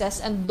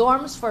services and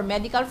dorms for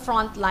medical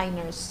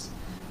frontliners,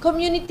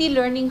 community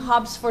learning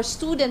hubs for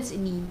students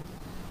in need,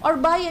 or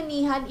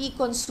Bayanihan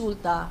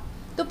e-Consulta,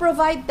 to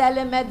provide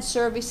telemed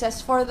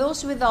services for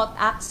those without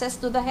access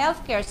to the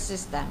healthcare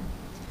system.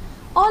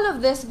 All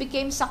of this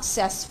became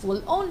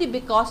successful only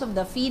because of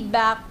the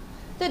feedback,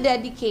 the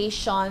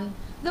dedication,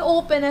 the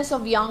openness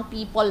of young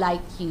people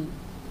like you.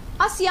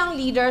 As young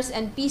leaders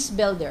and peace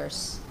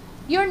builders,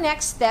 your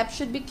next step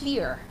should be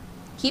clear.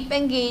 Keep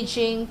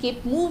engaging,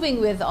 keep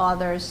moving with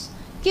others,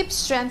 keep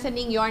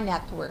strengthening your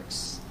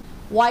networks.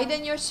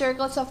 Widen your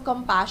circles of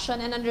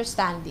compassion and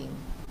understanding.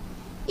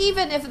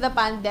 Even if the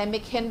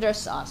pandemic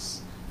hinders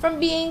us from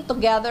being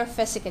together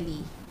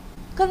physically,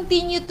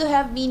 continue to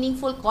have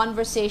meaningful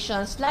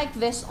conversations like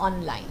this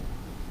online.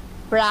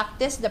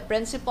 Practice the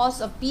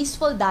principles of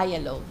peaceful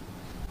dialogue,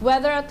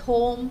 whether at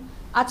home,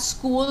 at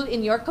school,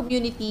 in your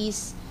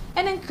communities,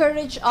 and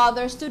encourage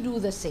others to do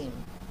the same.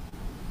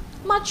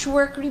 Much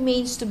work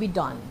remains to be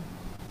done.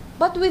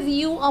 But with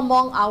you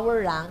among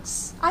our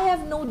ranks, I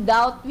have no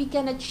doubt we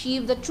can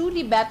achieve the truly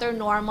better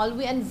normal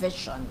we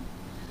envision.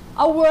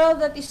 A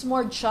world that is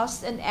more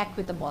just and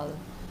equitable,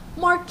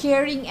 more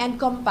caring and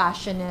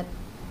compassionate,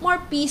 more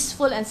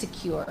peaceful and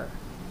secure.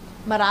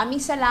 Maraming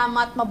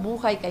salamat,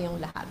 mabuhay kayong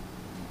lahat.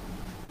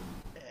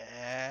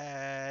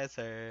 Yes,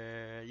 sir.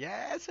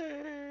 Yes,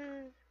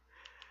 sir.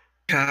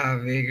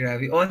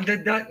 Grabe. On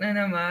the dot na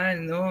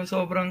naman, no?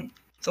 Sobrang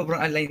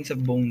aligned sa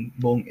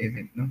buong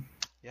event, no?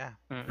 Yeah.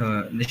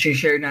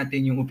 Na-share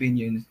natin yung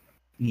opinions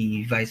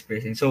ni Vice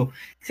President. So,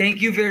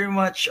 thank you very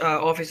much,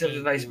 Office of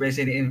the Vice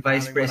President and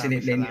Vice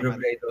President Lenny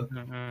Robredo.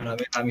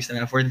 Maraming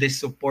salamat for this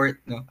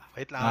support, no?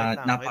 Wait lang.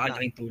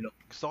 Napakalaking tulong.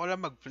 Gusto ko lang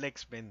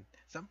mag-flex, men.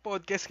 Sa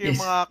podcast kayo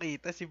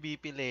makakita si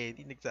VP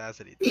Lenny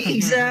nagsasalita.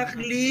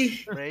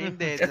 Exactly. Brain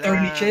dead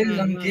Attorney Chell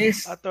lang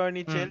guest.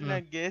 Attorney Chell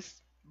lang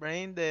guest.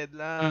 Brain dead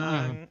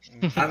lang.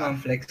 Tamang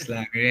flex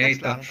lang,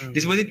 right?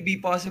 This wouldn't be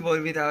possible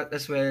without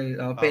as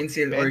well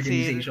Pencil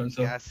organization.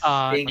 So, yes.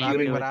 thank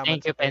you.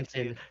 Thank you,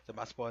 Pencil. Sa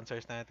mga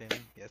sponsors natin.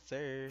 Yes,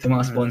 sir. Sa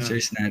mga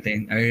sponsors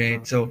natin.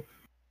 Alright, so,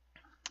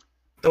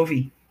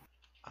 Tofi.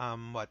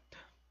 What?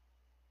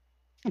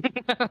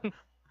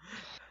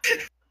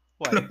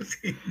 What?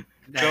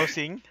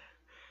 Closing?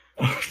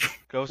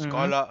 Close.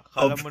 Kala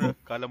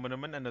mo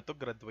naman ano to,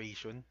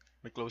 graduation.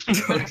 May closing.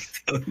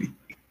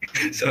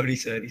 Sorry.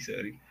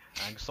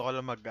 Gusto ko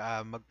lang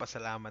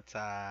magpasalamat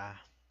sa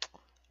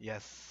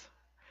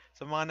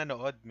sa mga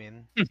nanood,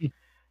 men.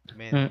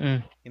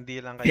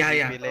 Hindi lang kay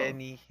VP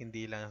Lenny,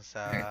 hindi lang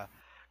sa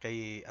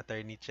kay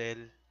Attorney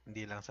Chell,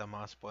 hindi lang sa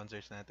mga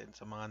sponsors natin,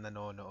 sa mga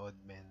nanonood,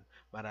 men.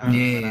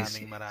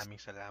 Maraming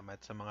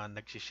salamat sa mga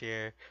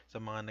nag-share, sa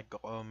mga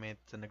nagko-comment,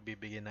 sa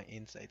nagbibigay ng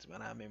insights.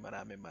 Maraming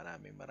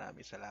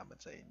salamat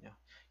sa inyo.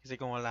 Kasi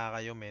kung wala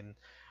kayo, men,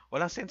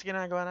 walang sense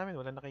ginagawa namin,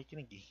 walang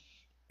nakikinig eh.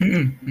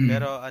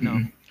 Pero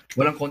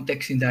walang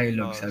context in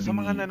dialogue, sabi sa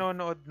mga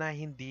nanonood na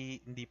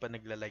hindi pa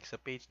nagla-like sa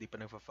page, hindi pa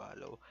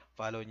nagfa-follow,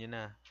 follow niyo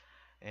na.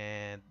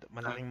 And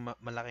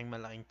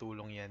malaking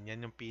tulong yan.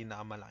 Yan yung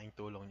pinakamalaking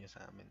tulong niyo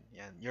sa amin.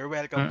 Yan. You're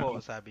welcome po,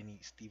 sabi ni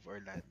Steve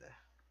Orlando.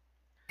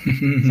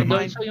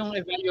 So yung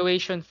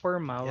evaluation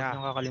form, huwag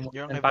niyong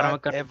kakalimutan. Para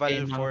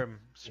eval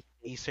form.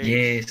 I-search.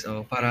 Yes,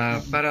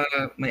 para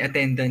may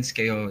attendance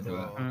kayo,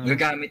 diba?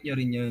 Gagamit niyo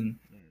rin yun.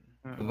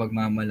 Kapag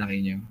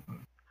mamalaki niyo.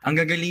 Ang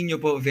gagaling nyo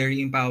po,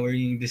 very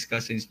empowering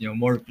discussions nyo.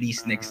 More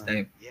please next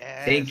time.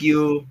 Yes. Thank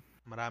you.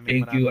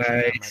 Maraming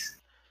guys.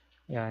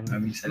 Yan.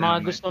 Mga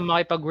gusto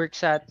makipag-work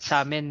sa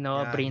amin,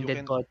 no?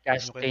 Braindead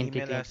Podcast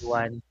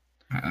 2021.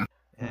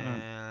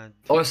 And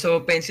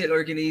also, Pencil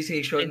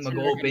Organization,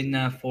 mag-open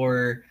na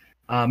for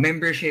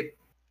membership.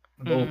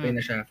 Mag-open na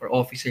siya for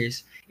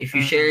officers. If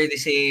you share the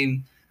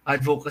same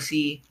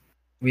advocacy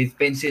with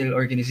Pencil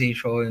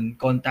Organization,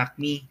 contact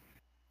me.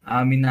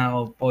 Amin na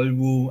ako, Paul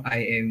Wu.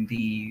 I am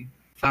the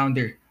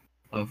founder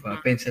of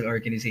Pencil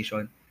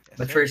Organization. Yes,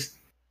 but first,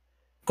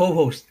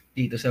 co-host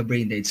dito sa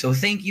Braindead. So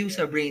thank you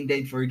sa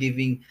Braindead for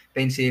giving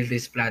Pencil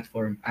this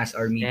platform as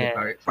our media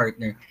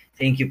partner.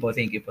 Thank you po.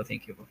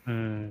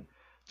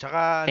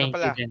 Tsaka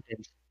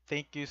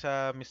thank you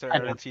sa Mr.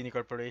 Arancini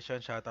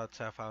Corporation. Shoutout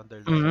sa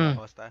founder Lisa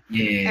Acosta.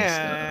 Yes.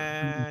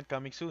 And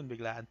coming soon,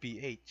 Biglaan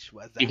PH.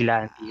 What's that?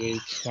 Biglaan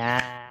PH.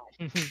 Yeah.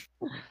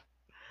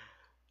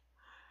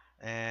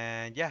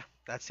 And yeah,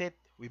 that's it.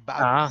 We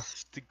about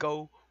to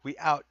go. We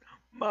out.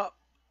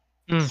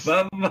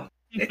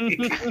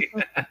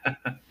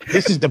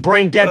 This is the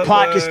Brain Dead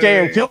Podcast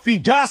staring filthy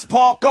dust,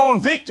 Paul going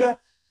Victor.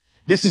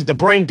 This is the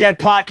Brain Dead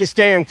Podcast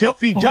staring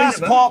filthy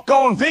dust, Paul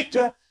going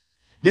Victor.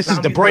 This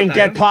is the Brain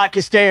Dead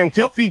Podcast staring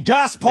filthy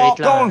dust, Paul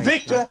going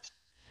Victor.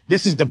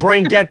 This is the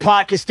Brain Dead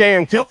Podcast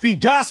staring filthy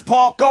dust,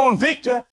 Paul going Victor.